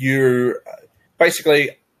 If you basically,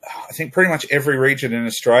 I think pretty much every region in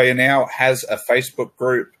Australia now has a Facebook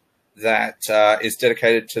group that is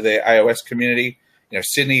dedicated to their AOS community. You know,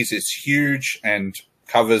 Sydney's is huge and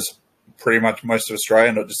covers pretty much most of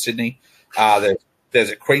Australia, not just Sydney. There's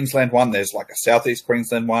a Queensland one. There's like a Southeast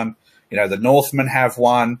Queensland one. You know, the Northmen have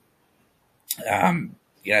one. You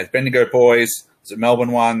know, Bendigo Boys. There's a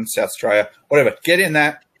Melbourne one, South Australia, whatever. Get in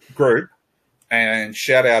that group and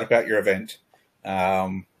shout out about your event.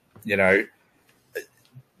 You know,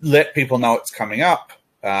 let people know it's coming up.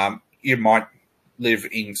 You might live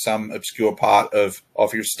in some obscure part of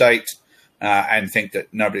your state and think that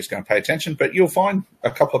nobody's going to pay attention, but you'll find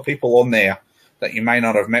a couple of people on there that you may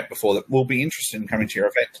not have met before that will be interested in coming to your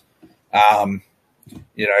event.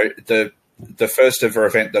 You know, the first ever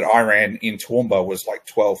event that I ran in Toowoomba was like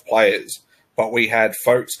 12 players, but we had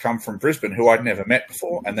folks come from Brisbane who I'd never met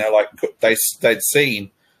before, and they're like, they'd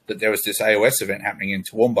seen that there was this AOS event happening in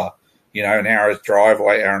Toowoomba, you know, an hour's drive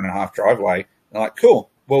away, hour and a half drive away. They're like, cool,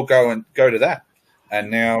 we'll go to that. And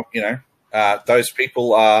now, you know, those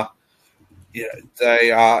people are, you know,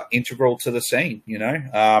 they are integral to the scene, you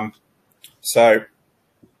know. So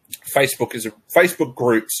Facebook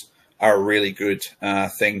groups are a really good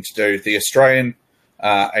thing to do. The Australian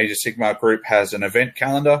Age of Sigmar group has an event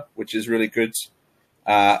calendar, which is really good.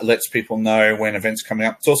 Lets people know when events coming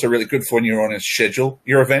up. It's also really good for when you're on a schedule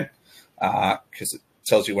your event, because it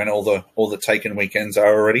tells you when all the taken weekends are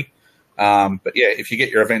already. But yeah, if you get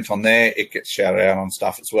your event on there, it gets shouted out on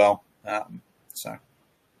stuff as well. So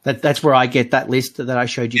that's where I get that list that I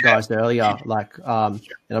showed you guys earlier. Like, and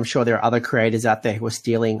I'm sure there are other creators out there who are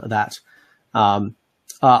stealing that.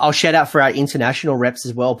 I'll shout out for our international reps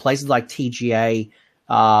as well. Places like TGA.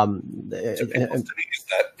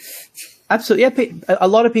 Absolutely, yeah. A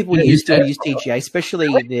lot of people use TGA, especially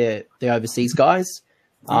the overseas guys.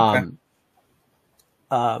 Okay.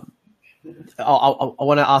 I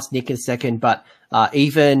want to ask Nick in a second, but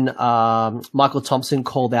even Michael Thompson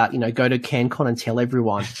called out, you know, go to CanCon and tell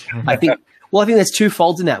everyone. I think there's two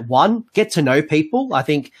folds in that. One, get to know people. I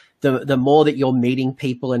think the more that you're meeting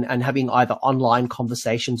people and having either online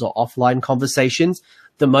conversations or offline conversations,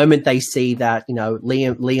 the moment they see that, you know,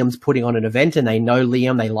 Liam's putting on an event and they know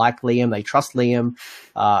Liam, they like Liam, they trust Liam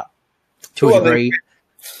to a degree.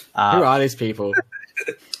 Who are these people?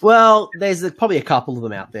 Well, there's probably a couple of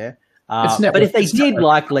them out there. But if they did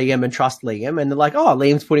like Liam and trust Liam and they're like, oh,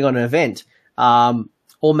 Liam's putting on an event,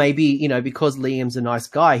 or maybe, you know, because Liam's a nice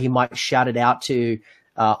guy, he might shout it out to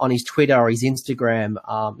on his Twitter or his Instagram,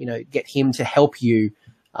 you know, get him to help you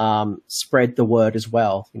spread the word as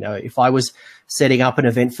well. You know, if I was setting up an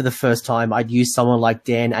event for the first time, I'd use someone like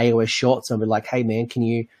Dan AOS Shorts and be like, hey, man, can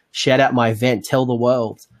you shout out my event? Tell the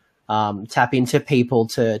world. Tap into people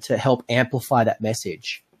to help amplify that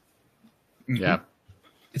message. Yeah.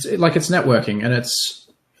 It's networking, and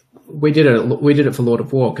we did it for Lord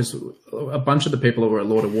of War, because a bunch of the people who were at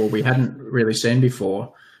Lord of War we hadn't really seen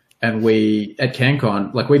before, and we at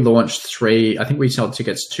CanCon, like, we launched I think we sold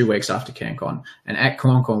tickets 2 weeks after CanCon, and at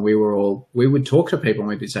CanCon we would talk to people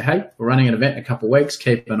and we'd say, hey, we're running an event in a couple of weeks,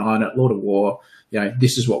 keep an eye on it, Lord of War, you know,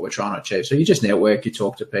 this is what we're trying to achieve. So you just network, you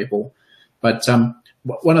talk to people. But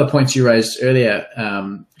one of the points you raised earlier,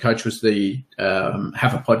 Coach, was the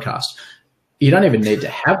have a podcast. You don't even need to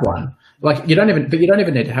have one. Like, you don't even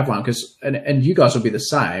need to have one, because, and you guys will be the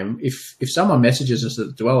same. If someone messages us at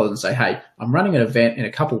the Dwellers and say, hey, I'm running an event in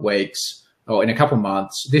a couple of weeks or in a couple of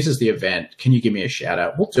months, this is the event, can you give me a shout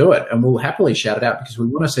out? We'll do it, and we'll happily shout it out, because we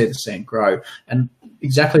want to see the scene grow. And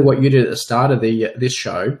exactly what you did at the start of this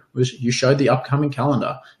show was you showed the upcoming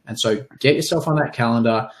calendar. And so get yourself on that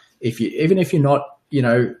calendar. Even if you're not, you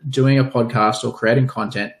know, doing a podcast or creating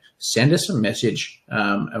content, send us a message,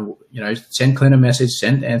 and, you know, send Clint a message,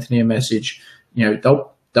 send Anthony a message. You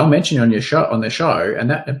know, they'll mention you on the show,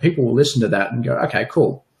 and people will listen to that and go, okay,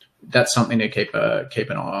 cool. That's something to keep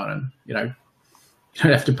an eye on. And, you know, you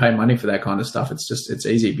don't have to pay money for that kind of stuff. It's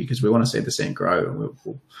easy, because we want to see the scene grow,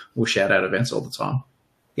 and we'll shout out events all the time.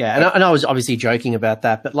 Yeah, and I was obviously joking about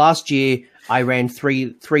that, but last year I ran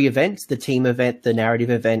three events: the team event, the narrative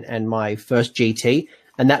event, and my first GT,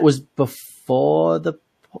 and that was before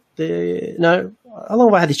no. How long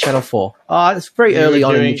have I had this channel for? It's very early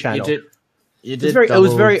on in the channel. It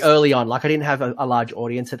was very early on. Like, I didn't have a large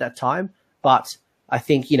audience at that time, but I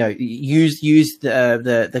think, you know, use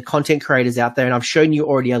the content creators out there, and I've shown you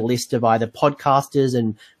already a list of either podcasters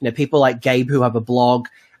and, you know, people like Gabe who have a blog.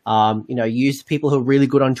 You know, use people who are really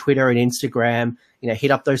good on Twitter and Instagram. You know,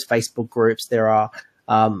 hit up those Facebook groups. There are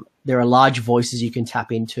large voices you can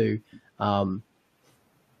tap into.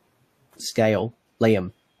 Scale.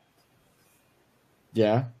 Liam.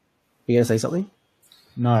 Yeah. You gonna say something?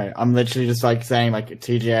 No, I'm literally just like saying like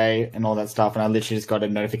TGA and all that stuff, and I literally just got a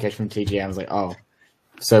notification from TGA. I was like, oh,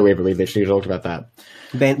 so we literally talked about that.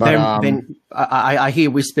 Ben, I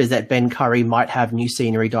hear whispers that Ben Curry might have new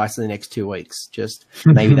scenery dice in the next 2 weeks. Just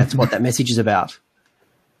maybe that's what that message is about.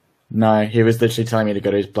 No, he was literally telling me to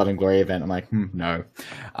go to his Blood and Glory event. I'm like, no,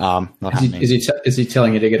 not happening. Is he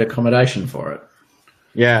telling you to get accommodation for it?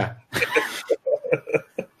 Yeah.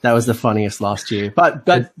 That was the funniest last year. But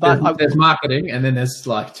there's marketing, and then there's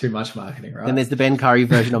like too much marketing, right? And there's the Ben Curry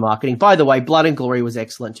version of marketing. By the way, Blood and Glory was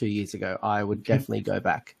excellent 2 years ago. I would definitely go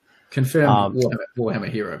back. Confirm Warhammer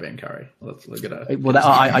hero Ben Curry. Let's look at it. Well,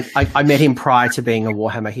 I met him prior to being a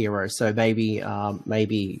Warhammer hero, so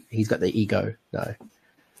maybe he's got the ego. No.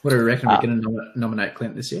 What do we reckon? We're going to nominate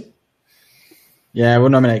Clint this year? Yeah, we'll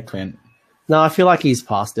nominate Clint. No, I feel like he's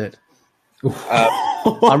past it.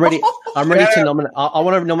 I'm ready to nominate. I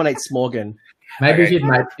want to nominate Smorgan. Maybe if he'd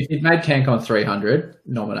made CanCon 300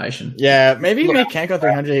 nomination. Yeah, maybe if he made CanCon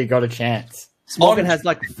 300, he got a chance. Smorgan has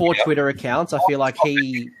like 4 Twitter accounts. I feel like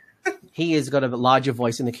he has got a larger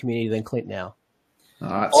voice in the community than Clint now. All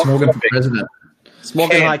right, Smorgan for president.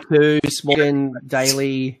 Smorgan Haiku, Smorgan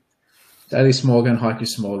Daily Smorgan, Haiku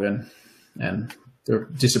Smorgan, and the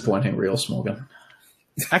disappointing real Smorgan.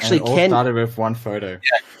 Actually, and it all Ken started with one photo.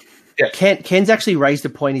 Yeah. Ken's actually raised a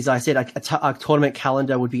point. As I said, a tournament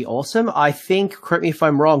calendar would be awesome. I think, correct me if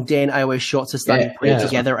I'm wrong, Dan AOS Shorts has started putting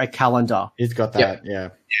together a calendar. He's got that, yeah.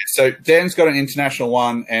 So Dan's got an international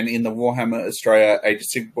one, and in the Warhammer Australia Age of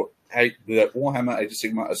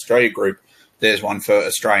Sigmar Australia group, there's one for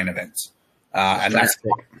Australian events, and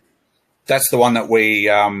that's the one that we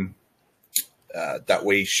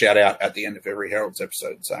shout out at the end of every Herald's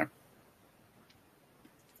episode. So.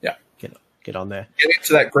 Get on there. Get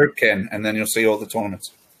into that group, Ken, and then you'll see all the tournaments.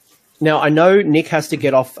 Now, I know Nick has to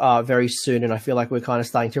get off very soon, and I feel like we're kind of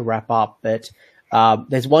starting to wrap up, but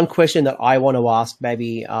there's one question that I want to ask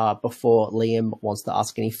maybe before Liam wants to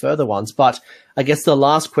ask any further ones. But I guess the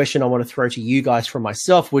last question I want to throw to you guys from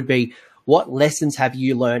myself would be, what lessons have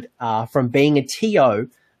you learned from being a TO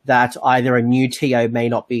that either a new TO may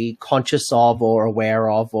not be conscious of or aware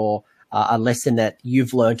of, or a lesson that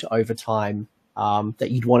you've learned over time that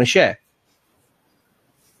you'd want to share?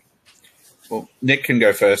 Well, Nick can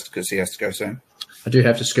go first because he has to go soon. I do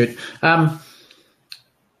have to scoot.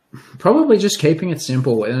 Probably just keeping it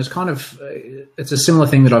simple. And it's kind of, it's a similar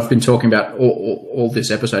thing that I've been talking about all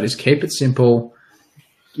this episode, is keep it simple,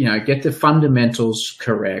 get the fundamentals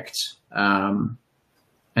correct. And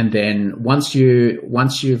then once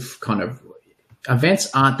you've kind of, events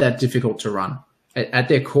aren't that difficult to run. At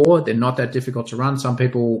their core, they're not that difficult to run. Some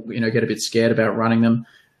people, get a bit scared about running them.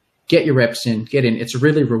 Get your reps in, get in. It's a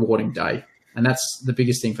really rewarding day. And that's the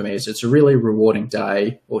biggest thing for me, is it's a really rewarding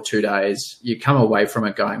day or 2 days. You come away from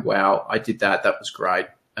it going, wow, I did that. That was great.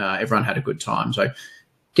 Everyone had a good time. So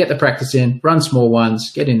get the practice in, run small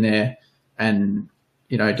ones, get in there, and,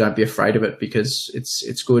 don't be afraid of it, because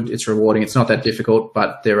it's good. It's rewarding. It's not that difficult,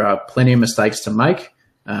 but there are plenty of mistakes to make.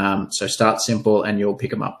 So start simple and you'll pick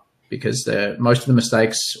them up, because most of the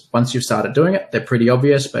mistakes, once you've started doing it, they're pretty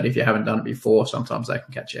obvious. But if you haven't done it before, sometimes they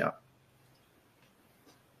can catch you out.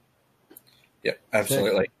 Yep,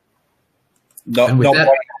 absolutely. And with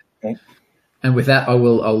that,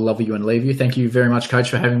 I'll love you and leave you. Thank you very much,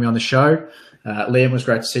 Coach, for having me on the show. Liam, was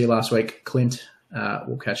great to see you last week. Clint,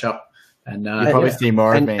 we'll catch up. And you'll probably see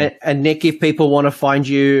more of me. And Nick, if people want to find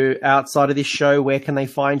you outside of this show, where can they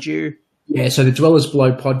find you? Yeah, so the Dwellers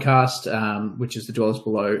Below podcast, which is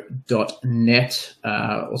thedwellersbelow.net,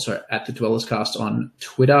 also at the Dwellers Cast on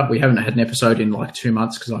Twitter. We haven't had an episode in like 2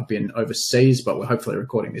 months because I've been overseas, but we're hopefully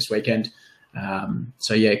recording this weekend.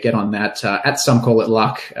 So yeah, get on that. At Some Call It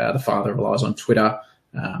Luck, the father relies on Twitter,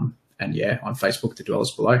 and on Facebook, the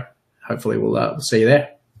Dwellers Below. Hopefully we'll see you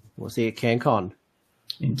there. We'll see you at CanCon.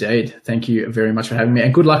 Indeed. Thank you very much for having me,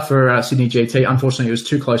 and good luck for Sydney GT. Unfortunately, it was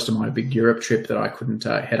too close to my big Europe trip that I couldn't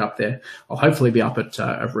head up there. I'll hopefully be up at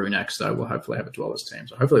Runex, though. We'll hopefully have a Dwellers team,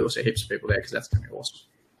 so hopefully we'll see heaps of people there, because that's going to be awesome.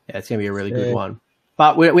 Yeah, it's going to be a really good one.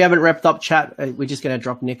 But we haven't wrapped up chat. We're just going to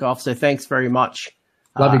drop Nick off. So thanks very much.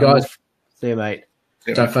 Love you guys. See you, mate.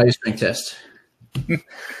 Don't fail your strength test.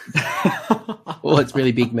 Well, it's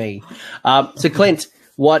really big me. So Clint,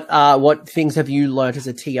 what things have you learnt as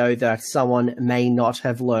a TO that someone may not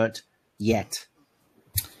have learnt yet?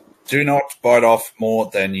 Do not bite off more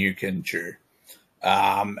than you can chew.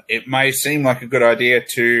 It may seem like a good idea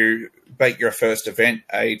to bake your first event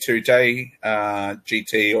a 2-day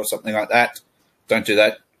GT or something like that. Don't do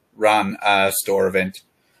that. Run a store event.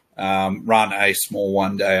 Run a small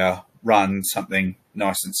 1-dayer. Run something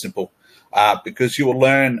nice and simple, because you will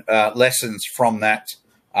learn lessons from that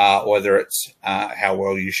whether it's how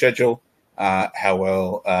well you schedule, how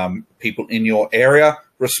well people in your area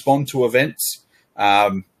respond to events.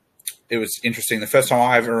 It was interesting. The first time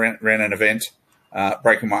I ever ran an event,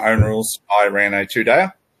 breaking my own rules, I ran a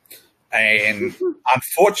 2-dayer. And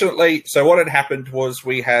unfortunately, so what had happened was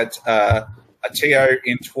we had a TO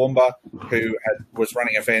in Toowoomba who was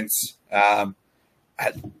running events, had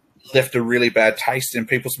left a really bad taste in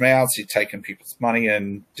people's mouths. He'd taken people's money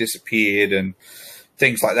and disappeared and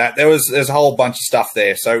things like that. There's a whole bunch of stuff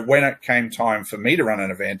there. So when it came time for me to run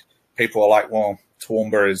an event, people were like, well,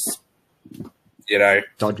 Toowoomba is,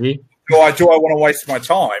 dodgy. Do I want to waste my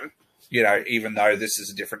time, even though this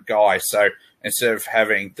is a different guy? So instead of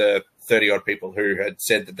having the 30-odd people who had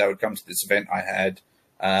said that they would come to this event, I had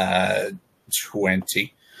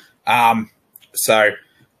 20. So,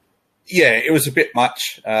 yeah, it was a bit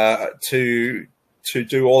much to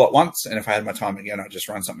do all at once. And if I had my time again, I'd just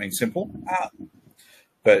run something simple.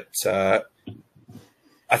 But I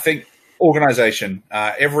think organization,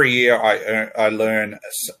 every year I learn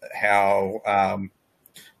how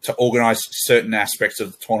to organize certain aspects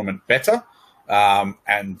of the tournament better. And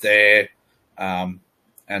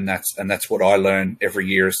that's what I learn every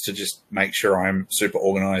year, is to just make sure I'm super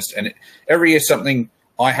organized. And every year something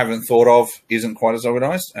I haven't thought of isn't quite as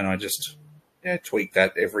organized, and I just tweak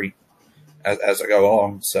that as I go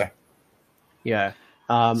along. So yeah.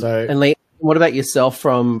 And Lee, what about yourself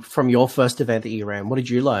from your first event that you ran? What did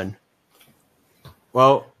you learn?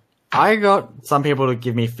 Well, I got some people to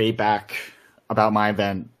give me feedback about my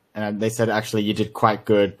event, and they said, actually, you did quite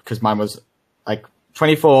good, because mine was like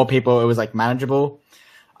 24 people. It was like manageable.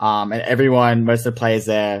 And everyone, most of the players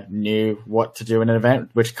there knew what to do in an event,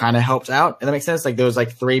 which kind of helped out. And that makes sense. Like there was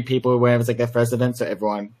like 3 people where it was like their first event. So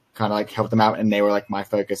everyone kind of like helped them out, and they were like my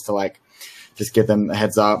focus to like just give them a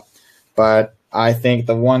heads up. But I think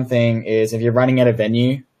the one thing is, if you're running at a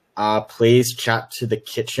venue, please chat to the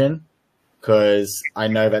kitchen, because I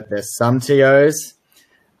know that there's some TOs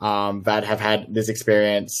that have had this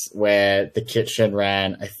experience where the kitchen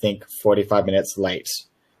ran, I think, 45 minutes late.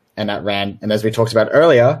 And that ran, and as we talked about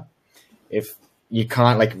earlier, if you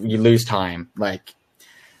can't, like, you lose time, like,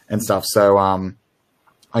 and stuff. So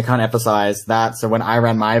I can't emphasize that. So when I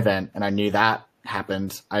ran my event and I knew that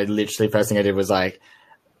happened, I literally, first thing I did was like,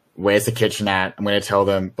 where's the kitchen at? I'm going to tell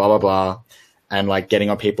them blah, blah, blah. And like getting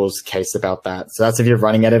on people's case about that. So that's if you're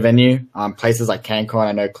running at a venue. Places like CanCon,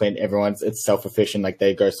 I know Clint, it's self-efficient. Like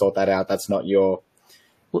they go sort that out. That's not your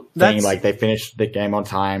thing. Like they finish the game on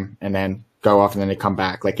time and then go off and then they come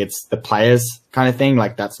back. Like it's the players kind of thing.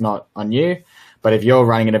 Like that's not on you. But if you're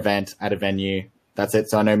running an event at a venue, that's it.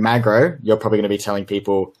 So I know Magro, you're probably going to be telling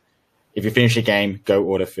people, if you finish your game, go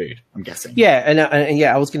order food, I'm guessing. Yeah, and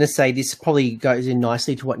yeah, I was going to say this probably goes in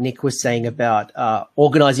nicely to what Nick was saying about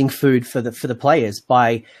organizing food for the players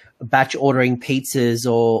by batch ordering pizzas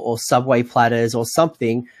or Subway platters or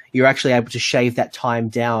something. You're actually able to shave that time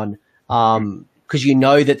down because you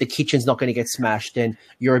know that the kitchen's not going to get smashed and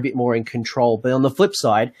you're a bit more in control. But on the flip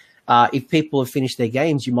side, if people have finished their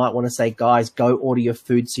games, you might want to say, guys, go order your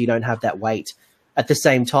food so you don't have that wait. At the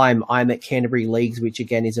same time, I'm at Canterbury Leagues, which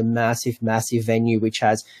again is a massive, massive venue, which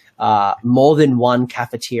has more than one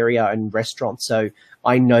cafeteria and restaurant. So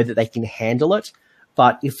I know that they can handle it.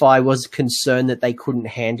 But if I was concerned that they couldn't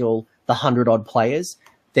handle the 100-odd players,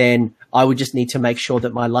 then I would just need to make sure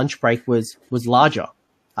that my lunch break was larger.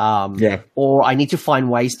 Or I need to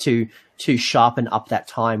find ways to sharpen up that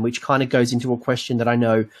time, which kind of goes into a question that I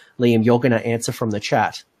know, Liam, you're going to answer from the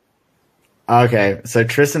chat. Okay, so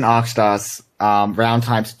Tristan asked us round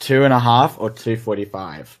times 2.5 or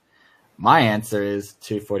 2:45. My answer is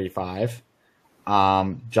 2:45,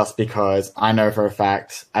 just because I know for a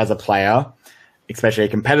fact as a player, especially a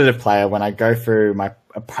competitive player, when I go through my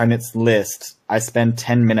opponent's list, I spend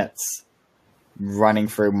 10 minutes running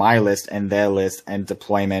through my list and their list and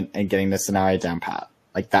deployment and getting the scenario down pat.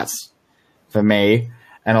 Like that's for me.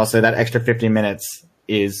 And also that extra 15 minutes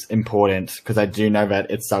is important because I do know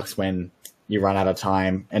that it sucks when you run out of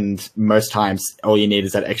time, and most times all you need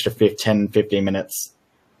is that extra 10, 15 minutes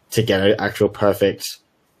to get an actual perfect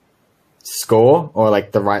score, or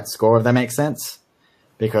like the right score, if that makes sense.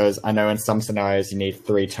 Because I know in some scenarios you need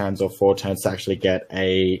 3 turns or 4 turns to actually get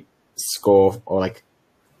a score or like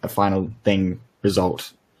a final thing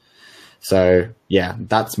result. So yeah,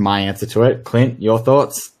 that's my answer to it. Clint, your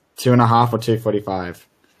thoughts? 2.5 or 2:45?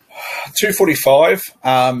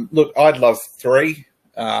 2:45. Look, I'd love 3.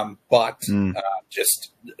 But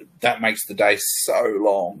just that makes the day so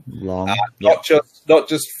long. Not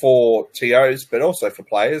just for TOs, but also for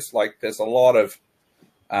players. Like there's a lot of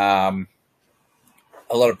brain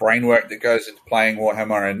work that goes into playing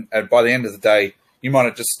Warhammer, and by the end of the day, you might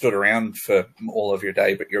have just stood around for all of your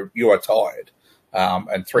day, but you are tired.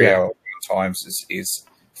 And 3 hour times is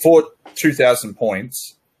for 2,000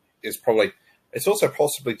 points is probably, it's also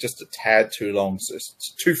possibly just a tad too long. So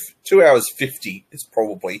it's 2 hours 50 is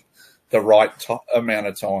probably the right amount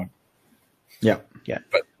of time. Yeah. Yeah.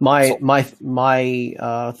 But my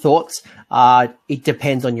thoughts are, it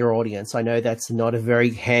depends on your audience. I know that's not a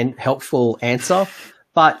very helpful answer,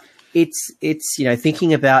 but it's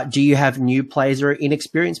thinking about, do you have new players or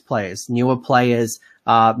inexperienced players? Newer players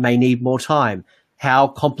may need more time. How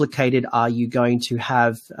complicated are you going to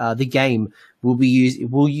have the game?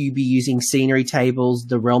 Will you be using scenery tables,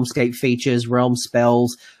 the Realmscape features, realm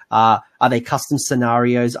spells? Are they custom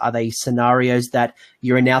scenarios? Are they scenarios that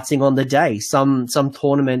you're announcing on the day? Some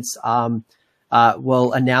tournaments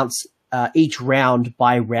will announce each round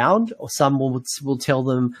by round, or some will tell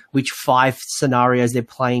them which 5 scenarios they're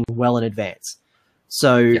playing well in advance.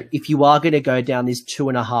 So if you are going to go down this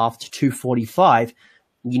 2.5 to 245,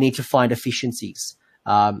 you need to find efficiencies.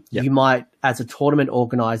 You might, as a tournament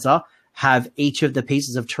organizer, have each of the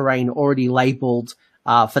pieces of terrain already labeled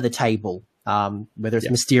for the table, whether it's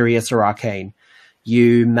mysterious or arcane.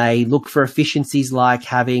 You may look for efficiencies like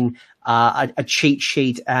having a cheat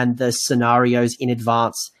sheet and the scenarios in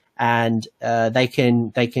advance, and they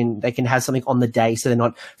can have something on the day, so they're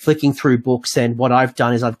not flicking through books. And what I've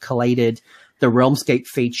done is I've collated the Realmscape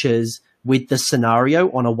features with the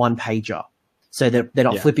scenario on a 1-pager. So that they're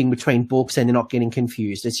not flipping between books and they're not getting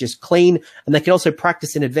confused. It's just clean, and they can also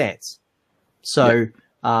practice in advance. So,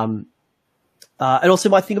 and also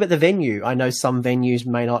might think about the venue. I know some venues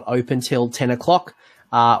may not open till 10 o'clock,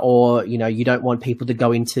 or, you don't want people to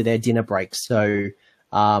go into their dinner break. So,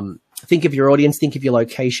 think of your audience, think of your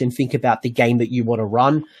location, think about the game that you want to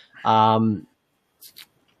run.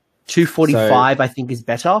 245, I think, is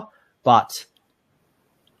better, but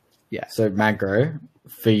yeah. So Magro,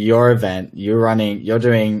 for your event, you're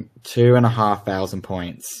doing 2,500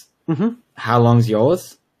 points. Mm-hmm. How long's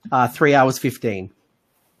yours? 3 hours 15.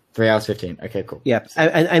 3 hours 15. Okay, cool. Yeah,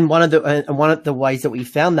 and one of the ways that we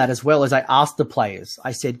found that as well is I asked the players.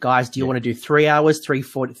 I said, guys, do you want to do 3 hours,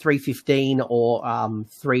 3:15, or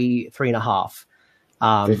 3.5?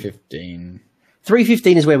 3:15.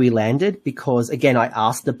 3:15 is where we landed because, again, I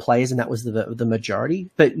asked the players and that was the majority.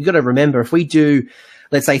 But you got to remember, if we do,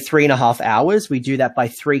 let's say 3.5 hours, we do that by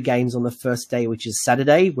 3 games on the first day, which is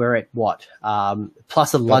Saturday. We're at what?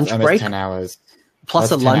 Plus a lunch break. 10 hours.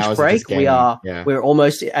 Plus a lunch break. We're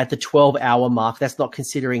almost at the 12-hour mark. That's not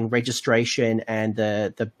considering registration and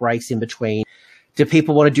the breaks in between. Do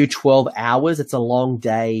people want to do 12 hours? It's a long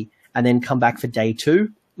day and then come back for day 2?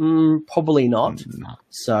 Probably not. No.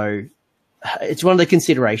 So it's one of the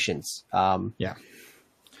considerations. Yeah,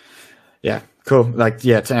 cool.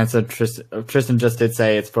 To answer Tristan just did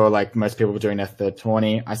say it's for most people doing that for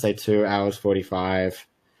 20. I say 2 hours 45.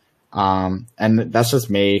 And that's just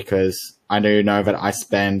me because I do know that I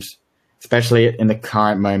spend, especially in the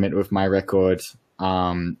current moment with my record,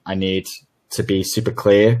 I need to be super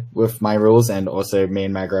clear with my rules, and also me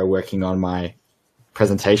and Magro are working on my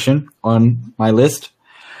presentation on my list.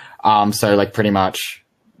 So pretty much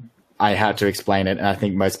I had to explain it, and I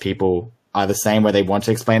think most people are the same, where they want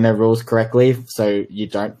to explain their rules correctly, so you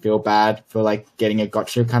don't feel bad for getting a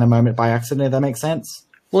gotcha kind of moment by accident, if that makes sense.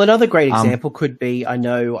 Well, another great example could be, I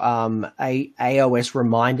know AOS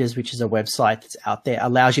Reminders, which is a website that's out there,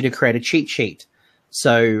 allows you to create a cheat sheet.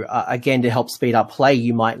 So again, to help speed up play,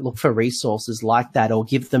 you might look for resources like that, or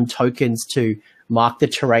give them tokens to mark the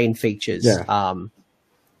terrain features.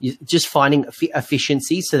 Just finding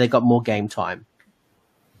efficiency so they've got more game time.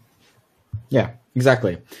 Yeah,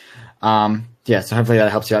 exactly. So hopefully that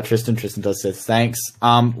helps you out, Tristan. Tristan does say thanks.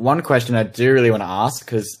 One question I do really want to ask,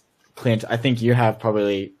 because Clint, I think you have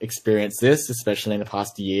probably experienced this, especially in the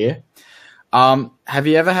past year. Have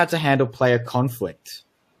you ever had to handle player conflict,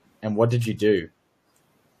 and what did you do?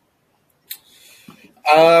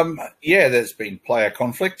 There's been player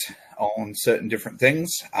conflict on certain different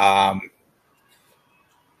things.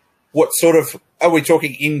 What sort of, are we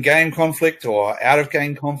talking in-game conflict or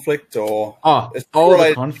out-of-game conflict, or all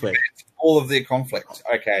the conflict? All of the conflict.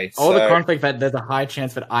 Okay. All the conflict that there's a high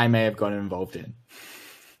chance that I may have gotten involved in.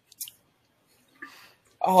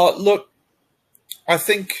 Look, I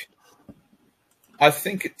think it's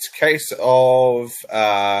a case of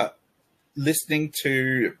listening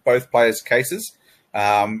to both players' cases,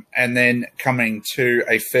 and then coming to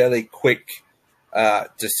a fairly quick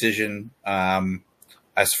decision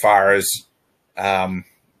as far as the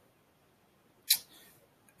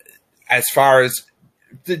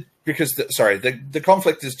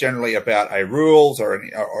conflict is generally about a rules or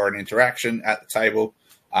an interaction at the table.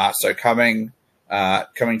 So coming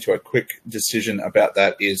coming to a quick decision about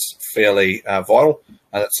that is fairly vital.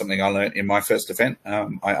 That's something I learned in my first event.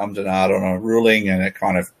 I ummed and ahed on a ruling, and it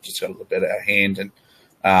kind of just got a little bit out of hand. And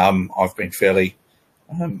I've been fairly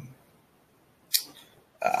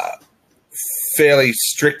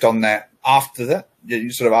strict on that after that,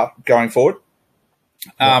 sort of going forward.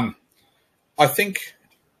 I think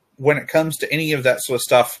when it comes to any of that sort of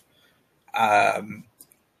stuff,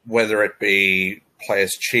 whether it be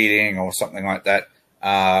players cheating or something like that,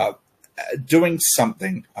 doing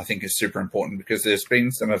something I think is super important, because there's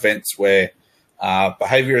been some events where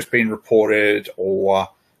behavior has been reported or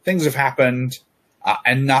things have happened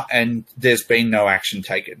and there's been no action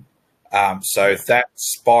taken. So that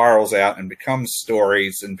spirals out and becomes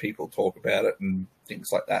stories, and people talk about it and things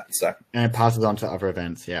like that. So, and it passes on to other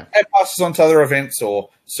events, yeah. It passes on to other events, or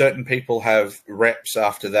certain people have reps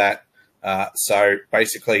after that. So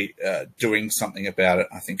basically, doing something about it,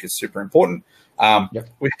 I think, is super important.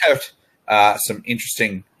 We have some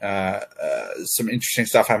interesting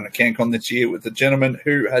stuff happening at CanCon this year with the gentleman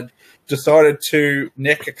who had decided to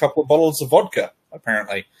neck a couple of bottles of vodka,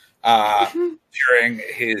 apparently, during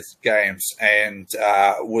his games, and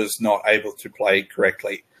was not able to play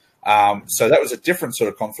correctly. So that was a different sort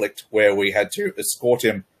of conflict where we had to escort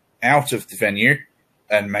him out of the venue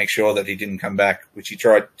and make sure that he didn't come back, which he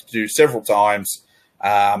tried to do several times.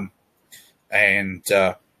 And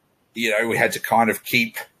we had to kind of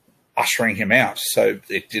keep ushering him out so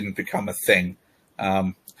it didn't become a thing.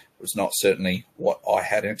 It was not certainly what I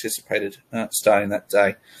had anticipated starting that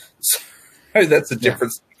day. So that's a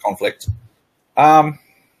different conflict.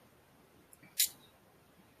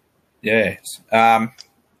 Yes.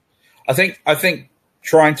 I think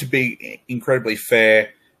trying to be incredibly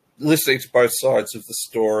fair, listening to both sides of the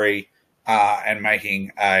story, and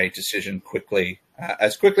making a decision quickly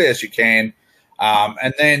as you can.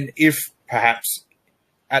 And then if perhaps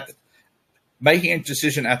making a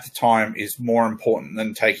decision at the time is more important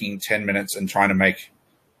than taking 10 minutes and trying to make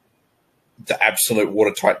the absolute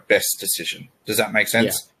watertight best decision. Does that make sense?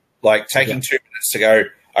 Yeah. Like taking 2 minutes to go,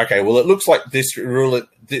 okay, well, it looks like this rule,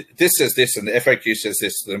 this says this, and the FAQ says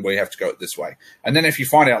this, then we have to go it this way. And then if you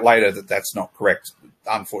find out later that that's not correct,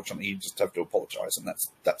 unfortunately, you just have to apologize, and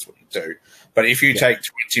that's what you do. But if you take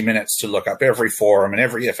 20 minutes to look up every forum and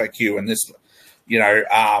every FAQ and this,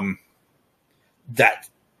 that's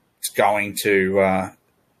going to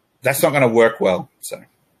that's not going to work well. So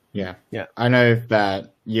yeah. I know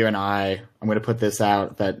that you and I'm going to put this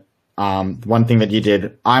out, that one thing that you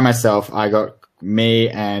did, I got me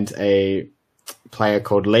and a player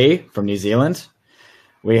called Lee from New Zealand.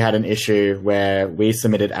 We had an issue where we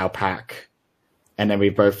submitted our pack, and then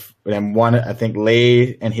I think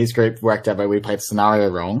Lee and his group worked out where we played scenario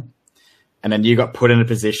wrong, and then you got put in a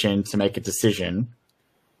position to make a decision,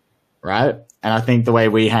 right? And I think the way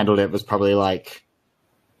we handled it was probably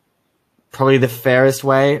the fairest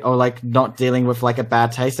way, or like not dealing with like a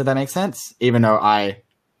bad taste, if that makes sense. Even though I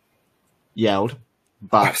yelled,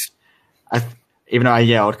 but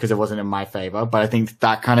because it wasn't in my favor. But I think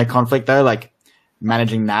that kind of conflict though, like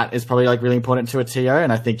managing that is probably like really important to a TO.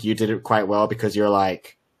 And I think you did it quite well, because you're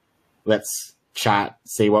like, let's chat,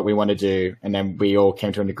 see what we want to do. And then we all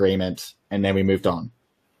came to an agreement, and then we moved on.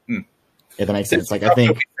 If that makes sense. Like, I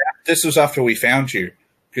think this was after we found you,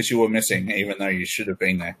 because you were missing, even though you should have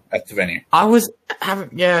been there at the venue. I was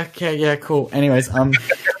cool. Anyways,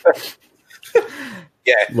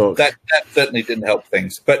 look, that certainly didn't help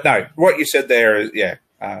things. But no, what you said there is,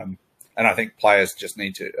 and I think players just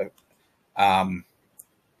need to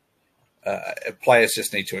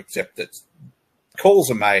accept that calls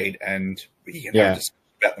are made, and you can discuss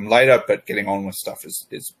about them later. But getting on with stuff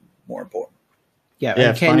is more important.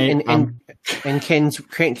 Yeah, and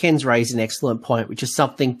Ken's raised an excellent point, which is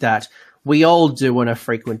something that we all do on a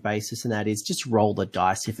frequent basis, and that is just roll the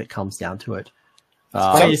dice if it comes down to it.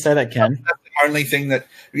 Why do you say that, Ken? That's the only thing that,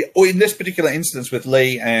 in this particular instance with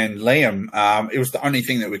Lee and Liam, it was the only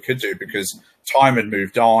thing that we could do, because time had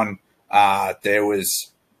moved on. There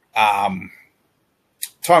was time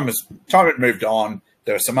had moved on.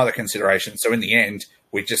 There were some other considerations. So in the end,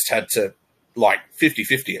 we just had to 50-50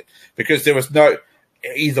 it, because there was no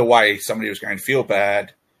either way somebody was going to feel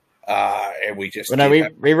bad. And we just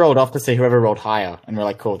we rolled off to see whoever rolled higher, and we're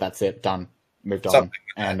like, cool, that's it, done, moved on.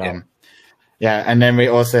 And and then we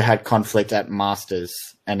also had conflict at Masters,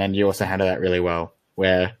 and then you also handled that really well,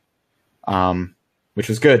 where which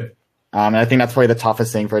was good. And I think that's probably the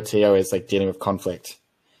toughest thing for a TO, is like dealing with conflict.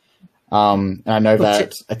 And I know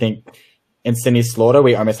that I think in Sydney Slaughter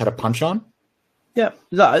we almost had a punch on. Yeah,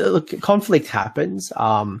 look, conflict happens.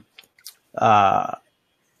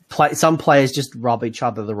 some players just rub each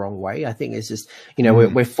other the wrong way. I think it's just,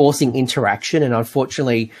 we're forcing interaction, and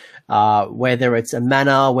unfortunately, whether it's a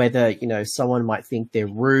manner, whether, someone might think they're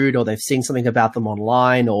rude, or they've seen something about them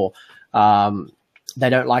online, or they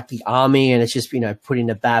don't like the army and it's just, put in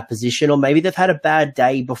a bad position, or maybe they've had a bad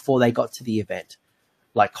day before they got to the event.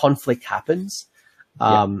 Like, conflict happens.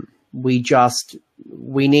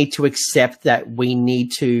 We need to accept that we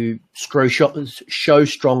need to show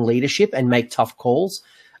strong leadership and make tough calls.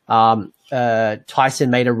 Tyson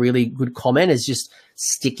made a really good comment, is just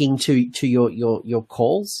sticking to your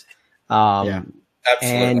calls.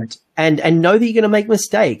 Absolutely. And know that you're going to make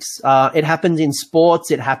mistakes. It happens in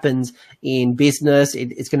sports. It happens in business.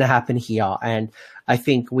 It's going to happen here. And I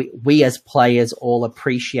think we as players all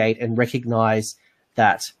appreciate and recognize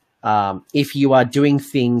that if you are doing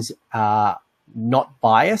things not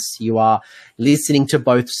biased, you are listening to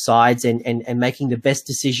both sides and making the best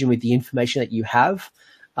decision with the information that you have.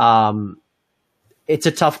 It's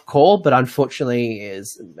a tough call, but unfortunately it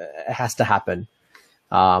has to happen.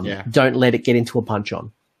 Don't let it get into a punch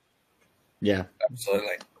on. Yeah,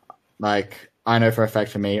 absolutely. Like, I know for a fact,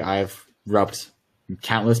 for me, I've rubbed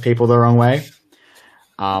countless people the wrong way.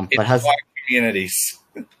 But has communities.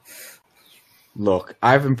 Look,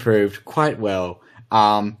 I've improved quite well.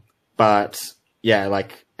 But yeah,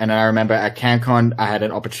 like, and I remember at CanCon, I had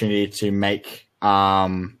an opportunity to make a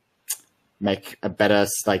better,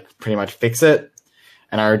 like, pretty much fix it.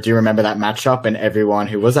 And I do remember that matchup, and everyone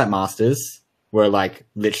who was at Masters were, like,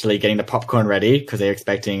 literally getting the popcorn ready because they're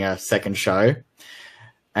expecting a second show.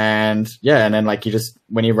 And yeah, and then, like,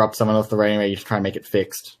 when you rub someone off the rating, you just try and make it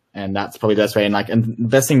fixed. And that's probably the best way. And, like, and the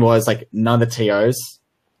best thing was, like, none of the TOs.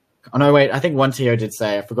 Oh, no, wait, I think one TO did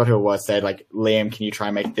say, I forgot who it was, said, like, Liam, can you try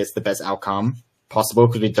and make this the best outcome possible?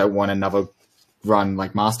 Because we don't want another run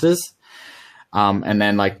like Masters. And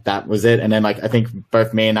then, like, that was it. And then, like, I think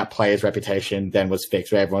both me and that player's reputation then was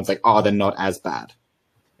fixed, where everyone's like, oh, they're not as bad,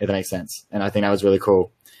 if that makes sense. And I think that was really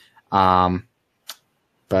cool. But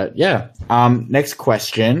yeah, next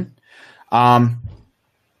question. When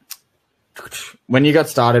you got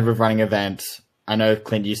started with running events, I know,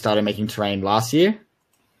 Clint, you started making terrain last year.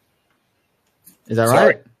 Is that Sorry?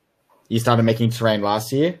 right? You started making terrain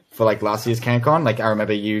last year for, like, last year's CanCon. Like, I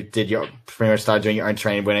remember you pretty much started doing your own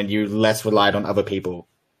terrain when you less relied on other people.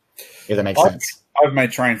 If that makes sense. I've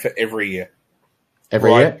made terrain for every year.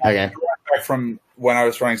 Every year? Okay. Right back from when I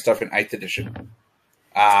was running stuff in 8th edition.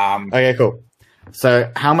 Okay, cool.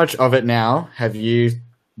 So how much of it now have you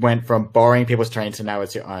went from borrowing people's terrain to now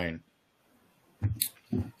it's your own?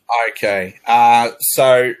 Okay.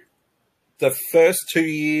 So the first 2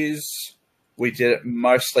 years, we did it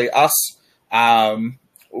mostly us,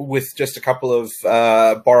 with just a couple of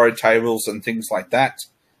borrowed tables and things like that.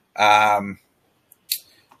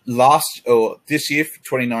 This year, for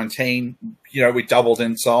 2019, we doubled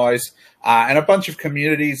in size, and a bunch of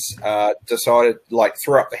communities decided, like,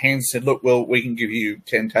 threw up the hands and said, look, well, we can give you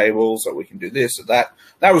 10 tables, or we can do this or that.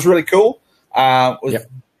 That was really cool.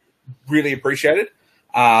 Really appreciated.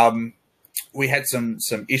 We had some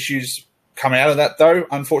issues come out of that, though,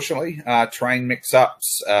 unfortunately. Terrain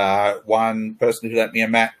mix-ups. One person who lent me a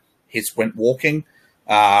mat, his went walking,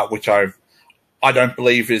 which I don't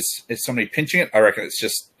believe is somebody pinching it. I reckon it's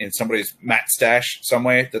just in somebody's mat stash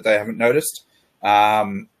somewhere that they haven't noticed.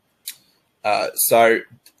 So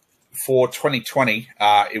for 2020,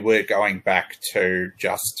 we're going back to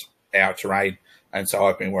just our terrain. And so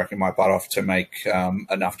I've been working my butt off to make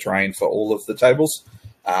enough terrain for all of the tables.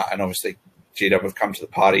 And obviously GW have come to the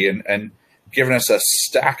party and given us a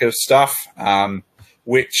stack of stuff,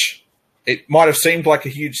 which it might have seemed like a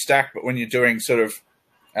huge stack, but when you're doing sort of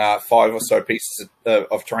 5 or so pieces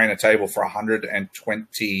of terrain a table for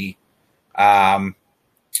 120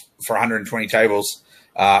 tables,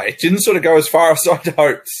 it didn't sort of go as far as I'd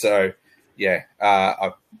hoped. So yeah,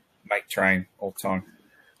 I make terrain all the time.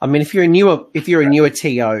 I mean, if you're a newer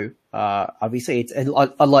TO, obviously it's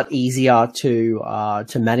a lot easier to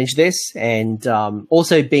manage this, and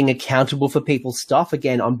also being accountable for people's stuff.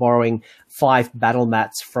 Again, I'm borrowing 5 battle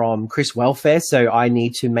mats from Chris Welfare, so I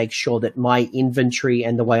need to make sure that my inventory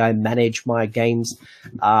and the way I manage my games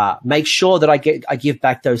make sure that I give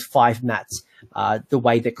back those 5 mats the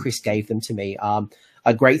way that Chris gave them to me.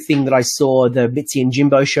 A great thing that I saw the Mitzi and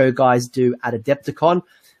Jimbo show guys do at Adepticon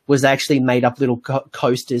was actually made up little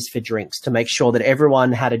coasters for drinks to make sure that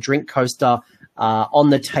everyone had a drink coaster on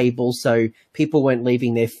the table, so people weren't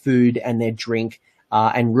leaving their food and their drink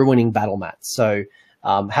and ruining battle mats. So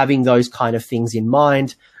having those kind of things in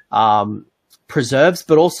mind preserves,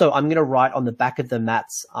 but also I'm going to write on the back of the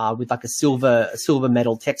mats with like a silver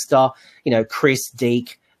metal texture, Chris,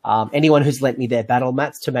 Deke, anyone who's lent me their battle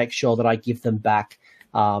mats to make sure that I give them back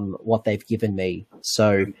what they've given me.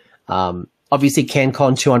 So obviously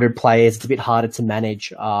CanCon 200 players, it's a bit harder to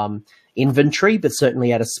manage inventory, but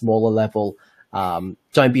certainly at a smaller level,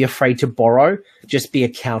 don't be afraid to borrow. Just be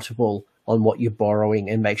accountable on what you're borrowing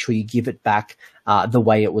and make sure you give it back the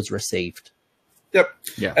way it was received. Yep.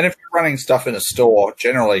 Yeah. And if you're running stuff in a store,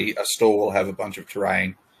 generally a store will have a bunch of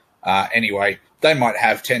terrain anyway. They might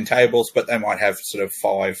have 10 tables, but they might have sort of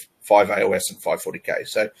five AOS and 5 40K.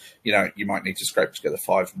 So, you might need to scrape together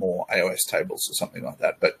 5 more AOS tables or something like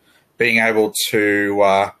that. But being able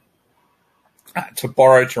to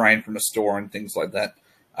borrow terrain from a store and things like that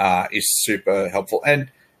is super helpful.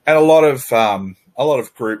 And a lot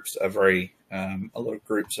of groups are very a lot of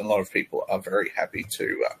groups and a lot of people are very happy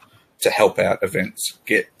to help out events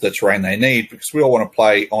get the terrain they need, because we all want to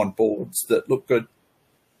play on boards that look good.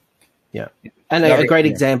 Yeah. And a great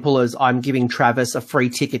example is I'm giving Travis a free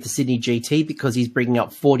ticket to Sydney GT because he's bringing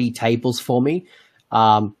up 40 tables for me.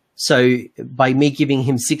 So by me giving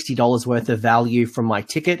him $60 worth of value from my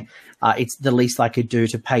ticket, it's the least I could do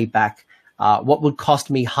to pay back what would cost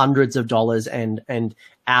me hundreds of dollars and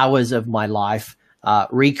hours of my life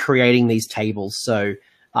recreating these tables. So,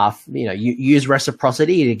 you use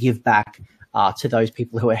reciprocity to give back to those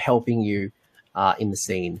people who are helping you in the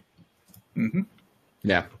scene. Mm-hmm.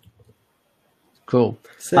 Yeah. Cool.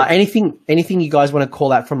 Anything you guys want to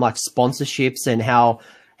call out from like sponsorships and how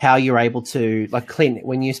you're able to, like, Clint,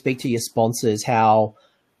 when you speak to your sponsors, how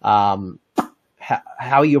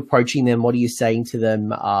are you approaching them? What are you saying to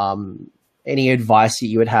them? Any advice that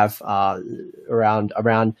you would have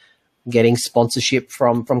around getting sponsorship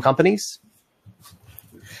from companies?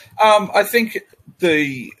 I think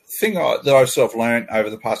the thing that I've sort of learned over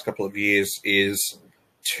the past couple of years is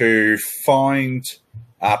to find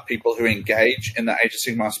people who engage in the Age of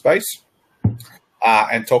Sigmar space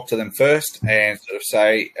and talk to them first and sort of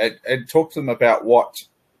say, and talk to them about what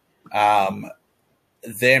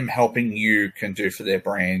them helping you can do for their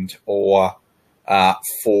brand or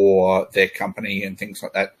for their company and things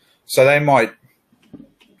like that. So they might,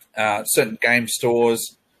 certain game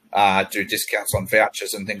stores do discounts on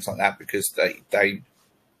vouchers and things like that because they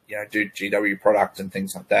do GW product and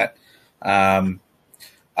things like that.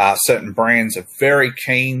 Certain brands are very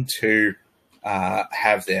keen to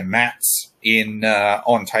have their mats in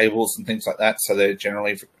on tables and things like that. So they're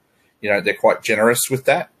generally, they're quite generous with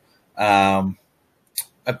that.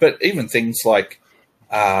 But even things like,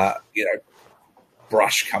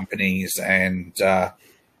 brush companies and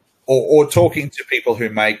or talking to people who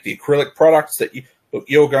make the acrylic products that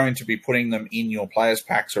you're going to be putting them in your players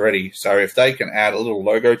packs already. So if they can add a little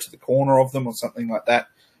logo to the corner of them or something like that,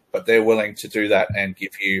 but they're willing to do that and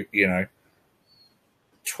give you,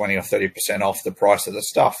 20 or 30% off the price of the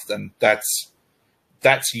stuff, then that's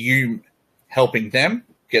you helping them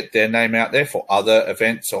get their name out there for other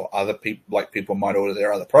events or other people, like people might order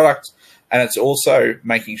their other products. And it's also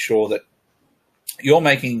making sure that you're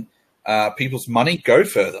making people's money go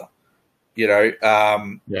further. You're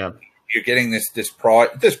getting this prize.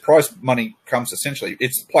 This prize money comes essentially,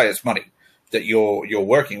 it's the players' money that you're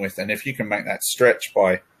working with, and if you can make that stretch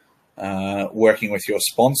by working with your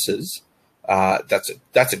sponsors, that's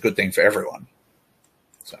a good thing for everyone.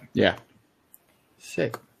 So yeah,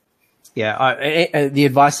 sick. Yeah, the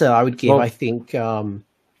advice that I would give, I think. So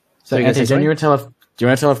Anthony, do you want to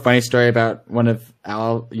tell a funny story about one of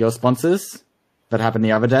your sponsors that happened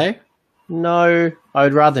the other day? No, I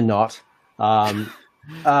would rather not. All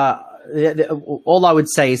I would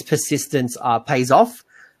say is persistence pays off.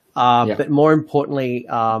 But more importantly,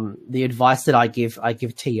 the advice that I give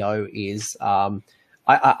TO is I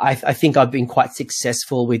think I've been quite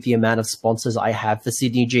successful with the amount of sponsors I have for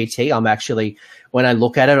Sydney GT. I'm actually, when I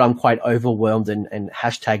look at it, I'm quite overwhelmed and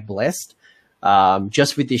hashtag blessed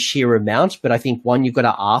just with the sheer amount. But I think, one, you've got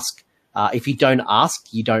to ask. If you don't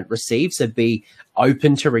ask, you don't receive. So be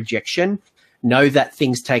open to rejection. Know that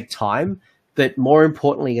things take time. But more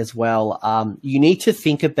importantly as well, you need to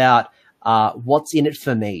think about what's in it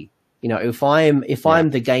for me. If I'm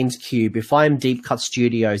the Games Cube, if I'm Deep Cut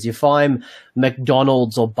Studios, if I'm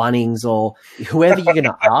McDonald's or Bunnings or whoever you're going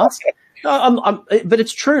to ask, but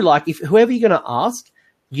it's true. Like, if whoever you're going to ask,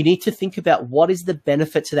 you need to think about what is the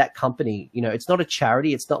benefit to that company. It's not a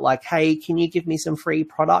charity. It's not like, hey, can you give me some free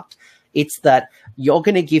product? It's that you're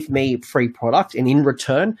going to give me free product, and in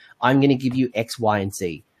return, I'm going to give you X, Y, and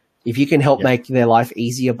Z. If you can help make their life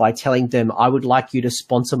easier by telling them, I would like you to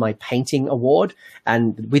sponsor my painting award,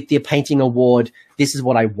 and with the painting award, this is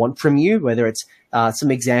what I want from you, whether it's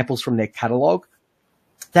some examples from their catalog,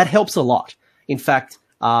 that helps a lot. In fact,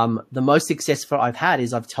 the most successful I've had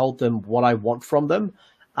is I've told them what I want from them,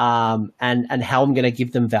 and how I'm going to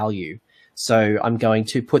give them value. So I'm going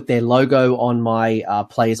to put their logo on my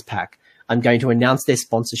players pack. I'm going to announce their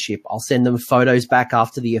sponsorship. I'll send them photos back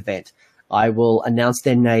after the event. I will announce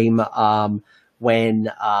their name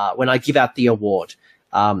when I give out the award.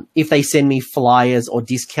 If they send me flyers or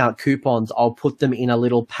discount coupons, I'll put them in a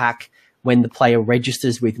little pack when the player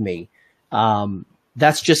registers with me.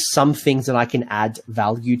 That's just some things that I can add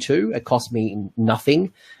value to. It costs me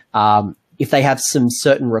nothing. If they have some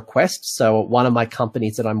certain requests, so one of my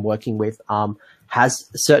companies that I'm working with has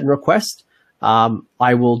a certain request,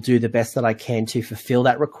 I will do the best that I can to fulfill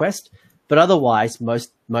that request. But otherwise,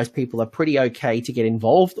 most people are pretty okay to get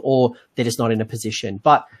involved, or they're just not in a position.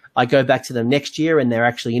 But I go back to them next year and they're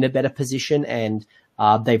actually in a better position, and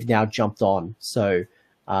they've now jumped on. So,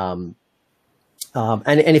 and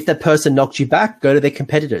if that person knocks you back, go to their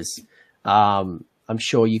competitors. I'm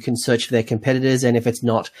sure you can search for their competitors, and if it's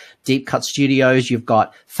not Deep Cut Studios, you've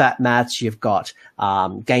got Fat Mats, you've got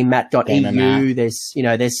GameMat.eu.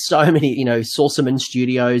 There's so many, Saucerman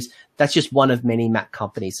Studios. That's just one of many Mac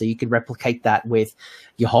companies. So you could replicate that with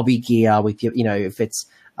your hobby gear, with your, if it's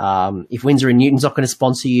if Windsor and Newton's not going to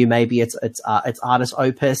sponsor you, maybe it's Artist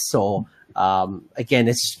Opus, or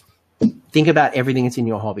again, think about everything that's in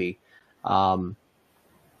your hobby. Hell,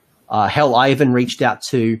 I even reached out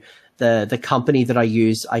to the company that I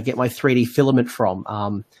use. I get my 3D filament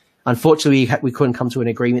from. Unfortunately, we couldn't come to an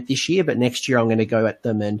agreement this year, but next year I'm going to go at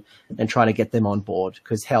them and try to get them on board,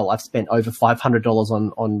 because hell, I've spent over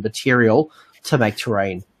 $500 on material to make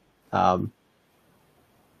terrain.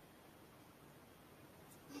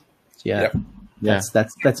 Yep.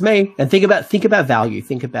 That's me. And think about value.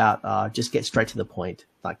 Think about just get straight to the point.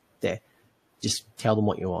 Like there, just tell them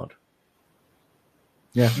what you want.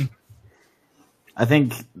 Yeah. I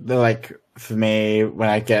think for me, when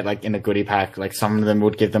I get in a goodie pack, some of them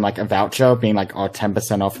would give them a voucher being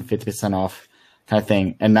 10% off or 50% off kind of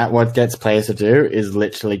thing. And that what gets players to do is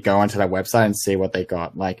literally go onto that website and see what they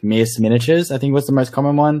got. Miss Miniatures, I think, was the most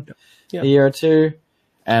common one a year or two.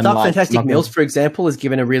 And Dark Fantastic Mills, for example, is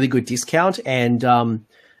given a really good discount, and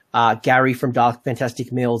Gary from Dark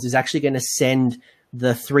Fantastic Mills is actually going to send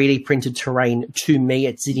the 3D printed terrain to me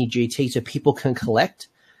at Sydney GT so people can collect.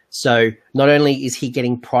 So not only is he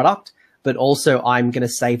getting product, but also I'm going to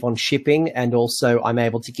save on shipping, and also I'm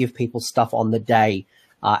able to give people stuff on the day.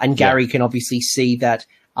 And Gary can obviously see that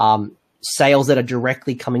sales that are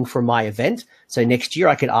directly coming from my event. So next year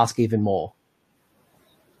I could ask even more.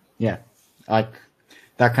 Yeah,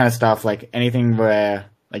 that kind of stuff, anything where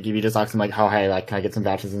if you just ask them oh, hey, can I get some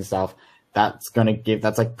vouchers and stuff, that's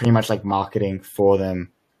pretty much marketing for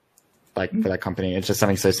them, for that company. It's just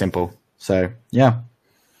something so simple. So yeah.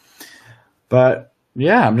 But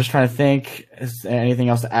yeah, I'm just trying to think, is there anything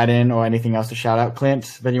else to add in or anything else to shout out,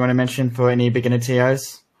 Clint, that you want to mention for any beginner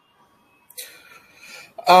TOs?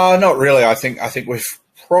 Not really. I think we've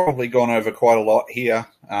probably gone over quite a lot here,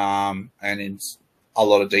 and in a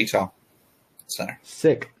lot of detail. So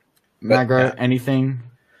sick. Magro, anything?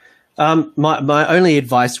 My only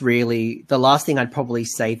advice, really, the last thing I'd probably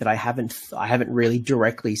say that I haven't really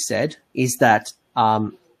directly said is that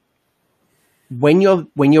when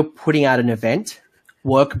you're putting out an event,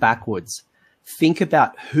 work backwards. Think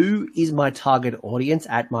about who is my target audience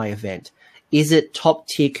at my event. Is it top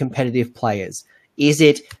tier competitive players? Is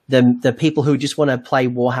it the people who just want to play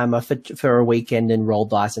Warhammer for a weekend and roll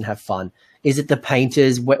dice and have fun? Is it the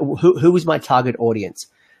painters? Who is my target audience?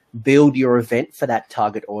 Build your event for that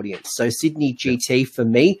target audience. So Sydney GT for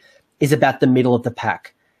me is about the middle of the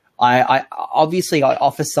pack. I obviously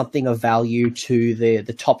offer something of value to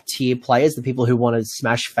the top tier players, the people who want to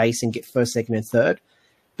smash face and get first, second, and third.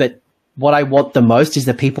 But what I want the most is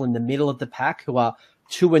the people in the middle of the pack who are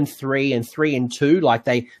 2 and 3 and 3 and 2.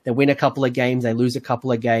 They win a couple of games, they lose a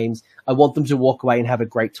couple of games. I want them to walk away and have a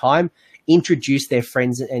great time, introduce their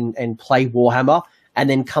friends and play Warhammer, and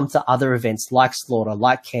then come to other events like Slaughter,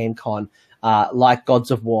 like CanCon, like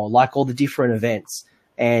Gods of War, like all the different events,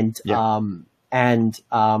 and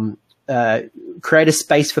create a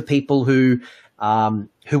space for people who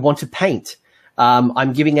want to paint.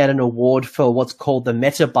 I'm giving out an award for what's called the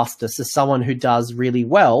Meta Buster, so someone who does really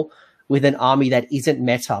well with an army that isn't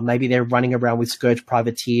meta. Maybe they're running around with Scourge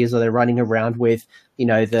Privateers, or they're running around with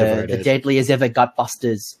the deadliest ever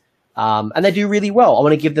Gutbusters, and they do really well. I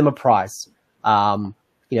want to give them a prize. They're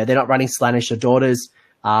not running Slaanesh or Daughters,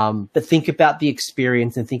 but think about the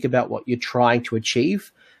experience and think about what you're trying to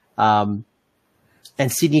achieve. And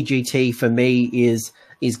Sydney GT for me is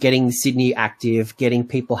getting Sydney active, getting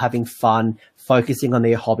people having fun, focusing on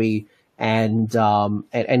their hobby, and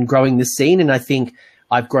growing the scene. And I think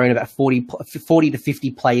I've grown about 40 to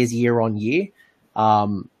 50 players year on year.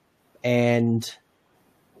 and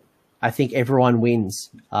I think everyone wins.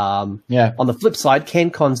 Yeah. On the flip side,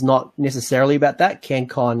 CanCon's not necessarily about that.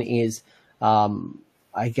 CanCon is,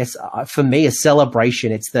 I guess, for me, a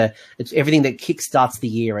celebration. It's everything that kickstarts the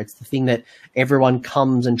year. It's the thing that everyone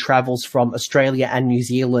comes and travels from Australia and New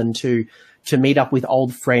Zealand to meet up with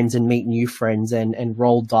old friends and meet new friends and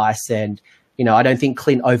roll dice. And, you know, I don't think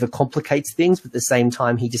Clint overcomplicates things, but at the same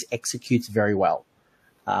time, he just executes very well.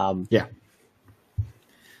 Yeah.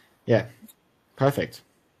 Perfect.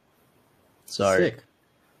 So, Sick.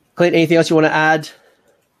 Clint, anything else you want to add?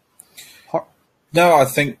 No, I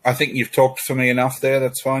think you've talked for me enough there.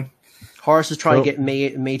 That's fine. Horace is trying to get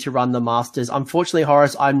me to run the Masters. Unfortunately,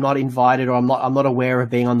 Horace, I'm not invited, or I'm not aware of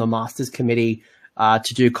being on the Masters committee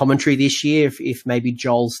to do commentary this year. If maybe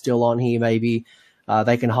Joel's still on here, maybe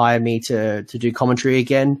they can hire me to do commentary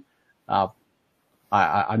again. I'm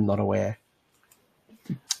not aware.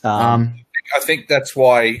 I think that's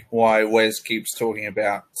why Wes keeps talking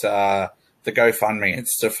about the GoFundMe.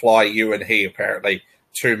 It's to fly you and he apparently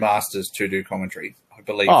to Masters to do commentary. I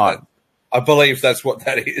believe that's what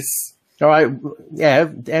that is. All right, yeah,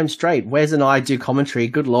 damn straight. Wes and I do commentary.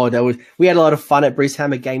 Good Lord, we had a lot of fun at Bruce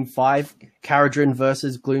Hammer Game 5, Caradron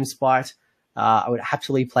versus Gloomspite. I would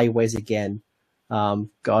happily play Wes again.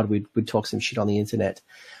 God, we'd talk some shit on the internet.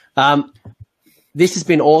 This has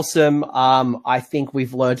been awesome. I think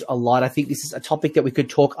we've learned a lot. I think this is a topic that we could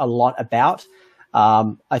talk a lot about.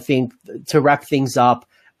 I think to wrap things up,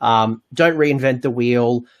 don't reinvent the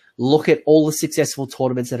wheel. Look at all the successful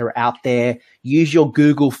tournaments that are out there. Use your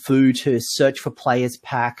Google Foo to search for players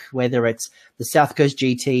pack, whether it's the South Coast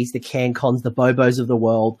GTs, the CanCons, the Bobos of the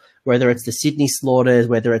world, whether it's the Sydney Slaughters,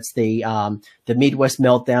 whether it's the Midwest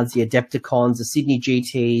Meltdowns, the Adepticons, the Sydney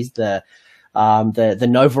GTs, the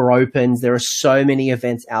Nova Opens. There are so many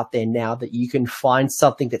events out there now that you can find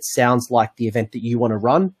something that sounds like the event that you want to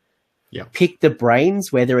run. Yeah. Pick the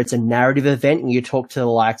brains, whether it's a narrative event and you talk to the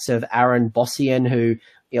likes of Aaron Bossian, who,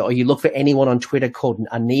 you know, or you look for anyone on Twitter called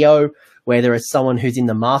a Neo, whether it's someone who's in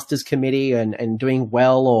the Masters committee and doing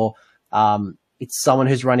well, or it's someone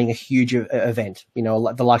who's running a huge event, you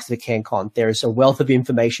know, the likes of the CanCon. There is a wealth of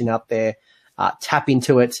information out there. Tap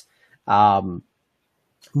into it. More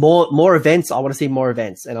events. I want to see more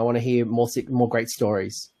events, and I want to hear more great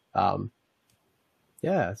stories.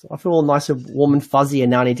 Yeah, so I feel all nice and warm and fuzzy, and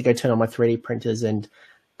now I need to go turn on my 3D printers and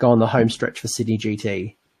go on the home stretch for Sydney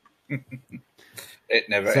GT. It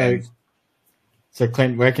never ends. So,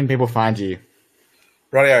 Clint, where can people find you?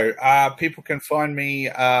 Rightio. People can find me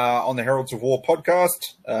on the Heralds of War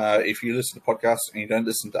podcast. If you listen to podcasts and you don't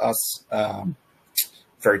listen to us,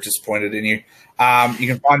 very disappointed in you. You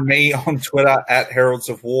can find me on Twitter at Heralds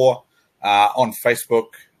of War, on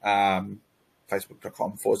Facebook,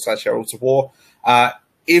 facebook.com/Heralds of War.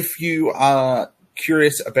 If you are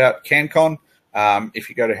curious about CanCon, if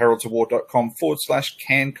you go to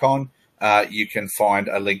heraldsofwar.com/CanCon, you can find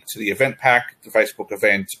a link to the event pack, the Facebook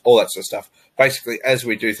event, all that sort of stuff. Basically, as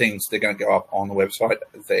we do things, they're going to go up on the website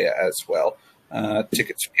there as well.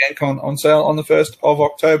 Tickets for CanCon on sale on the 1st of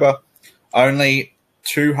October. Only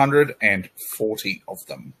 240 of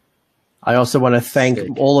them. I also want to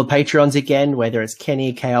thank all the Patreons again, whether it's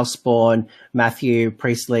Kenny, Chaos Spawn, Matthew,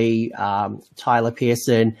 Priestley, Tyler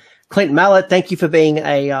Pearson, Clint Mallet. Thank you for being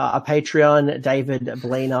a Patreon. David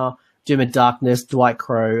Blina, Doom of Darkness, Dwight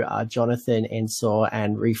Crow, Jonathan Ensor,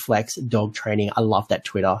 and Reflex Dog Training. I love that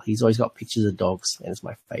Twitter. He's always got pictures of dogs, and it's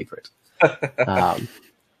my favorite.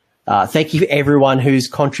 Thank you for everyone who's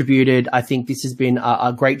contributed. I think this has been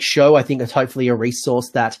a great show. I think it's hopefully a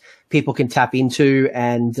resource that people can tap into.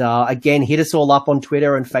 And again, hit us all up on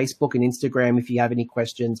Twitter and Facebook and Instagram if you have any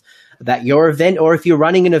questions about your event, or if you're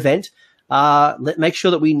running an event. Make sure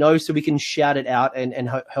that we know so we can shout it out and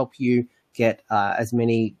help you get as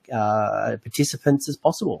many participants as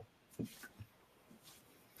possible.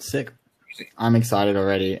 Sick. I'm excited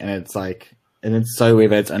already, and it's so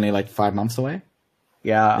weird that it's only like 5 months away.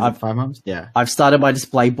 Yeah, 5 months. Yeah, I've started my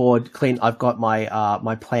display board, Clint. I've got my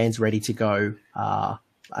my plans ready to go,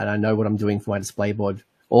 and I know what I'm doing for my display board.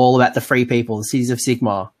 All about the free people, the cities of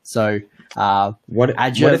Sigmar. So,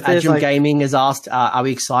 Adjum Gaming has asked, "Are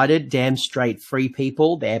we excited?" Damn straight, free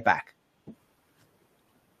people, they're back.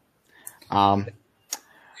 What I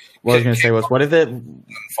was going to say was, what is it?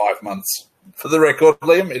 5 months. For the record,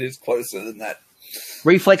 Liam, it is closer than that.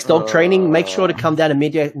 Reflex Dog Training, make sure to come down to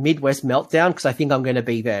Midwest Meltdown, because I think I'm going to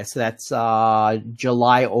be there. So that's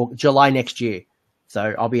July next year.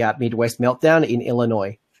 So I'll be at Midwest Meltdown in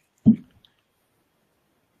Illinois.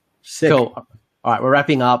 Sick. Cool. All right, we're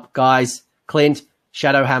wrapping up. Guys, Clint,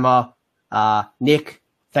 Shadowhammer, Nick,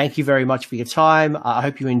 thank you very much for your time. I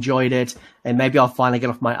hope you enjoyed it, and maybe I'll finally get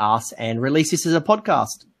off my ass and release this as a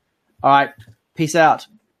podcast. All right. Peace out.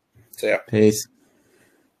 See ya. Peace.